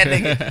hit that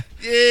nigga.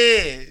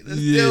 Yeah, let's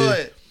do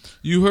it.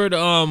 You heard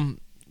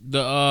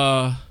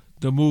the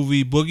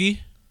movie Boogie?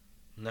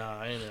 Nah,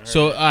 I ain't heard.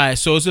 So all right,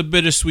 so it's a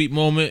bittersweet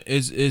moment.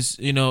 Is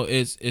you know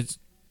it's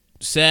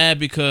sad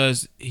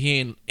because he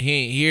ain't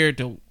here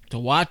to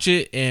watch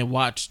it and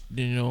watch,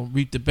 you know,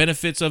 reap the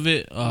benefits of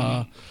it.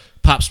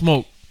 Pop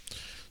Smoke.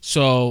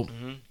 So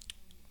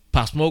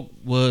Pop Smoke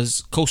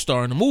was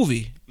co-star in the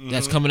movie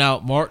that's coming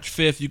out March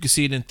 5th. You can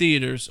see it in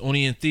theaters,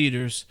 only in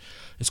theaters.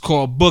 It's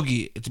called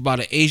Boogie. It's about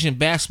an Asian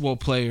basketball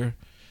player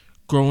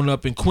growing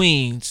up in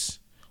Queens.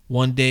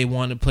 One day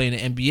wanted to play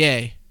in the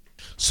NBA.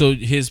 So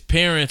his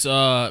parents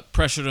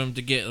pressured him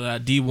to get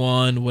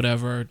D1,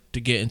 whatever, to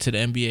get into the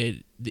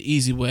NBA the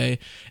easy way.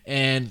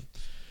 And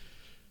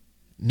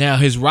now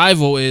his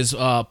rival is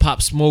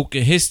Pop Smoke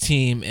and his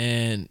team,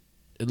 and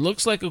it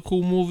looks like a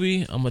cool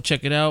movie. I'm going to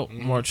check it out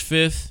March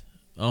 5th.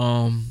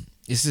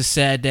 It's just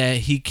sad that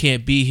he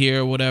can't be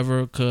here or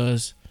whatever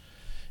because,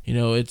 you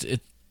know, it's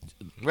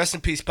rest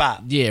in peace,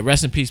 Pop. Yeah,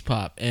 rest in peace,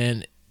 Pop.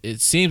 And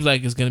it seems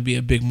like it's going to be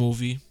a big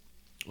movie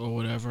or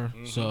whatever.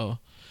 So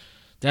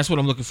that's what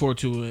I'm looking forward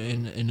to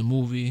in the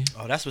movie.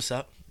 Oh, that's what's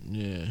up.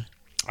 Yeah.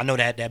 I know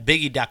that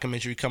Biggie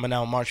documentary coming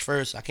out March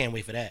 1st. I can't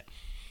wait for that.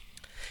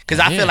 Cause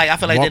I feel like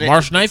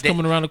March 9th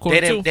coming around the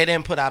corner too. They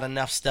didn't put out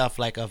enough stuff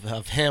like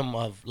of him,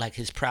 of like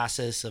his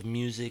process of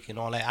music and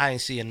all that. I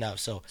ain't see enough,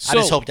 so I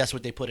just hope that's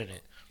what they put in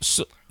it.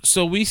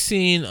 So we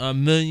seen a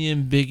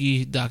million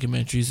Biggie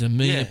documentaries, a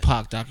million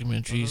Pac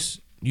documentaries.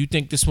 You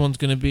think this one's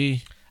gonna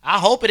be? I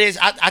hope it is.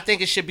 I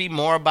think it should be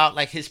more about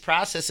like his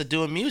process of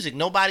doing music.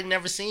 Nobody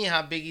never seen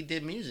how Biggie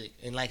did music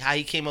and like how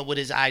he came up with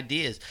his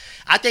ideas.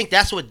 I think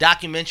that's what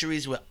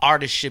documentaries with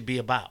artists should be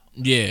about.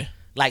 Yeah.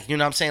 Like, you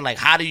know what I'm saying? Like,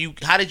 how did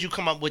you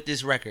come up with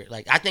this record?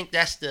 Like, I think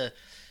that's the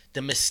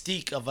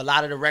mystique of a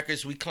lot of the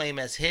records we claim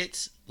as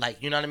hits.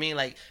 Like, you know what I mean?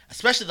 Like,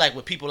 especially like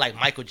with people like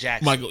Michael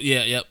Jackson.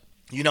 Yep.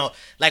 You know,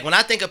 like when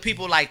I think of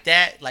people like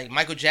that, like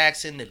Michael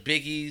Jackson, the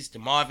Biggies, the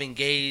Marvin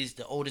Gayes,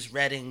 the Otis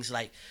Reddings,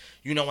 like,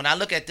 you know, when I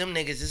look at them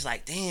niggas, it's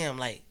like, damn,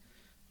 like,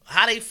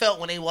 how they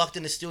felt when they walked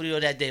in the studio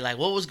that day. Like,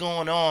 what was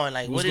going on?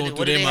 Like, what did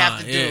they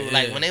have to do? Yeah,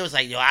 like, when they was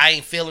like, yo, I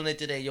ain't feeling it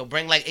today. Yo,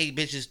 bring like 8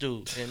 bitches,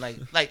 dude. And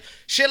like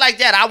shit like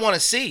that, I want to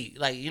see.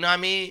 Like, you know what I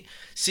mean?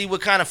 See what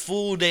kind of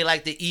food they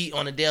like to eat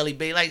on a daily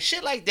basis. Like,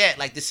 shit like that.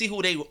 Like, to see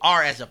who they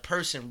are as a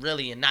person,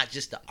 really, and not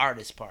just the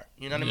artist part.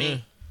 You know what I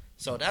mean?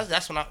 So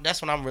that's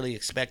what I'm really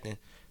expecting.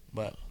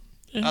 But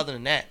other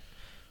than that,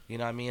 you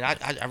know what I mean?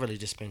 I really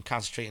just been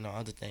concentrating on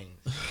other things.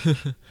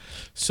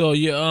 So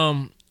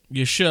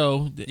your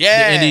show, the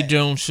Yeah. Indie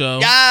Jones show,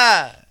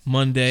 Yeah.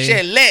 Monday.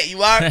 Shit lit,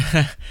 you are.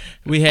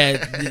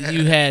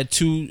 You had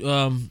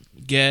 2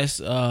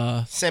 guests,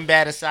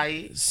 Sinbad and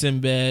Saeed.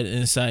 Sinbad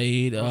and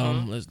Saeed.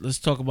 Let's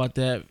talk about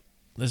that.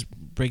 Let's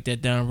break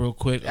that down real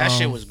quick. That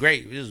shit was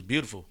great. It was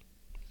beautiful.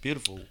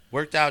 Beautiful.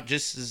 Worked out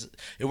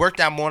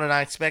more than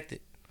I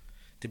expected.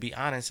 To be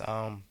honest,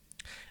 the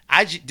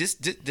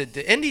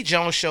Indie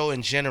Jones show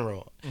in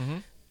general,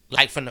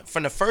 like from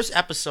the first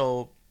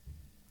episode,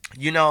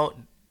 you know,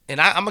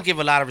 and I'm gonna give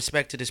a lot of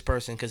respect to this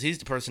person because he's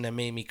the person that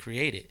made me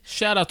create it.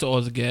 Shout out to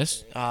all the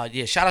guests.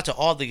 Shout out to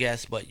all the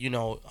guests, but you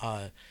know,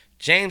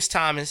 James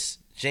Thomas,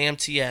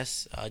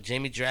 JMTS,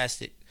 Jamie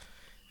Drastic,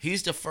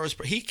 he's the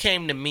first. He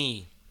came to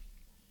me.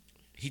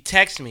 He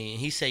texted me and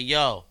he said,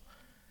 "Yo,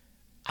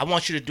 I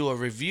want you to do a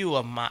review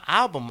of my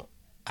album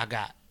I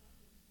got."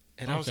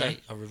 And I was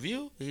like, a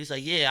review? He's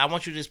like, yeah, I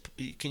want you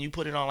to can you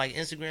put it on like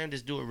Instagram,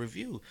 just do a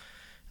review?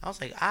 I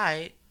was like, all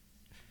right.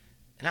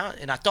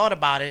 And I thought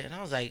about it, and I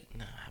was like,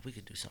 nah, we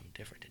could do something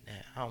different than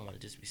that. I don't want to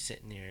just be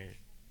sitting there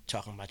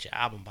talking about your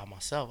album by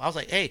myself. I was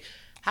like, hey,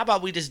 how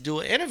about we just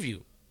do an interview?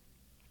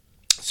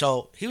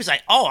 So he was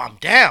like, oh, I'm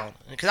down.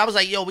 Because I was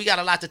like, yo, we got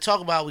a lot to talk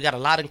about. We got a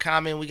lot in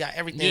common. We got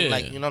everything,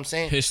 like, you know what I'm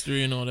saying?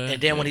 History and all that.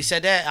 And then when he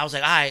said that, I was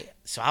like, all right.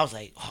 So I was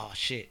like, oh,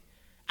 shit.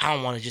 I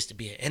don't want it just to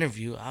be an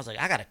interview. I was like,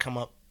 I got to come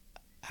up.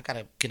 I got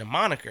to get a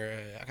moniker.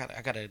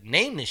 I got to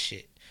name this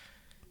shit.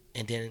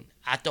 And then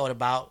I thought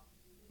about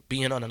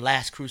being on the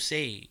Last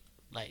Crusade.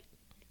 Like,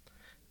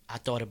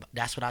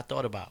 that's what I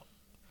thought about.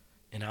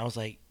 And I was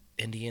like,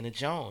 Indiana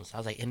Jones. I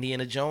was like,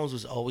 Indiana Jones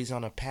was always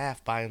on a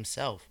path by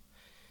himself.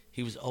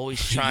 He was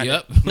always trying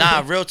to.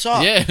 Nah, real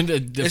talk. Yeah,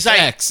 the it's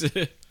facts.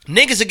 Like,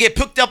 niggas will get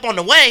picked up on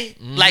the way.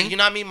 Like, you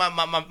know what I mean?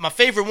 My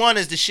favorite one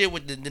is the shit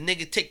with the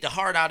nigga take the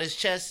heart out his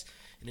chest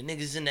and the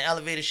niggas in the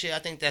elevator shit. I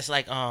think that's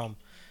like,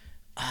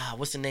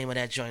 what's the name of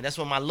that joint? That's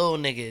what my little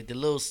nigga, the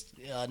little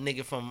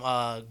nigga from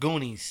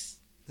Goonies.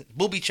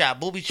 Booby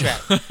Trap.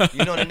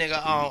 You know the nigga,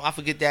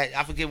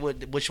 I forget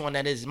which one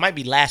that is. It might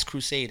be Last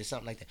Crusade or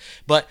something like that.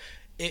 But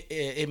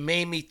it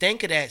made me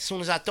think of that as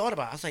soon as I thought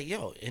about it. I was like,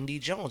 yo, Indie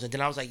Jones. And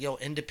then I was like, yo,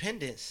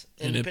 Independence.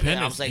 I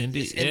was like,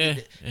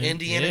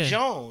 Indiana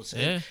Jones.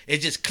 And it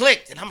just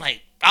clicked. And I'm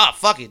like,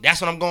 fuck it.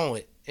 That's what I'm going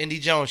with.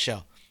 Indie Jones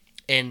show.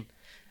 And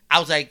I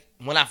was like,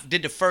 when I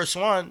did the first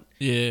one,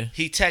 he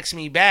texted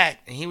me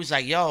back and he was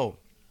like, yo,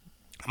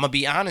 I'm going to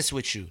be honest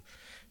with you.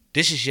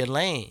 This is your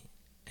lane.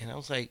 And I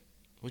was like,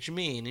 what you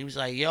mean? And he was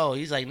like, yo,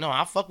 he's like, no,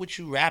 I fuck with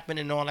you rapping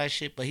and all that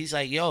shit. But he's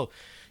like, yo,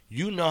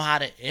 you know how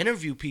to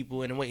interview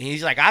people in a way. And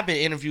he's like, I've been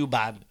interviewed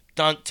by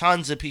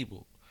tons of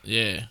people.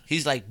 Yeah.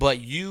 He's like, but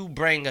you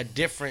bring a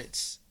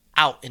difference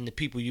out in the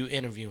people you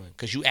interviewing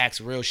because you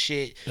ask real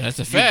shit. That's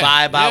a fact. You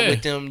vibe out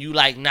with them. You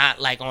like not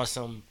like on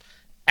some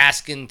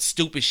asking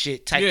stupid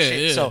shit type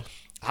shit. Yeah. So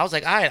I was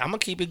like, all right, I'm gonna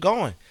keep it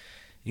going,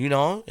 you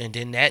know. And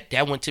then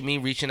that went to me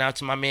reaching out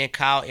to my man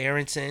Kyle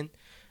Aronson,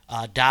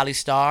 Dolly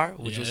Star,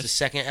 which was the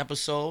second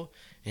episode,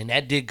 and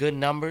that did good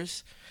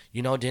numbers,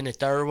 you know. Then the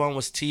third one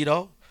was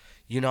Tito,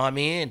 you know what I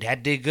mean?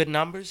 That did good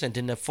numbers, and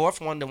then the fourth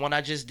one, the one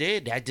I just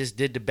did, that just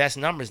did the best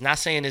numbers. Not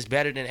saying it's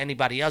better than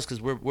anybody else, because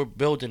we're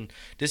building.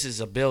 This is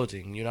a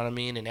building, you know what I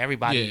mean? And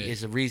everybody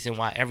is the reason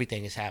why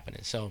everything is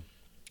happening. So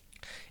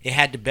it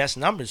had the best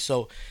numbers.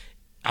 So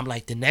I'm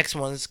like, the next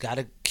one's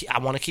I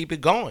want to keep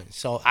it going.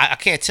 So I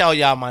can't tell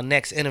y'all my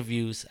next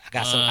interviews. I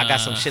got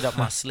some shit up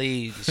my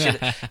sleeve.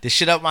 The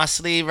shit up my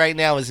sleeve right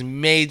now is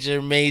major.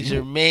 I'm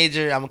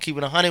gonna keep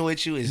it 100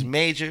 with you. It's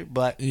major,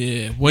 but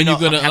when you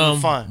gonna I'm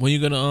having fun. When you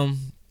gonna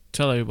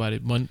tell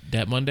everybody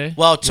that Monday?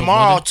 Well,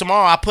 tomorrow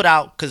I put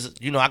out, because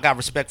you know I got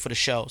respect for the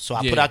show, so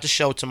I put out the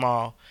show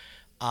tomorrow,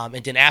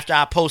 and then after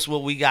I post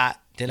what we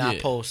got, then I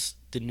post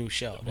the new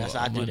show. That's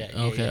how I do that.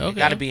 Okay.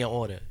 Got to be in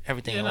order.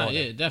 Everything in order.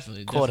 Yeah,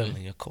 definitely.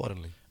 Accordingly.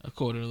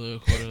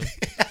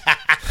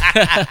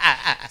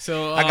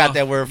 So I got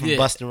that word from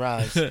Busta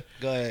Rhymes.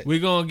 Go ahead. We're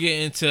gonna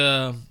get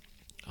into.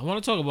 I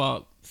want to talk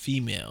about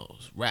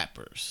females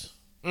rappers.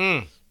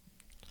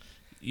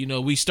 You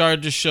know, we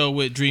started the show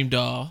with Dream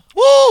Doll.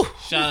 Woo!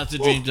 Shout out to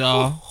Dream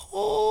Doll.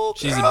 Oh,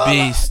 She's girl, a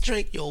beast. I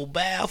drink your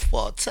bath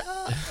for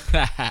time.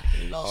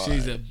 Lord.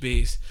 She's a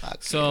beast.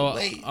 So,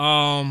 wait.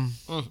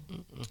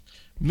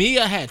 me,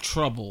 I had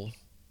trouble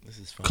This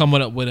is fun.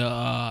 coming up with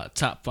a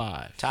top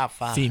 5. Top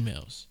 5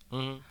 females.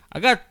 Mhm. I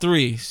got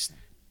 3.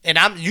 And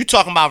you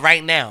talking about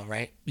right now,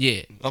 right?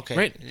 Yeah. Okay.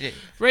 Right, Yeah.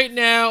 right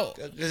now.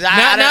 'Cause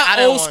Not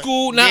didn't old want-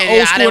 school. Not yeah,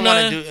 old I school. didn't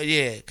want nothing. to do.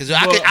 Yeah, because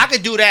But- I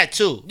could do that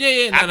too.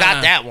 Yeah. I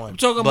got that one. I'm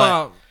talking but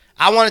about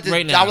I wanted to.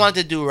 right now. I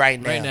wanted to do right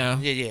now. Right now.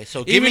 Yeah.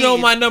 So give even me, though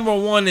my number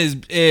 1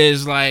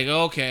 is like,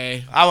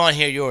 okay. I want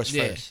to hear yours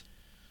Yeah. first.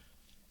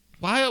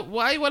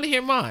 Why you want to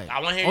hear mine?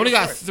 I wanna hear only yours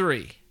got first.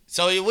 3.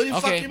 So what the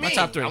fuck Okay, you my mean?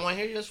 top 3. I want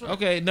to hear yours first.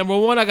 Okay, number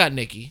 1, I got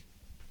Nikki.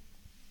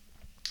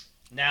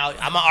 Now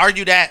I'm gonna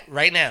argue that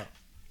right now.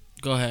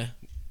 Go ahead.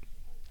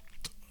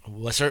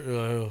 What's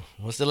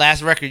the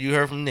last record you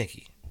heard from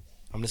Nicki?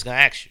 I'm just gonna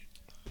ask you.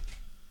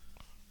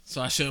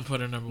 So I shouldn't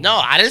put her number 1. No,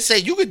 I didn't say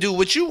you could do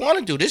what you want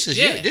to do. This is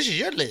Yeah.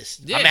 your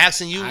list. Yeah. I'm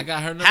asking you. I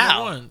got her number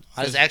how. 1.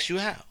 I just asked you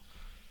how.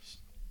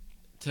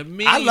 To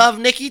me, I love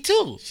Nicki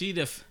too. she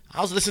the.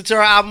 I was listening to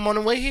her album on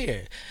the way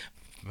here.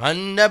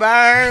 Ganja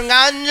burn,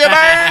 ganja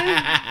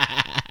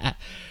burn.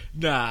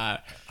 Nah.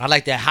 I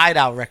like that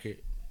Hideout record.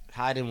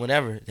 Hiding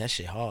whatever. That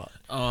shit hard.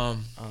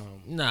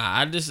 Nah.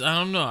 I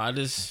don't know.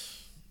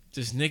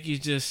 Just Nicki's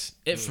just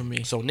it for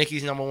me. So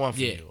Nicki's number 1 for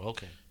Yeah. you.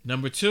 Okay.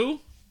 Number 2,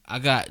 I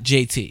got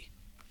JT.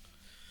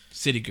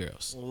 City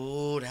Girls.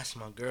 Ooh, that's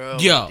my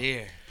girl. Yo. Right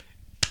there.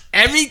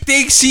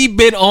 Everything she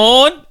been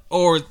on,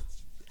 or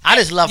I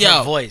just love Yo.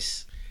 her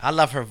voice. I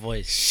love her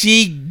voice.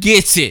 she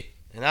gets it.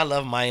 And I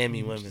love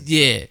Miami women.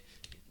 Yeah.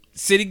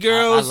 City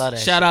Girls. I love that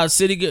shout shit. out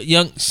City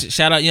Girl.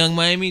 Shout out Young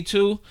Miami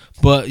too.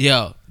 But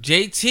yo,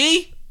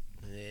 JT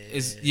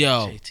is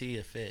JT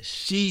a fish.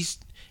 she's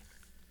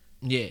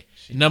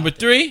number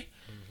 3.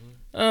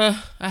 I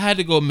had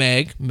to go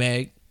Meg.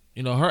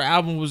 You know, her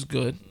album was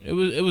good.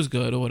 It was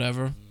good or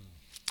whatever.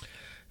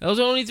 That was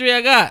the only 3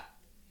 I got.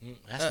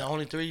 That's the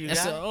only 3 you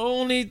That's the got?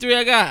 only 3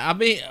 I got. I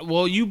mean,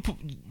 well, you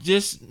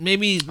just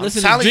maybe I'm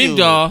listen to telling Dream you,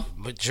 Doll.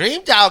 But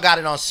Dream Doll got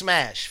it on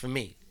Smash for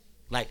me.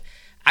 Like,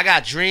 I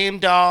got Dream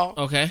Doll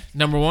Okay,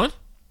 number 1.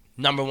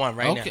 number 1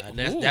 right Okay.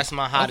 now. Ooh. That's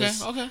my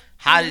hottest. Okay.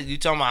 Hottest, you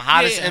talking about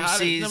hottest Yeah,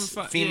 hottest, MCs, number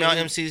 5. female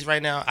Yeah. MCs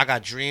right now? I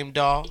got Dream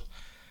Doll.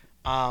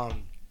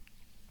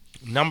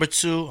 Number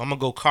 2, I'm gonna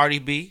go Cardi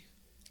B.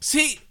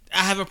 See, I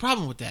have a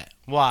problem with that.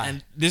 Why?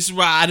 And this is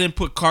why I didn't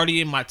put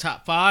Cardi in my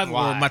top 5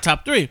 Why? or my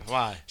top 3.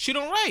 Why? She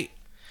don't write.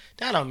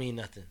 That don't mean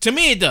nothing. To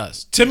me, it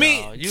does. To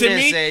me, You to didn't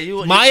me, say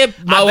you. my I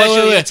bet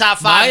you in your top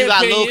 5 My you got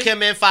opinion- Lil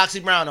Kim and Foxy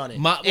Brown on it.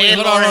 wait,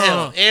 and hold on, Lauryn hold Hill.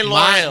 on. And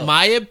Lauryn Hill.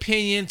 My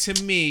opinion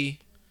to me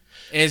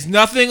is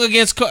nothing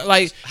against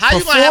like How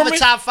you gonna have a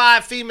top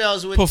 5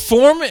 females with?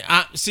 performing?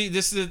 See,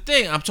 this is the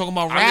thing. I'm talking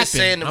about rapping. I'm just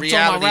saying the I'm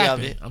reality talking about of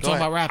rapping. it. I'm Go talking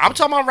ahead. about rapping. I'm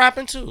talking about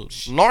rapping too.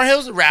 Lauryn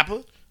Hill's a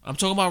rapper. I'm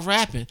talking about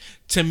rapping.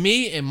 To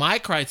me, in my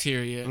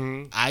criteria,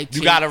 I take,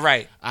 You got it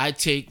right. I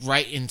take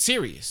writing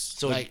serious.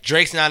 So like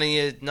Drake's not in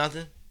your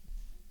nothing.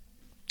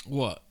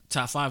 what?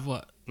 Top 5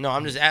 what? No,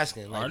 I'm just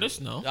asking. Like, Artists?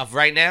 No. Of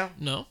right now?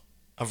 No.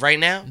 Of right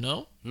now?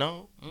 No.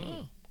 No.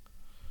 Mm.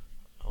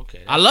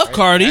 Okay. I love that's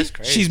Cardi. That's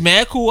crazy. She's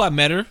mad cool. I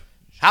met her.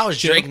 How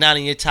is Drake not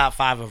in your top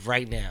 5 of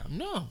right now?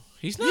 No,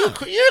 he's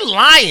not. You're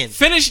lying.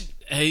 Finish.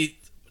 Hey,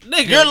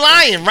 nigga. You're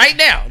lying right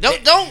now.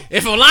 Don't.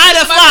 If I'm lying,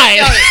 I'm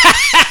lying.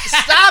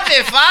 Stop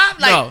it, Fob.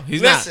 Like, No,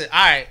 he's not. listen, all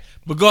right.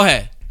 But go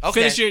ahead.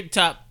 Okay. Finish your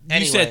top. You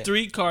Anyway, said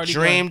 3 Cardi.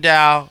 Dream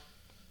Doll,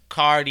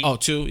 Cardi, Oh,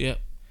 2. Yep.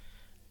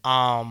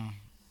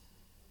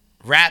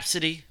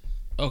 Rhapsody.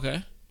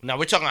 Okay. Now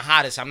we're talking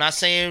hottest. I'm not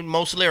saying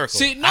most lyrical.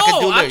 See, no, I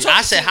can do I'm lyrics. talking-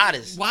 I said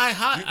hottest. Why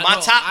hot? You- my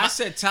top- I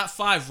said top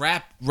 5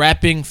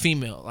 rapping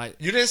female. Like,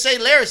 You didn't say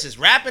lyricist.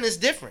 Rapping is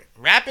different.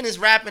 Rapping is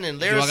rapping, and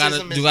do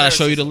lyricism I is gotta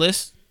show you the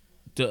lyricism.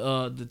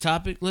 list, the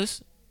topic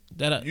list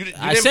that You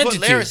I didn't sent put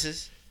it to you.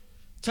 lyricists.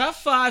 Top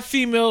 5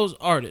 females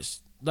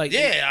artists. Like,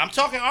 Yeah, I'm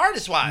talking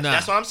artist wise. Nah,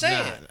 That's what I'm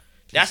saying. nah.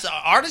 That's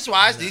artist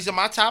wise. These are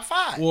my top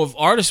 5. well, if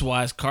artist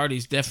wise,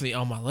 Cardi's definitely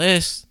on my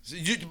list.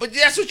 But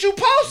that's what you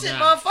posted,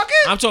 Nah. motherfucker.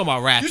 I'm talking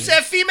about rapping. You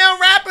said female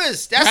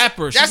rappers. That's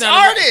Rappers. That's She's not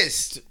a-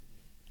 artists.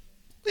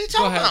 What are you Go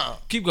talking ahead.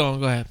 about? Keep going.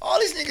 Go ahead. All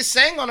these niggas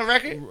sang on the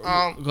record.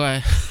 Go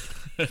ahead.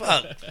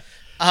 Fuck.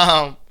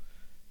 I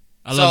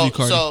love you,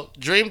 Cardi. So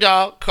Dream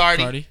Doll,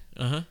 Cardi,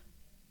 Cardi.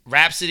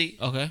 Rhapsody.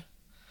 Okay.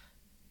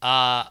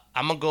 I'm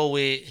gonna go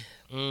with.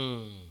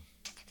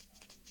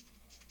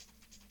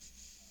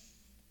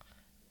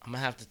 I'm gonna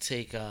have to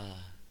take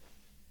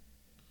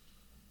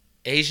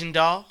Asian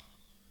Doll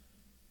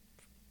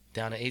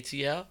down to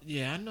ATL.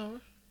 Yeah, I know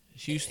her.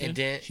 Houston. And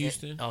then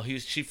Houston.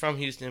 she from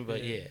Houston,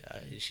 but yeah,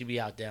 she be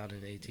out down in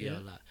ATL a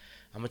lot.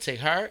 I'm gonna take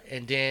her,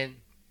 and then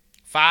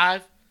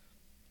 5.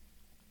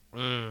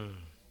 I'm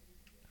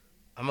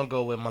gonna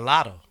go with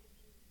Mulatto.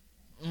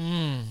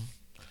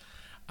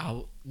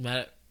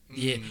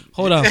 Yeah.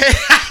 Hold on.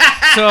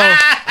 So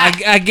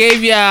I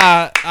gave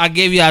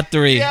y'all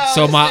 3. Yo,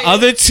 so this my nigga-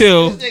 other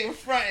 2, This nigga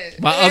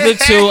frontin'. I'm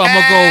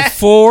gonna go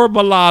 4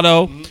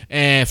 Mulatto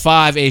and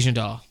 5 Asian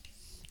Doll.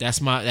 That's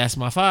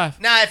my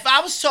 5. Now, if I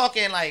was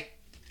talking like,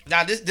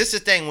 now this is the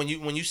thing when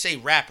you say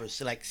rappers.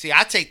 So like, see,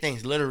 I take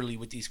things literally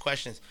with these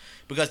questions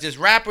because there's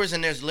rappers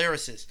and there's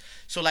lyricists.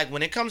 So like,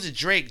 when it comes to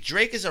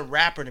Drake is a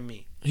rapper to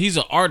me. He's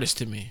an artist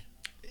to me.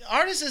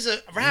 Artist is a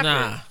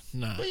rapper.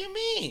 Nah. What do you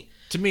mean?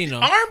 To me, no.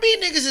 R&B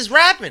niggas is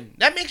rapping.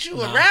 That makes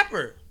you a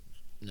rapper.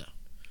 No.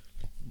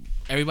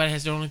 Everybody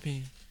has their own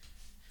opinion.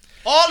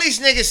 All these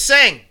niggas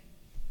sing.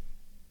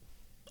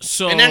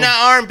 So and they're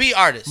not R&B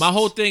artists. My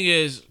whole thing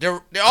is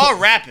they're all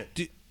rapping.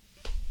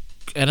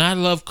 And I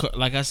love,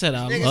 like I said,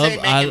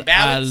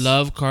 I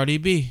love Cardi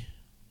B.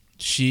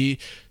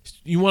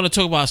 You want to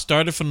talk about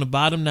started from the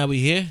bottom? Now we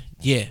here,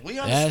 yeah. We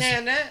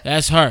understand that.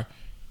 That's her.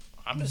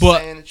 I'm just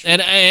saying the truth.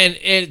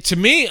 And to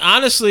me,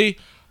 honestly,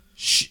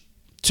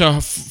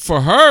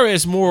 for her,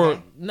 it's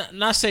more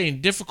not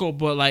saying difficult,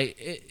 but like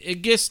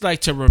it gets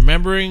like to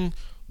remembering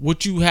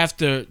what you have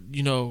to,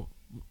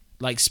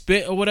 like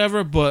spit or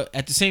whatever. But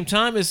at the same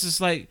time, it's just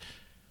like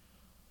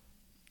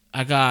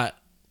I got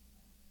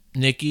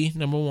Nicki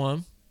number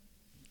 1.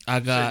 I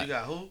got, you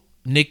got who?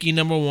 Nicki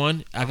number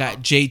 1. I got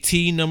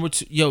JT number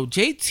 2. Yo,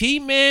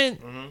 JT, man.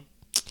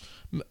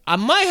 Mm-hmm. I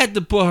might have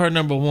to put her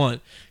number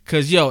 1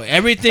 cause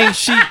everything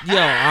she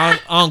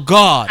on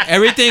God,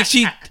 everything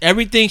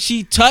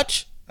she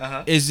touch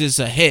is just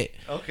a hit.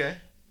 Okay.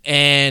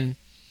 And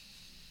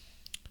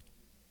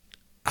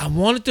I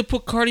wanted to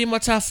put Cardi in my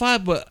top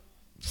 5, but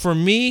for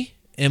me,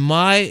 in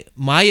my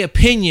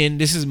opinion,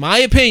 this is my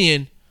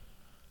opinion.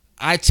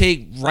 I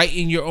take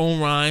writing your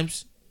own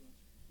rhymes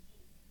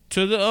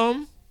to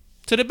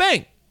the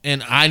bank,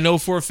 and I know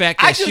for a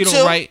fact that she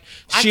don't write.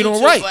 She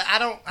don't write. But I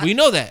don't. We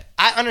know that.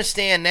 I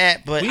understand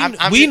that, but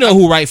we know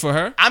who write for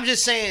her. I'm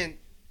just saying,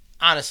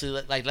 honestly,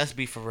 like let's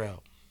be for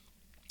real.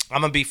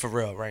 I'm gonna be for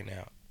real right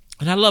now.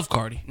 And I love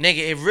Cardi.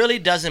 Nigga, it really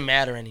doesn't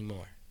matter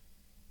anymore.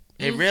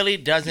 It really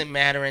doesn't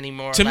matter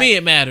anymore. To me,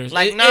 it matters.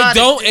 Like,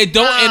 it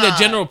don't in the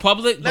general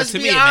public. Let's but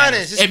to be me,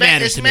 honest. It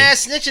matters. It's mad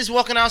snitches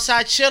walking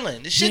outside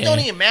chilling. This shit don't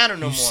even matter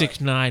no more.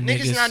 6'9"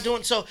 niggas not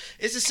doing. So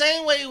it's the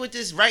same way with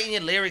this writing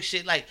your lyrics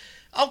shit. Like,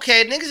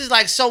 okay, niggas is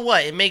like, so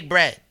what? It make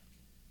bread.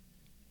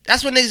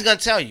 That's what niggas gonna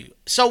tell you.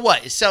 So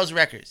what? It sells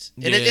records.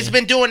 And it's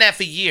been doing that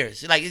for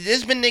years. Like,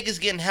 there's been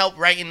niggas getting help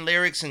writing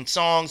lyrics and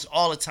songs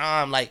all the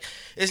time. Like,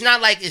 it's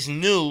not like it's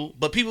new,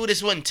 but people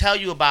just wouldn't tell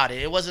you about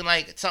it. It wasn't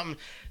like something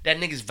that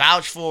niggas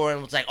vouched for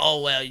and was like,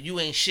 oh, well, you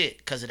ain't shit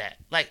because of that.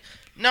 Like,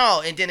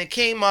 no. And then it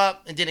came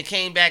up, and then it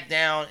came back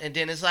down, and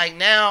then it's like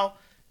now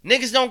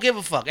niggas don't give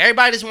a fuck.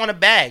 Everybody just want a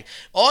bag.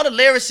 All the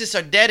lyricists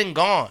are dead and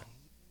gone.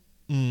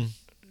 We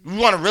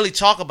want to really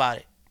talk about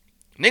it.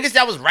 Niggas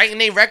that was writing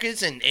their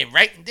records and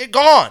they're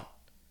gone.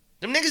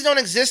 Them niggas don't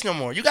exist no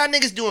more. You got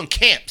niggas doing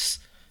camps.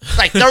 It's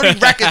like 30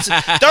 records,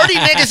 30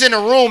 niggas in a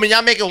room, and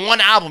y'all making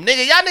one album.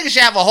 Nigga, y'all niggas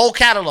should have a whole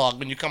catalog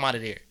when you come out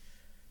of there.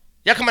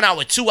 Y'all coming out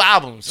with 2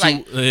 albums.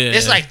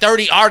 It's like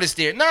 30 artists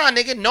there. Nah,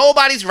 nigga,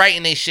 nobody's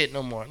writing their shit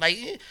no more. Like,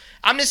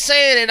 I'm just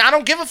saying, and I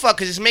don't give a fuck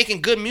because it's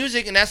making good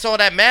music and that's all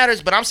that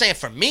matters. But I'm saying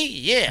for me,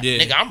 yeah.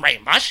 Nigga, I'm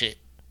writing my shit.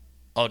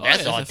 Oh,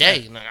 that's all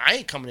day. Like, I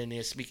ain't coming in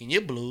there speaking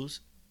your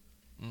blues.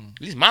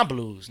 These my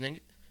blues, nigga.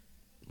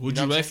 Would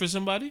you write for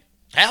somebody?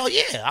 Hell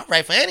yeah, I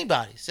write for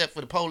anybody except for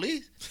the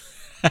police.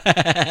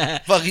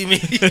 Fuck you mean?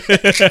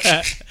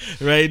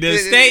 Right, the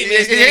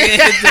statements,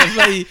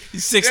 nigga. You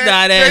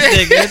 6'9" ass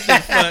nigga. What the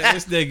fuck,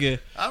 this nigga?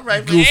 I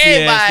write for goofy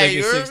everybody.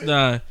 Ass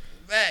nigga, 6'9".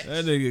 Facts.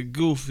 That nigga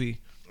goofy.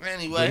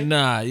 Anyway, but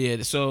nah,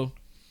 yeah. So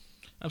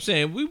I'm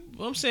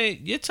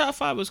saying your top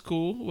 5 was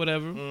cool,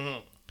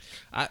 whatever.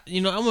 I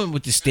went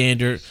with the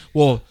standard.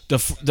 Well, the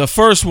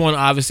first one,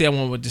 obviously, I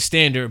went with the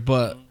standard,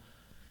 but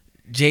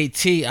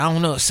JT, I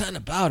don't know, it's something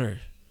about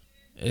her.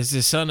 It's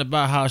just something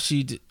about how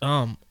she,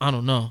 I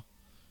don't know.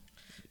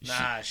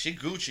 Nah, she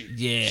Gucci.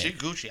 Yeah, she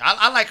Gucci.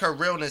 I like her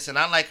realness, and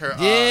I like her.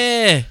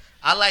 Yeah,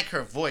 I like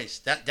her voice.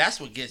 That's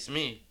what gets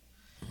me.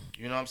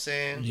 You know what I'm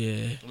saying?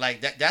 Yeah.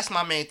 Like that's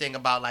my main thing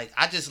about, like,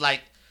 I just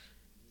like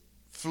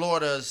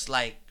Florida's,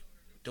 like,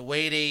 the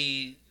way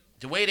they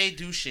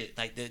do shit,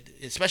 like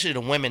especially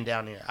the women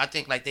down there. I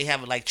think like they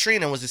have, like,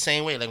 Trina was the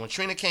same way. Like when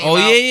Trina came out.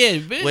 Yeah.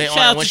 Bitch, shout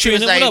out when to she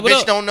was Trina. like, what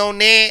up? bitch don't know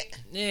Ned.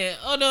 Yeah.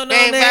 Oh no,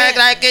 Ain't back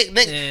like it.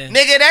 Yeah.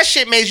 Nigga, that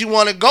shit makes you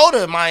want to go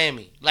to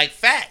Miami. Like,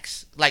 facts.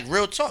 Like,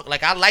 real talk.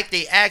 Like, I like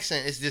their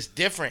accent. It's just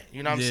different.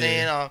 You know what I'm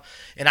saying?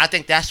 And I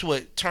think that's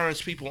what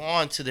turns people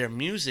on to their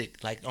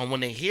music, like, when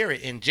they hear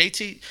it. And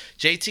JT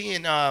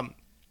and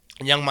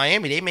Young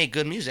Miami, they make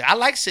good music. I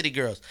like City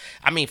Girls.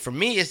 I mean, for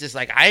me, it's just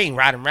like I ain't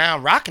riding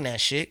around rocking that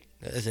shit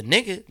as a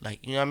nigga.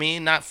 Like, you know what I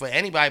mean? Not for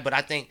anybody, but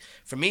I think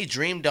for me,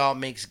 Dream Doll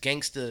makes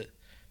gangsta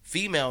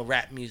female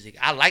rap music.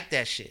 I like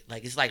that shit.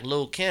 Like, it's like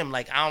Lil' Kim.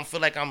 Like, I don't feel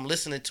like I'm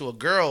listening to a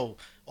girl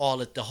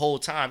the whole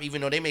time,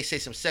 even though they may say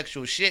some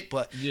sexual shit,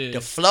 but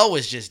the flow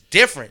is just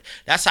different.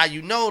 That's how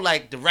you know,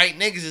 like, the right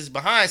niggas is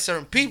behind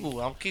certain people.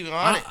 I'm keeping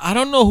on it. I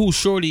don't know who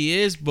Shorty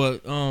is,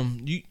 but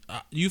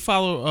you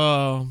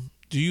follow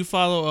do you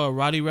follow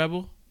Roddy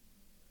Rebel?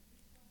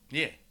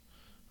 Yeah.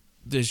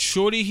 The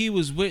Shorty he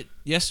was with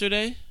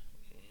yesterday,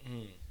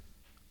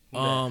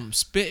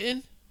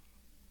 spitting,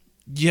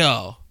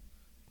 yo,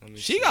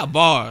 She got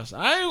bars.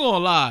 I ain't gonna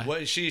lie.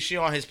 What she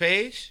on his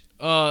page?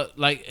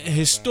 Like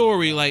his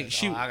story, like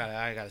she.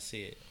 I gotta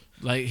see it.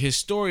 Like his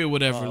story or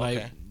whatever.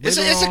 Like it's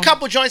a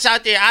couple joints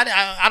out there.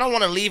 I don't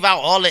want to leave out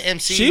all the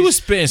MCs. She was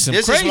spitting some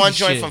This crazy is one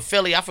joint shit. from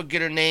Philly. I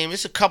forget her name.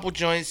 It's a couple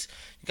joints.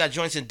 You got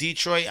joints in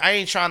Detroit. I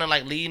ain't trying to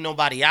like leave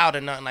nobody out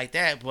or nothing like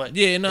that. But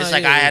it's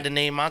like I had to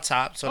name my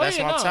top, so that's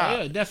my top.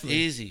 Yeah, definitely.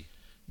 Easy.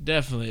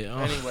 Definitely.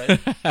 Anyway.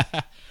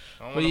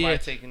 I don't want nobody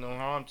taking no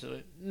harm to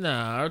it.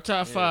 Nah, our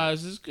top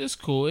fives is it's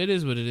cool. It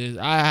is what it is.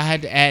 I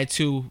had to add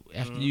two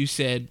after you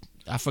said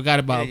I forgot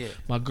about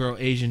my girl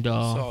Asian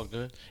doll. It's all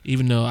good.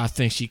 Even though I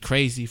think she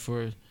crazy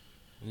for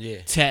Yeah.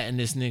 tatting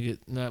this nigga.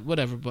 Nah,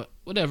 whatever, but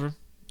whatever.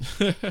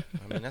 I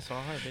mean, that's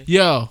all her, baby.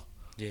 Yo.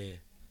 Yeah.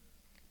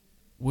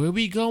 Where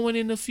we going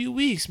in a few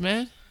weeks,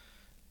 man?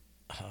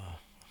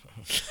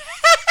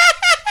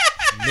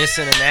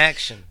 Missing in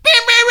action.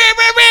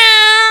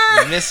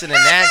 Missing in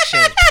action.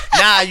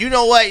 Nah, you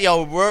know what,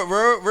 yo?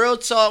 Real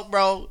talk,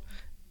 bro.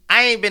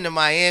 I ain't been to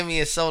Miami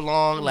in so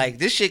long. Like,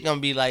 this shit gonna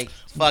be like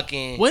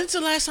fucking. When's the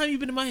last time you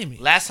been to Miami?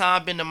 Last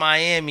time I've been to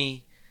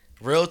Miami,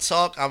 real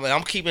talk.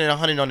 I'm keeping it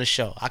 100 on the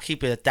show. I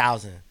keep it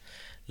 1,000.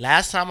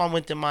 Last time I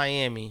went to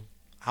Miami,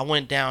 I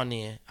went down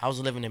there. I was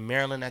living in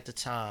Maryland at the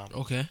time.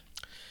 Okay.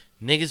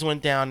 Niggas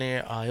went down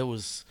there. It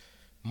was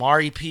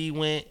Mari P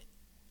went.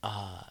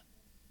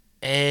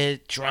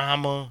 Ed,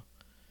 Drama.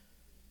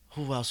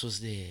 Who else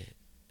was there?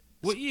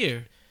 What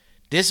year?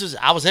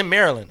 I was in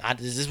Maryland.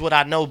 This is what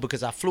I know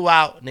because I flew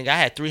out. Nigga, I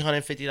had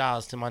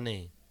 $350 to my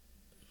name.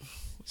 As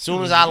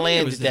soon as I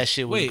landed, that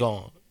shit was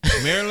gone.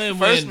 Maryland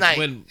First night.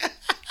 when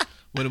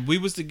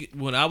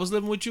when I was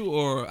living with you,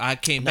 or I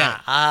came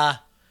back.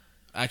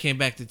 I came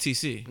back to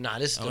TC. Nah,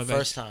 this is the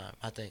first time.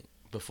 I think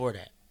before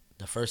that,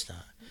 the first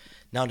time.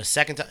 Now the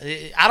second time,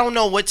 I don't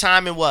know what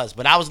time it was,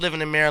 but I was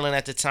living in Maryland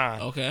at the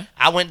time. Okay.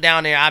 I went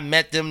down there. I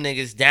met them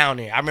niggas down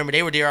there. I remember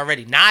they were there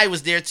already. Nye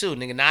was there too.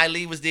 Nigga, Nye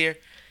Lee was there.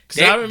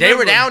 They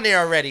were down there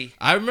already.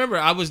 I remember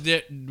I was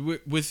there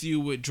with you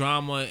with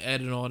Drama,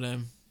 Ed, and all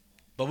them.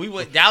 But we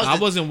went. I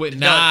wasn't with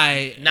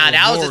Nye. Nah,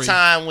 that was the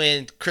time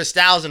when Chris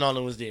Thousand on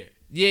them was there.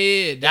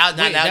 Yeah. That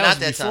was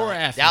before time. Or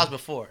after? That was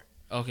before.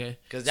 Okay.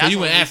 Because so you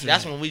went after.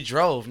 That's when we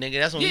drove, nigga.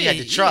 That's when we had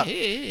the truck.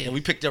 Yeah. And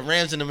we picked up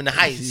Rams in them in the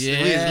Heights.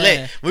 Yeah. We was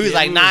lit. We was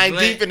like 9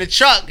 deep in the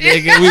truck.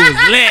 Nigga, we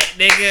was lit,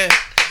 nigga.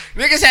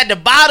 Niggas had the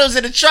bottles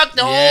in the truck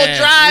the whole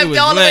drive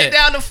all the way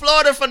down to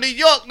Florida from New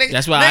York. Nigga.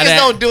 That's why niggas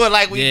don't do it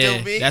like we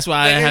do, B. That's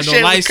why I didn't have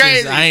no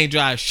license. I ain't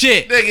drive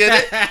shit.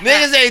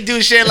 Niggas ain't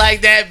do shit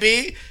like that,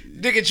 B.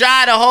 Nigga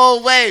drive the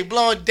whole way,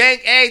 blowing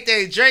dank,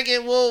 everything,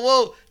 drinking,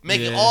 woo,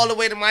 make it all the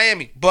way to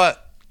Miami.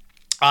 But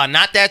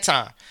not that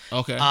time.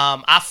 Okay.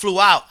 I flew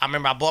out. I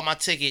remember I bought my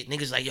ticket.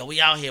 Niggas like, yo, we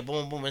out here.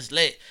 Boom, boom, it's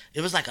lit.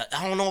 It was like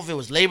I don't know if it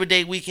was Labor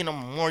Day weekend or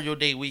Memorial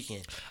Day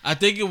weekend. I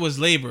think it was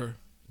Labor.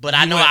 But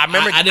I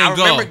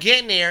remember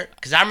getting there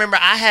because I remember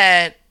I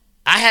had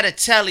a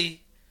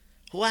telly.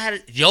 Who I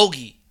had?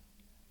 Yogi.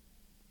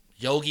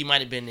 Yogi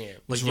might have been there.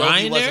 But Was Yogi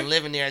Ryan wasn't there?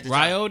 living there at the time.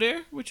 Ryo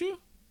there with you?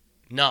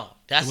 No.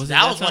 That was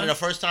one of the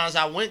first times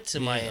I went to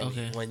Miami.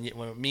 Okay.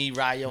 When me,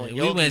 Ryo, and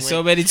Yogi we went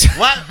so many times.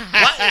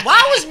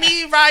 Why was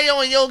me, Ryo,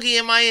 and Yogi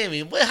in Miami?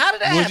 How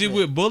did that happen? Was you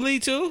with Bully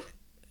too?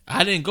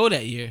 I didn't go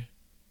that year.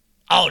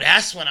 Oh,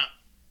 that's when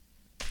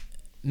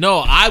No,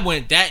 I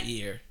went that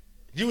year.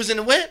 You was in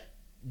the whip?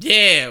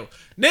 Yeah.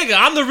 Nigga,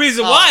 I'm the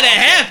reason why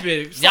that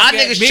happened. Y'all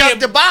niggas chucked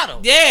the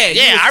bottle. Yeah,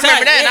 I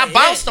remember that, and I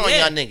bounced on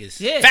y'all niggas.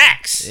 Yeah.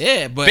 Facts.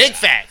 Yeah, but big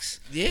facts.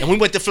 Yeah. And we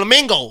went to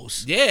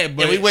Flamingos. Yeah,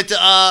 but and we went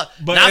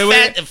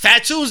to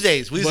Fat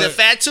Tuesdays. We was at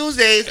Fat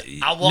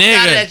Tuesdays. I walked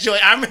out of that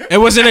joint. I remember. It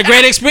wasn't a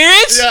great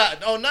experience? Yeah.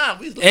 Oh nah,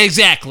 we was lit.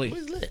 Exactly. We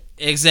was lit.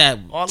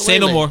 Exactly. Say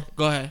no more.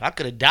 Go ahead. I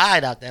could have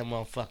died out that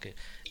motherfucker.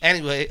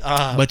 Anyway,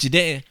 but you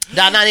didn't.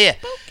 Nah, not yet.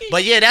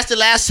 But yeah, that's the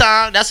last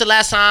time. That's the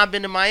last time I've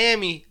been to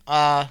Miami.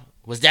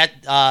 Was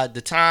that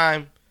the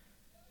time?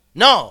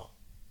 No.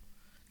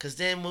 Cause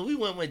then when we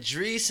went with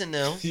Drees and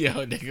them,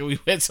 yo, nigga, we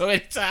went so many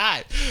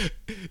times.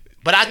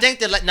 But I think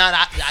that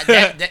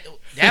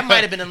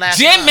might have been the last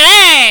Jimmy! time.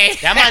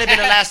 That might have been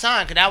the last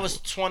time, because that was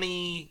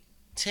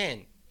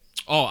 2010.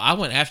 Oh, I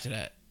went after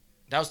that.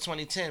 That was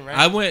 2010, right?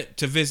 I went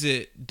to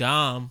visit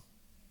Dom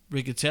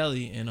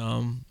Riccatelli and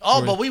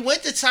but we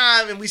went to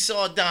time and we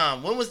saw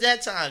Dom. When was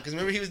that time? Because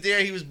remember he was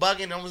there, he was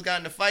bugging, almost got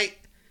in a fight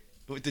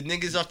with the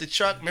niggas off the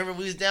truck. Remember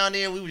we was down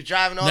there, we was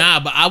driving off. Nah,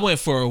 but I went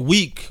for a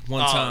week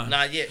one time.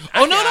 Not yet. Yeah.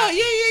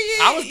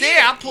 I was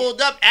there. I pulled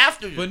up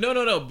after you. But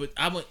no. But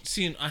I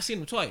seen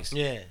him twice.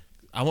 Yeah.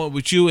 I went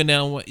with you and then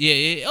I went.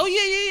 Yeah. Oh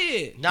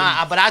yeah.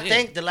 Nah, but I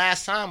think the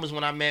last time was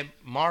when I met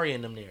Mari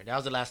and them there. That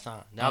was the last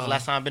time. That was the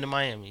last time I've been to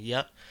Miami.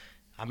 Yep.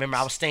 I remember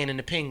I was staying in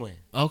the Penguin.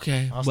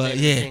 Okay, but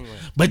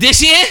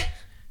this year,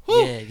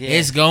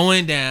 it's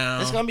going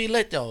down. It's gonna be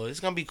lit though. It's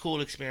gonna be a cool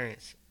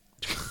experience.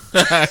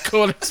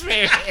 Cool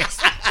experience.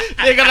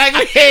 Nigga, like we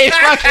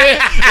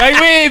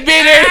ain't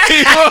been there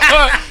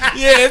before.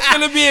 Yeah, it's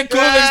gonna be a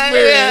cool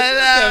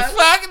experience.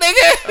 Fuck,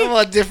 nigga. I'm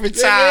on a different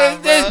time.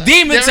 It's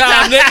demon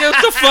time, nigga.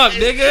 What the fuck,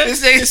 nigga?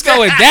 It's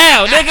going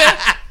down,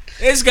 nigga.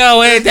 It's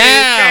going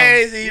down.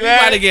 Crazy, We man.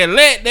 about to get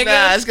lit, nigga.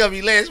 Nah, it's gonna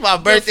be lit. It's my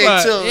birthday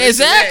fuck? too.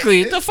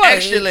 Exactly. It's The fuck?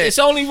 extra lit. It's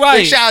only Big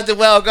right. shout out to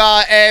Well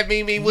God, Ed,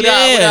 Mimi, what up,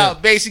 what Yeah.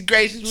 up? Basic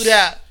Gracious, what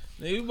up?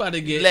 We about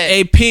to get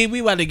Lit. AP. We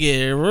about to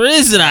get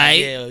risen.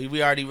 Yeah,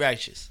 we already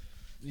righteous.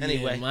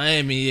 Anyway. Yeah,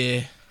 Miami.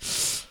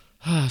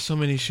 Yeah. So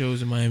many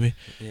shows in Miami.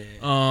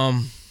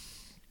 Yeah.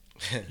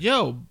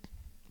 Yo,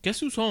 guess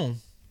who's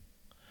home?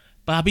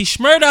 Bobby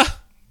Shmurda.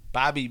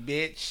 Bobby,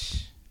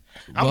 bitch.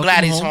 I'm Welcome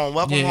glad he's home.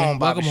 Welcome Yeah, home,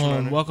 Bobby welcome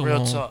home. Shmurda. Welcome Real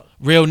home. talk.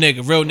 Real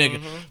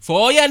nigga. For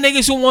all y'all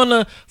niggas who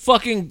wanna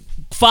fucking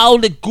follow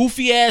the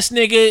goofy ass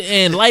nigga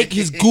and like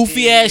his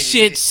goofy ass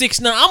shit,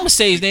 6ix9ine. I'ma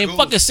say his name. Goose.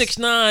 Fucking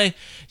 6ix9ine.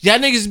 Y'all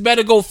niggas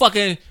better go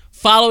fucking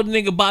follow the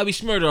nigga Bobby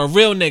Shmurda, a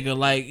real nigga.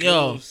 Like,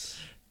 yo, Goose.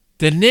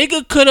 the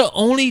nigga could have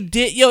only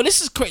did. Yo,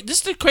 this is this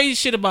is the crazy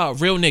shit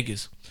about real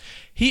niggas.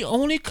 He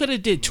only could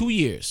have did 2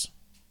 years.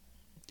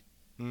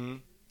 2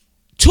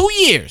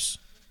 years.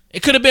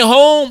 It could have been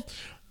home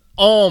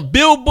on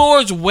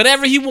billboards,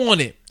 whatever he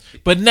wanted.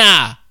 But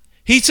nah,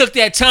 he took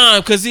that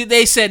time because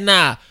they said,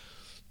 nah,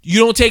 you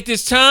don't take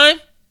this time,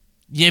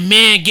 your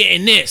man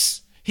getting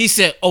this. He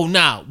said, oh,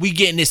 nah, we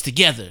getting this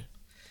together.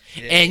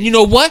 Yeah. And you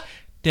know what?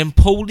 Them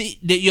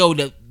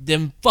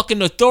them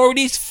fucking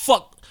authorities,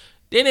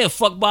 they didn't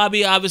fuck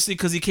Bobby, obviously,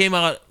 because he came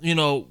out,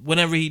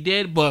 whenever he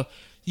did. But,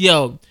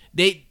 yo,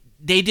 they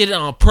did it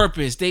on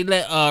purpose. They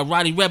let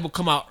Roddy Rebel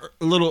come out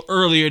a little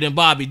earlier than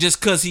Bobby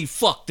just because he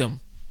fucked them.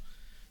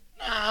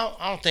 Nah,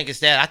 I don't think it's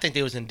that. I think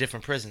they was in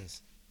different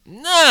prisons.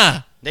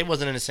 Nah. They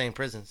wasn't in the same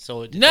prison.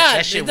 So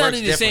That shit not works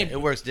in the different. same.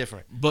 It works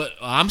different. But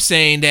I'm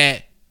saying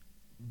that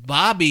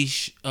Bobby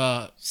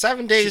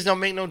 7 days don't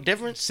make no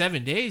difference.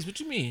 7 days? What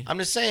you mean? I'm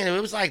just saying it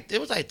was like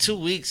 2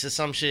 weeks or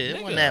some shit.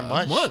 It wasn't that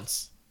much.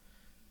 Months.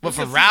 But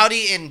from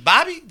Rowdy and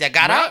Bobby that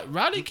got out?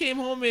 Rowdy came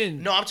home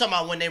in. No, I'm talking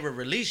about when they were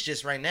released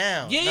just right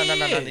now. Yeah,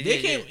 No.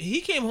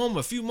 He came home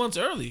a few months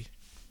early.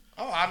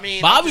 Oh, I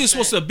mean, Bobby was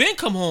supposed to have been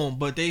come home,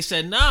 but they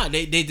said nah.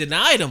 They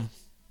denied him.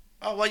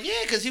 Oh well, yeah,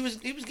 because he was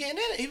getting in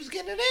it. He was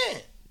getting it in.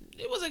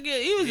 It wasn't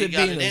good. He was He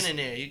got being it in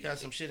there. He got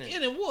some shit in.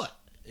 In and what?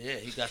 Yeah,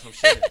 he got some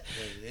shit.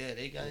 Yeah,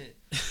 they got it.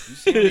 You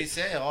see what he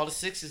said? All the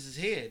sixes is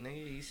here.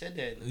 Nigga, he said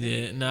that.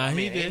 Yeah, nah, I mean,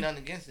 he ain't did. nothing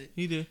against it.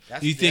 He did.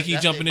 That's- You think that's- he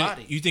that's jumping their in?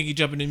 body. You think he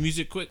jumping in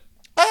music quick?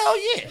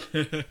 Oh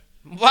yeah.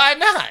 Why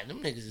not? Them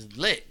niggas is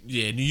lit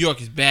Yeah, New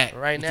York is back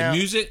right with now. The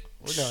music.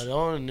 Well,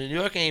 no, New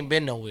York ain't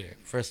been nowhere.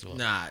 First of all,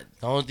 Nah,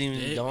 don't even.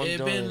 it Don't.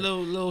 been a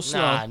little slow.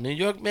 Nah, New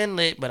York been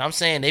lit, but I'm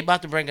saying they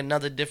about to bring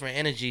another different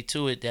energy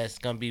to it that's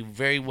gonna be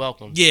very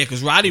welcome. Yeah,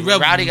 because Roddy Rebel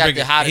got been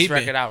the hottest he been-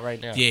 record out right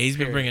now. Yeah, he's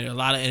been Period. bringing a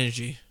lot of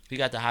energy. He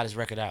got the hottest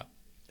record out.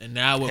 And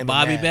now with Him and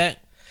Bobby Nav. back,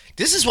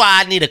 This is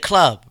why I need a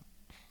club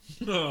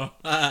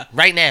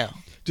right now.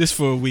 just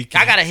for a week.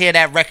 I gotta hear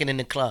that record in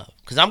the club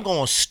because I'm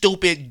going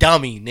stupid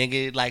dummy,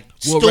 nigga. Like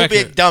What stupid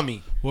record?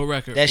 dummy. What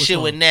record? That Which shit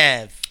one? with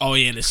Nav. Oh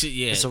yeah, the shit.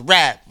 Yeah, It's a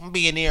rap. I'm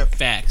being there.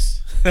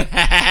 facts. Look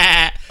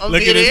at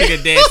being this there.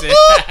 nigga dancing.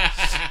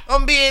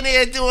 I'm being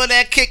there doing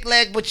that kick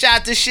leg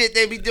bachata shit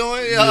they be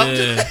doing.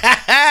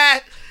 Yeah.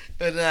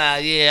 But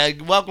yeah.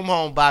 Welcome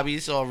home, Bobby.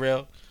 It's all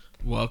real.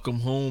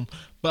 Welcome home,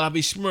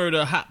 Bobby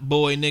Shmurda, hot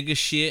boy nigga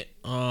shit.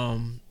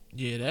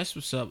 Yeah, that's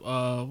what's up.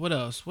 What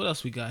else? What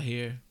else we got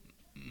here?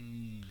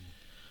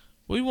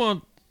 What you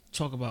want to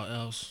talk about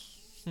else?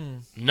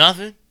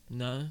 Nothing.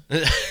 Nothing.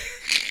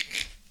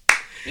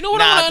 You know what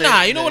Nah, I want?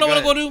 I You know what I want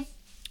to go do?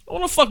 I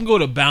want to fucking go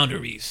to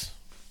Boundaries.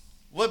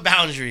 What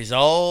boundaries?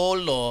 Oh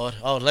Lord.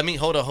 Oh, let me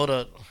hold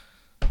on.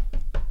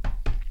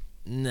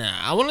 Nah,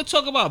 I want to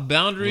talk about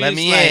boundaries. Let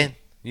me like, in.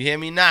 You hear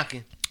me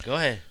knocking? Go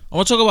ahead. I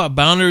want to talk about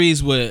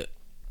boundaries with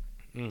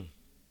Mm.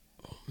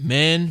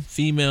 men,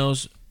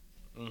 females,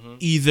 Mm-hmm.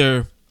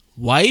 either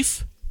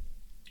wife,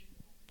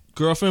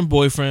 girlfriend,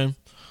 boyfriend,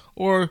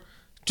 or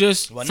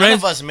just Well, friends. none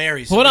of us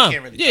married, so Hold we on,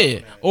 can't really yeah,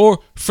 talk about it. or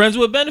friends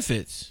with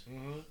benefits.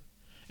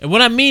 And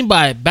what I mean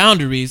by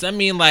boundaries, I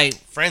mean like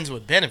Friends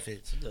with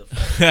benefits. What the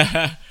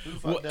fuck?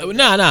 fucked up with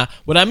nah.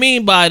 What I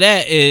mean by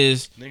that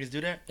is Niggas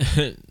do that?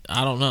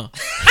 I don't know.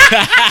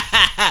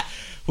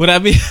 What I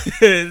mean,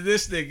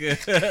 this nigga.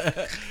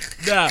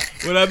 Nah,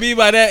 what I mean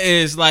by that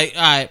is like,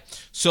 all right.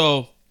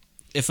 So,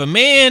 if a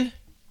man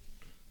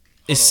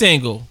is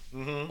single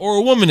or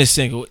a woman is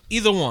single,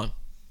 either one,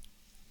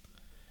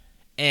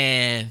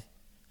 and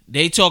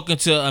they talking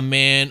to a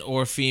man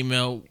or a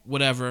female,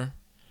 whatever,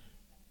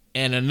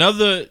 and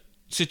another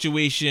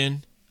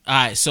situation. All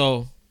right,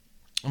 so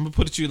I'm gonna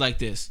put it to you like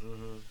this: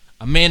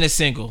 a man is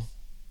single.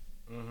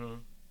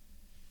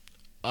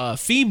 A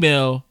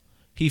female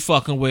he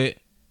fucking with,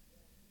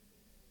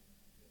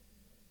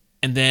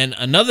 and then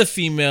another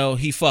female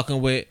he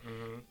fucking with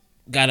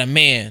got a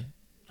man,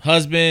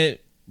 husband,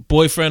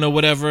 boyfriend, or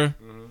whatever,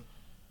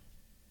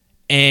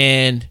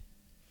 and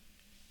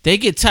they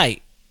get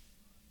tight.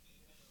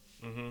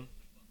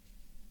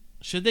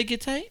 Should they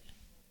get tight?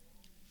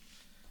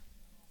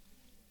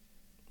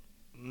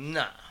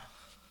 Nah.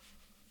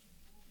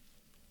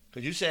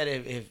 Cause you said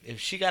if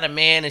she got a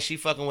man and she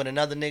fucking with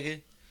another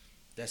nigga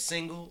that's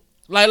single,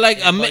 Like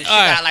a but man. she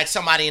got like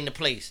somebody in the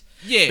place.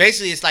 Yeah.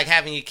 Basically, it's like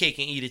having your cake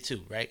and eat it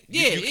too, right?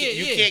 You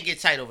can't get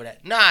tight over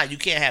that. Nah, you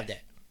can't have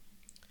that.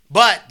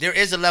 But there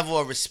is a level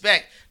of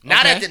respect.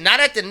 Not at the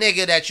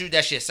nigga that's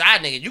your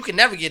side nigga. You can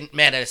never get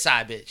mad at a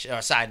side bitch or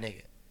a side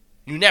nigga.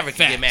 You never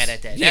can get mad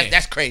at that. Yeah.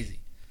 That's crazy.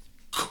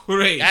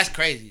 Crazy. That's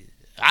crazy.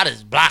 I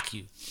just block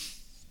you.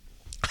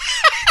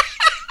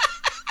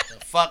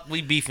 The fuck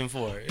we beefing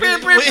for? We ain't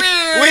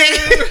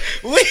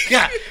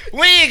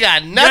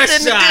got nothing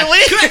to do.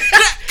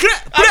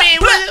 I mean,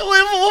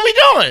 what we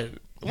doing?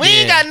 We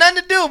ain't got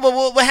nothing to do. But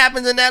what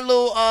happens in that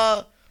little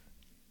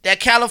that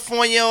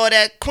California or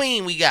that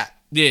Queen we got?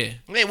 Yeah.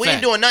 Man, we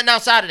ain't doing nothing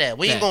outside of that.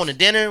 We ain't going to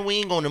dinner. We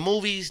ain't going to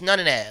movies. None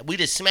of that. We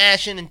just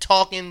smashing and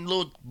talking,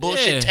 little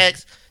bullshit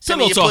texts. Send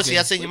me your pussy.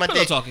 I send you my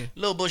dick.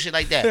 Little bullshit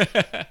like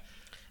that.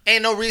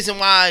 Ain't no reason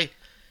why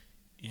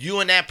you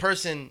and that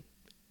person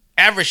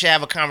ever should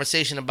have a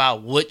conversation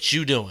about what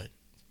you doing.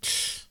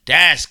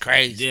 That's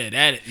crazy.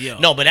 Yeah,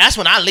 No, but that's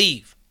when I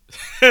leave.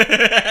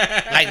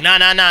 Like,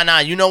 nah.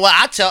 You know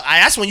what?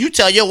 That's when you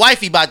tell your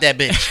wifey about that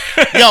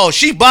bitch. Yo,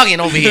 she bugging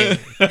over here.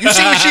 You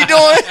see what she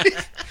doing?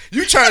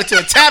 You turn into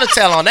a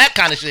tattletale on that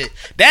kind of shit.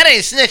 That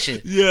ain't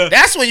snitching. Yeah.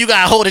 That's when you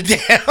gotta hold it down.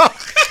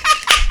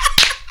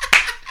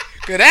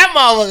 Cause that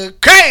motherfucker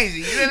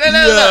crazy.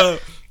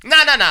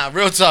 Nah.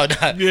 Real talk.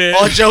 Nah. Yeah.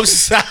 All jokes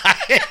aside.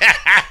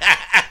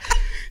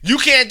 You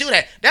can't do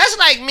that. That's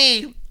like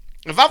me.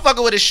 If I'm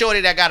fucking with a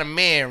shorty that got a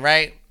man,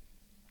 right?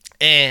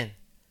 And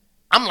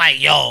I'm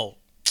like, yo,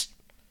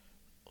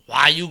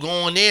 why you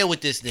going there with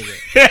this nigga?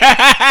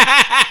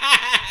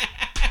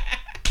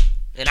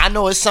 And I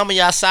know it's some of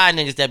y'all side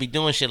niggas that be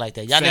doing shit like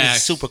that. Y'all niggas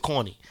is super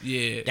corny.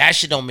 Yeah. That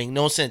shit don't make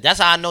no sense. That's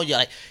how I know you're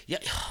like,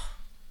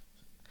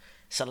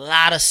 it's a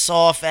lot of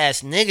soft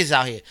ass niggas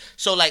out here.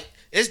 So like,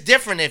 it's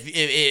different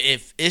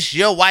if it's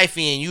your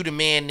wifey and you the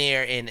man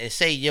there, and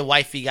say your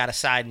wifey got a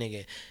side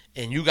nigga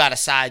and you got a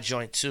side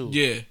joint too.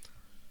 Yeah.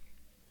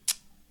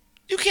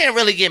 You can't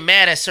really get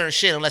mad at certain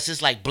shit unless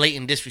it's like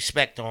blatant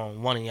disrespect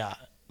on one of y'all.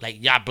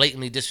 Like y'all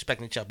blatantly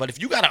disrespecting each other. But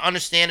if you got an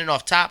understanding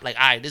off top, like,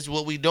 all right, this is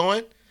what we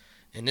doing.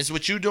 And this is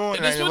what you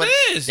doing. That's what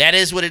it is. That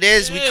is what it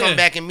is. Yeah. We come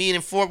back and meet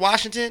in Fort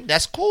Washington.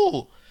 That's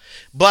cool.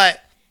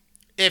 But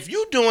if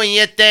you doing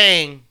your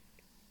thing,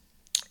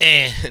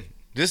 and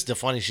this is the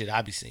funny shit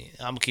I be seeing.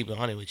 I'm going to keep it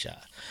 100 with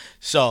y'all.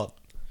 So,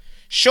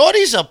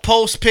 shorties will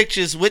post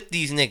pictures with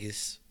these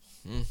niggas.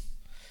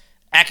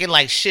 Acting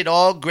like shit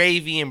all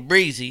gravy and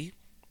breezy.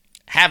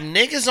 Have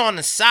niggas on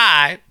the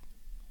side.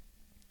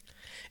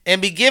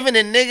 And be giving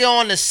a nigga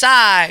on the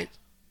side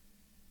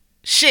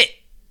shit.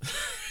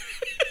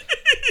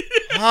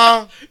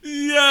 Huh?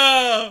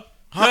 Yeah.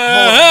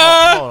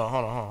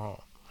 Hold on.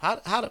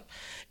 How the?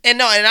 And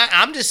no, and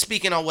I'm just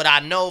speaking on what I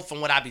know from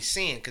what I be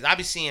seeing, because I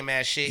be seeing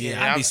mad shit.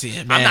 Yeah, I be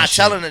seeing mad I'm not shit.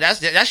 telling her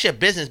that's your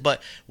business,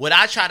 but what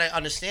I try to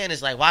understand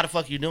is like, why the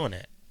fuck you doing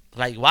that?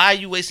 Like, why are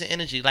you wasting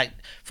energy? Like,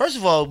 first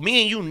of all,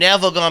 me and you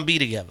never gonna be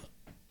together.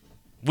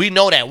 We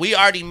know that. We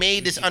already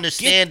made this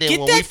understanding get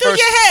when that we through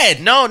first. your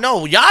head. No,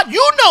 y'all,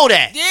 you know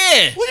that.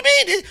 Yeah. What do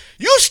you mean?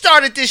 You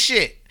started this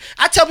shit.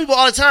 I tell people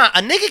all the time,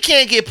 a nigga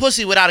can't get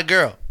pussy without a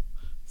girl.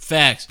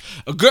 Facts.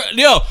 A girl,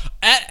 yo,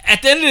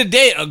 at the end of the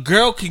day, a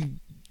girl can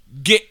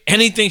get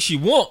anything she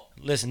want.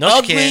 Listen, no,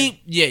 ugly, she can't.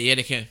 Yeah,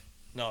 they can.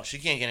 No, she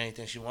can't get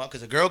anything she want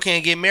because a girl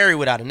can't get married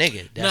without a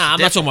nigga. That's I'm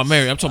not talking about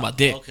married. I'm talking about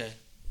dick. Okay.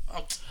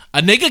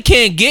 A nigga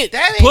can't get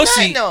that ain't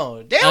pussy. Right,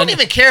 no, they don't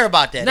even care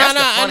about that. That's the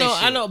funny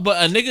shit. I know, but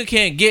a nigga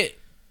can't get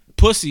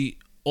pussy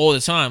all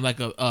the time. Like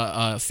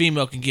a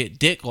female can get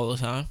dick all the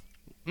time.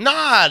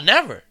 Nah,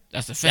 never.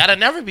 That's a fact. That'll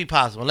never be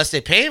possible unless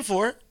they're paying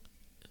for it.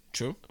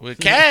 True. With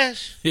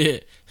cash. Yeah.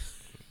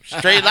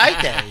 Straight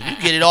like that.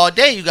 You get it all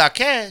day. You got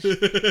cash.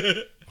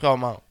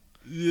 Come on.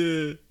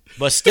 Yeah.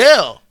 But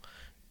still,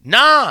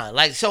 nah.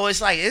 Like, so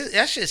it's like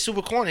that shit's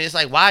super corny. It's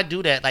like, why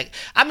do that? Like,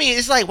 I mean,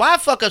 it's like, why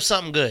fuck up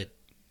something good?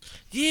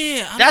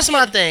 Yeah. That's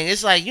my thing.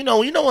 It's like, you know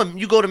when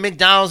you go to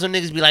McDonald's and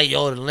niggas be like,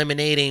 yo, the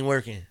lemonade ain't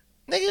working.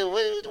 Nigga,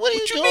 what are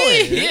you doing?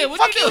 Mean? Yeah, what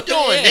fuck you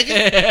doing,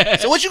 nigga?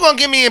 So what you gonna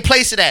give me in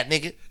place of that,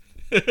 nigga?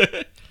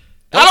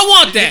 I don't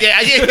want that.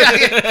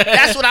 Yeah,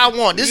 that's what I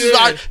want. This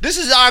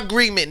is our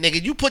agreement,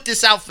 nigga. You put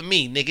this out for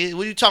me, nigga.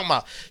 What are you talking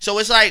about? So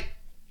it's like,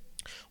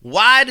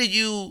 why do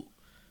you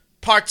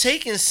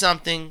partake in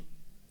something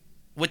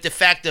with the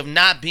fact of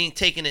not being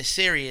taking it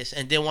serious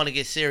and then want to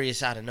get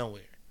serious out of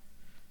nowhere?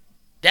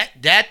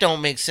 That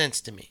don't make sense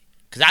to me.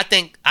 Because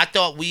I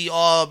thought we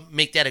all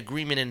make that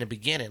agreement in the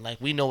beginning. Like,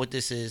 we know what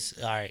this is.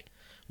 All right.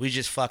 We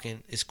just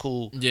fucking, it's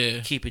cool. Yeah.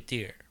 Keep it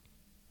there.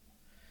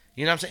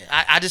 You know what I'm saying?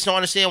 I just don't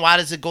understand, why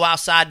does it go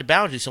outside the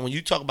boundaries? So when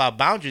you talk about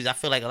boundaries, I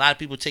feel like a lot of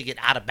people take it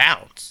out of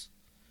bounds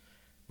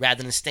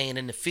rather than staying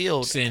in the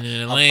field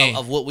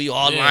of what we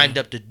all lined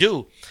up to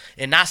do.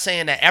 And not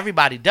saying that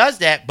everybody does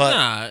that,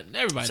 but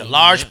it's a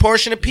large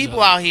portion of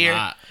people out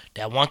here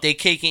that want their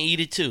cake and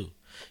eat it too.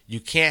 You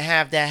can't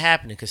have that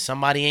happening because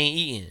somebody ain't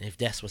eating if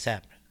that's what's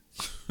happening.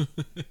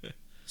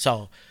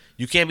 So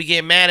you can't be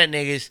getting mad at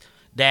niggas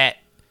that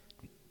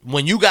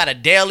when you got a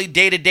daily,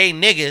 day-to-day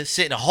nigga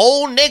sitting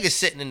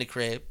in the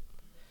crib,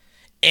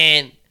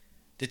 and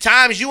The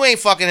times you ain't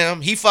fucking him,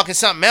 he fucking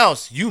something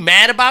else. You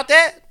mad about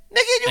that? Nigga,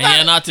 you And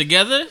you're not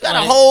together? got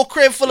a whole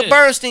crib full of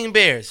Bernstein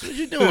bears. What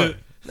you doing?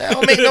 That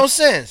don't make no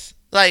sense.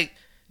 Like,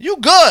 you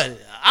good.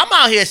 I'm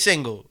out here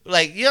single.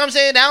 Like, you know what I'm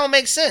saying? That don't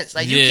make sense.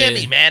 Like, you can't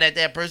be mad at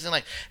that person.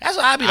 Like, that's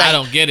what I be like. I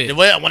don't get it.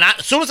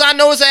 As soon as I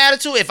notice an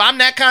attitude, if I'm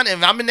that kind,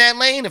 if I'm in that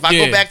lane, if I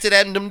go back to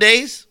that in them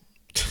days,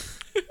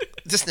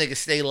 this nigga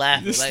stay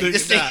laughing. This nigga,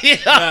 this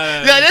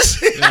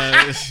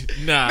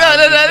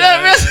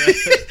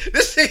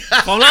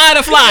nigga. From line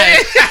to fly.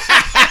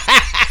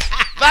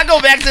 If I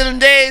go back to them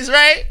days,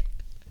 right?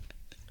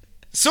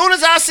 Soon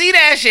as I see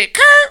that shit,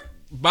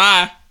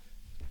 bye.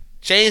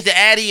 Change the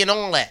Addy and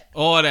all that.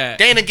 All that.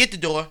 Dana, get the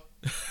door.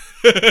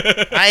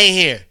 I ain't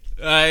here.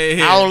 I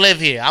don't live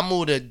here. I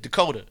moved to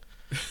Dakota.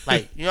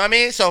 Like, you know what I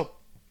mean? So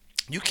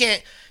you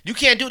can't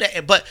do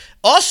that. But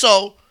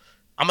also,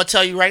 I'm gonna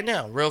tell you right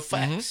now, real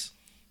facts.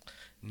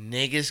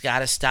 Niggas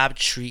gotta stop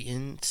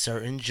treating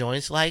certain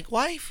joints like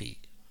wifey.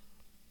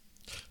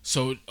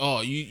 So,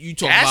 you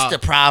talk That's about the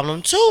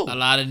problem too. A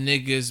lot of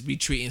niggas be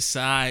treating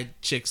side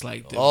chicks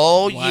like this.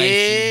 Oh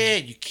yeah,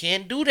 you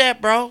can't do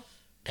that, bro.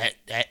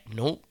 That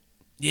nope.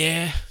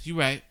 Yeah, you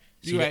right.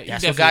 You right.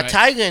 That's what got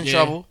Tiger in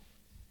trouble.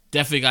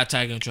 Definitely got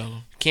Tiger in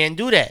trouble. Can't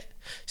do that.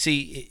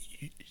 See,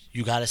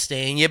 you gotta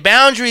stay in your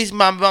boundaries,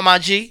 my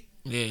G.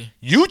 Yeah.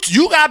 You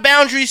got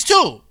boundaries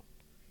too.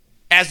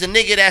 As the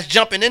nigga that's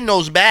jumping in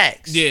those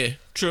bags. Yeah,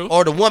 true.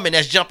 Or the woman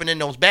that's jumping in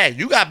those bags.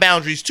 You got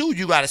boundaries too.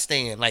 You gotta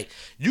stay in. Like,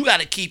 you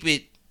gotta keep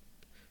it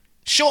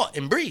short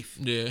and brief.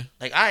 Yeah.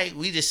 Like, all right,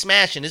 we just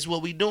smashing. This is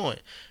what we doing.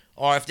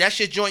 Or if that's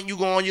your joint, you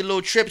go on your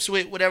little trips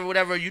with,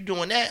 whatever, you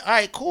doing that. All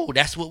right, cool.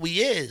 That's what we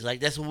is. Like,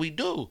 that's what we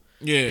do.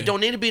 Yeah. It don't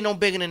need to be no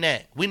bigger than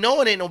that. We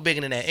know it ain't no bigger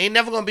than that. Ain't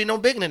never gonna be no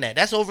bigger than that.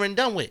 That's over and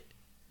done with.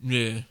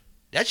 Yeah.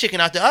 That chicken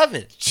out the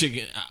oven.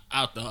 Chicken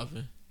out the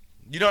oven.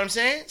 You know what I'm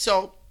saying?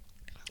 So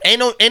ain't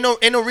no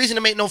reason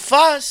to make no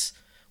fuss.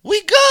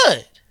 We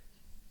good.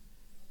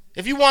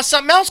 If you want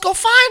something else, go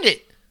find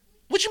it.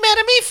 What you mad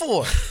at me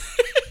for?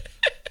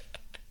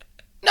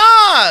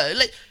 Nah,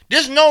 like,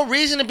 there's no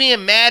reason to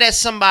being mad at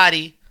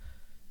somebody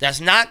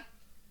that's not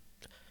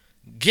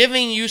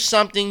giving you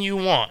something you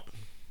want,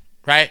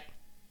 right?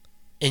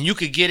 And you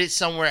could get it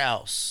somewhere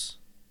else.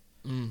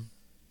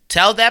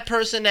 Tell that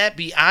person that,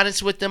 be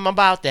honest with them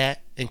about that,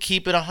 and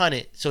keep it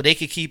 100 so they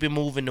can keep it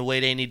moving the way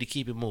they need to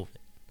keep it moving.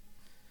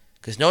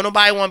 Because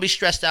nobody want to be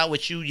stressed out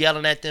with you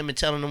yelling at them and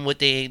telling them what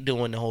they ain't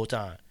doing the whole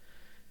time.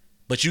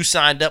 But you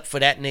signed up for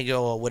that nigga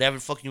or whatever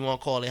the fuck you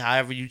want to call it,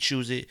 however you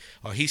choose it,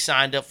 or he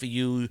signed up for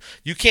you.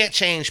 You can't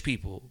change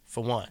people,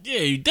 for one.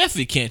 Yeah, you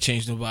definitely can't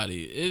change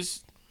nobody.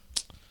 It's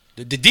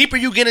the deeper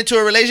you get into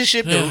a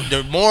relationship,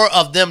 the more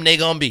of them they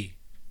gonna be.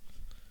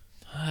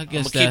 I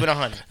guess I'm gonna keep it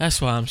 100.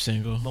 That's why I'm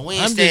single. But we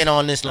ain't staying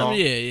on this long.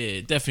 Yeah,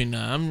 definitely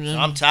not.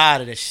 I'm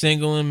tired of this shit.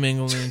 Single and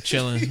mingling,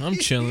 chilling. I'm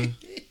chilling.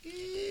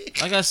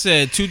 Like I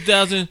said,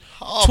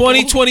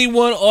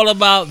 2021 all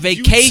about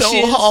vacations.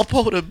 You so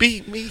harpo to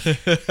beat me.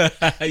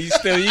 You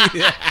still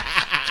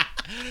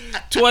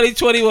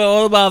 2021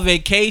 all about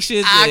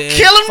vacations. I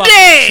kill him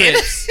dead.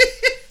 Trips.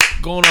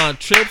 Going on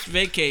trips,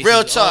 vacations.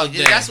 Real talk.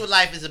 Yeah, that's what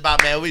life is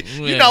about, man.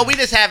 You know, we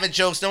just having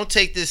jokes. Don't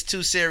take this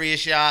too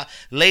serious, y'all.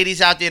 Ladies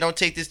out there, don't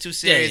take this too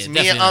serious.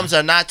 Me and Ums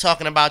are not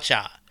talking about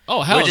y'all.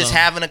 Oh, hell We're just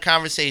having a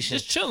conversation.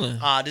 Just chilling.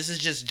 This is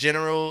just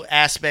general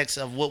aspects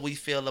of what we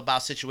feel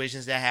about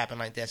situations that happen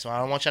like that. So I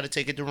don't want y'all to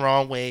take it the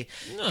wrong way.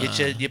 Nah. Get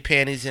your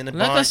panties in the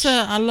bunch. Like I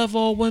said, I love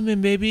all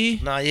women, baby.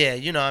 Nah, yeah.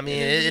 You know what I mean?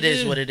 It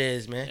is what it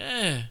is, man.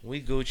 Yeah.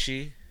 We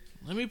Gucci.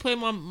 Let me play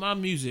my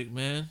music,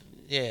 man.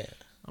 Yeah.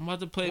 I'm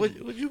about to play. What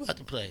you about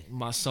to play?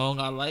 My song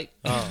I like.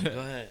 Oh, go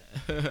ahead.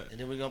 And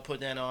then we're going to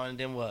put that on, and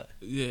then what?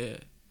 Yeah.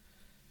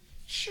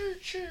 Choo.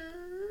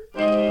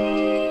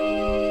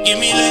 Give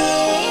me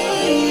that.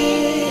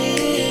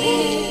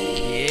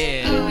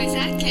 Yeah. Oh, is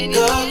that Kenny?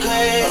 Go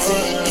crazy.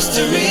 It's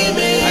the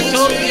remix. I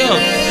told you,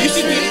 you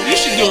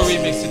should do a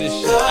remix to this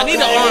shit. I need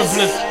an Arm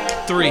Flip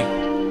 3.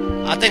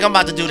 I think I'm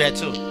about to do that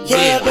too.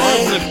 Yeah, Arm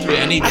Flip 3.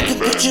 I need that.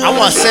 I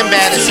want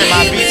Sinbad and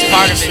Semi Beats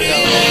part of it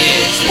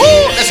though.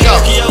 Woo! Let's go.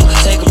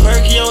 Take a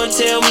Perkio and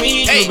tell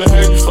me you been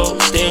hurt before.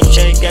 Stem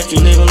check, got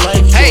you living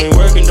life. You ain't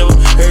working though.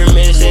 Her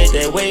man said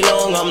that way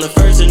long. I'm the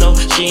first to know.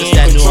 She ain't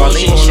control.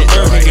 She on the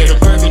perfect, get a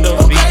perfect though.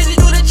 Crazy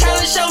do the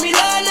challenge, show me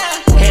love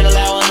now. Can't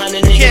allow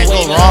 100 niggas. Can't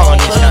go wrong on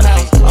this kind of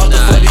beat. Off the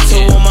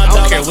 42 on my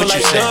dog, I feel what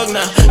like you say. Doug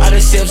now. I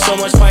done sipped so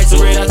much pints of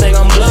red, I think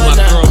I'm blood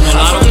now.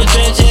 I'm from the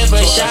trenches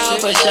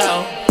for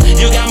sure.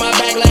 You got my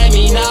back, let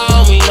me know,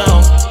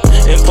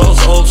 And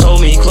post Oaks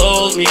hold me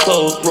close.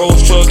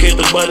 Rose truck hit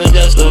the button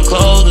just to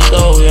close the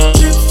door, yeah.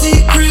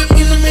 Gypsy crib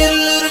in the middle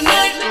of the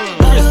night.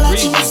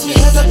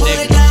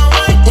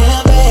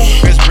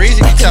 Chris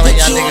Breezy be telling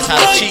y'all niggas how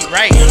to cheat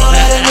right. And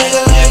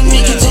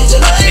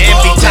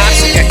be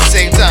toxic at the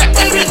same time.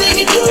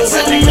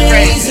 That nigga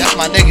crazy. That's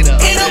my nigga though.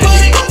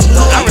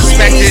 I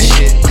respect this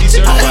shit. He's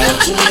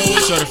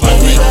certified.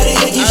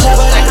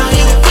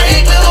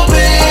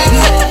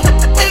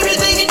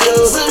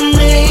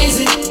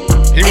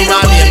 He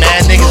remind me of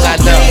mad niggas I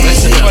know.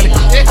 Listen to funny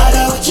shit.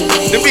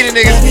 Them be the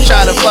niggas be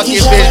trying to fuck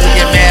your bitch but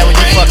get mad when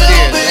you fuck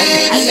theirs.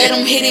 I let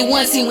him hit it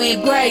once, he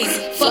went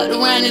brazy. Fucked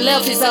around and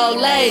left his old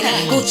lady.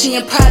 Gucci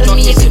and proud of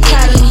me, if you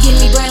proud of me, hit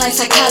me brain like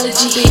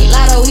psychology. Big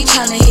Lotto, he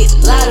tryna hit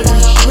the lottery.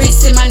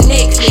 Wrist in my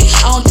necklace,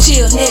 on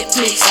chill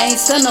Netflix. I ain't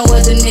son no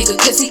other nigga,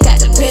 cause he got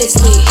the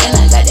best lick. And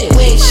I got that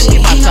wet shit,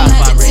 he know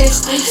not to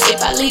test this. If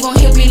I leave him,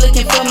 he'll be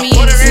looking for me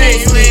in his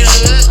next bitch.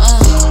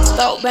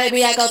 Throat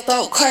baby, I go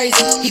throat crazy.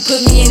 He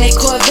put me in that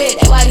Corvette,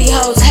 that's why these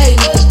hoes hate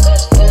me.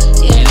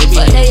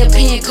 But they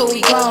opinion, cause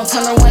we grown.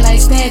 Turn her when I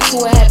stand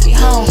to a happy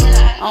home.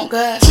 Oh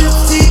God.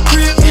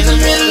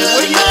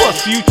 Where you for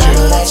Future?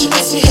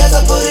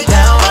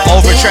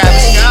 Over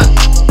Travis Scott.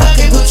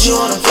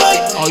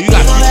 Oh, you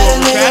got Future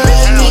over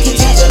Travis?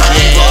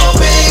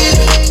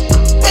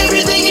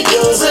 Everything you do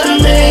is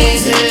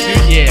amazing.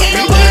 Yeah.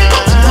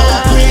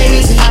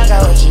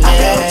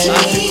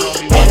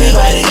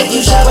 Everybody think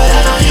you shy, but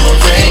I know you a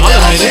freak.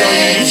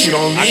 You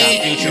don't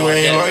need, you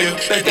ain't loyal.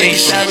 They think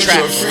savage,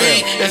 you're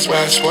free. That's why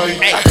I spoil you.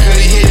 I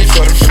could've hit it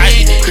for the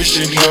free.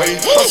 Christian Dior.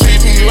 I'm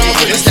sweeping you out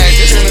for the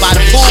This is by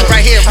the pool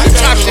right here.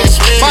 Rooftop shit.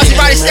 Marcy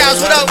Body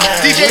Styles, what up?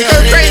 DJ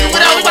Third Crazy,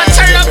 what up? We about to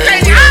turn it up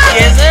crazy.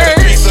 Yes, sir.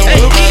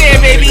 Hey, be there,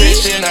 baby.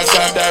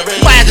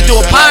 We might have to do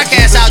a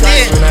podcast out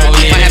there.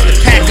 We might have to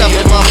pack up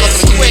the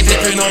motherfucking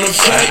equipment.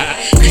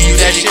 Do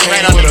that shit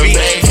right on the beach.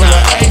 We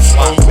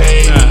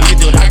can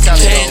do it on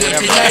telephone,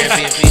 whatever.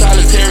 Airbnb.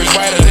 Solitary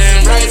whiter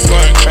than rice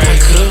going crazy. I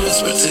could've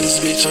whispered to this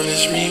bitch on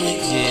this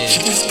remix. Yeah. She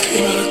just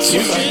came out of two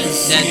like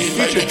this.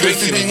 Like the Future dress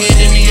in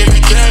me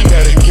every time,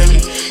 gotta kill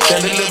it.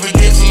 Trying to live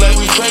against it like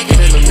we fucking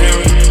in the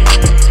mirror.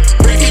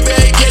 Break it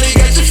back, Kelly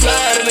got you fly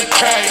in the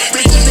kite.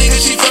 Richest nigga,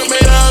 she fuck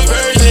made all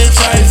virgin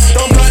tights.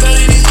 Don't block none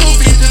of these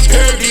goofies, just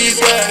curb these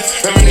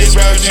guys. Reminisce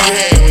about what you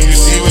had when you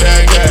see what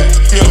I got.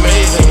 You're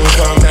amazing when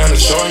come down to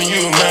showing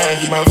you mine.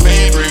 You my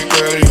favorite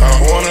girl, I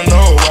wanna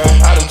know why.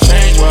 I done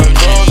changed my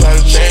clothes, I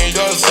done changed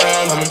your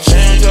style. I'ma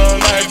change your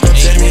life, don't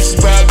take me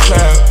spot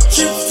cloud.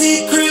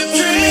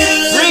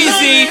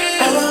 Breezy.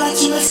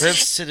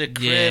 Trips to the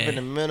crib in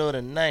the middle of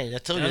the night. I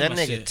told you, That's that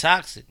my nigga shit.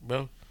 toxic,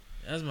 bro.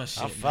 That's my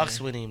shit. I fucks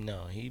with him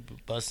though. He be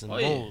busting Oh,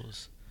 yeah.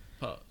 moves.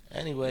 Oh.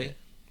 Anyway,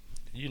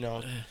 you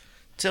know.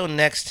 Till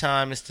next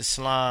time, it's the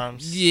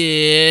Slimes.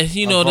 Yeah,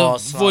 you know, Of the all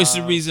Voice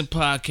of slimes. Reason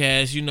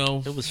podcast, you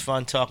know. It was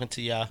fun talking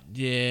to y'all.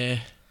 Yeah.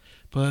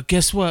 But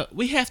guess what?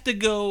 We have to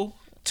go.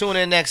 Tune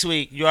in next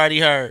week. You already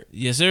heard.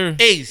 Yes, sir.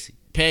 Easy.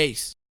 Peace.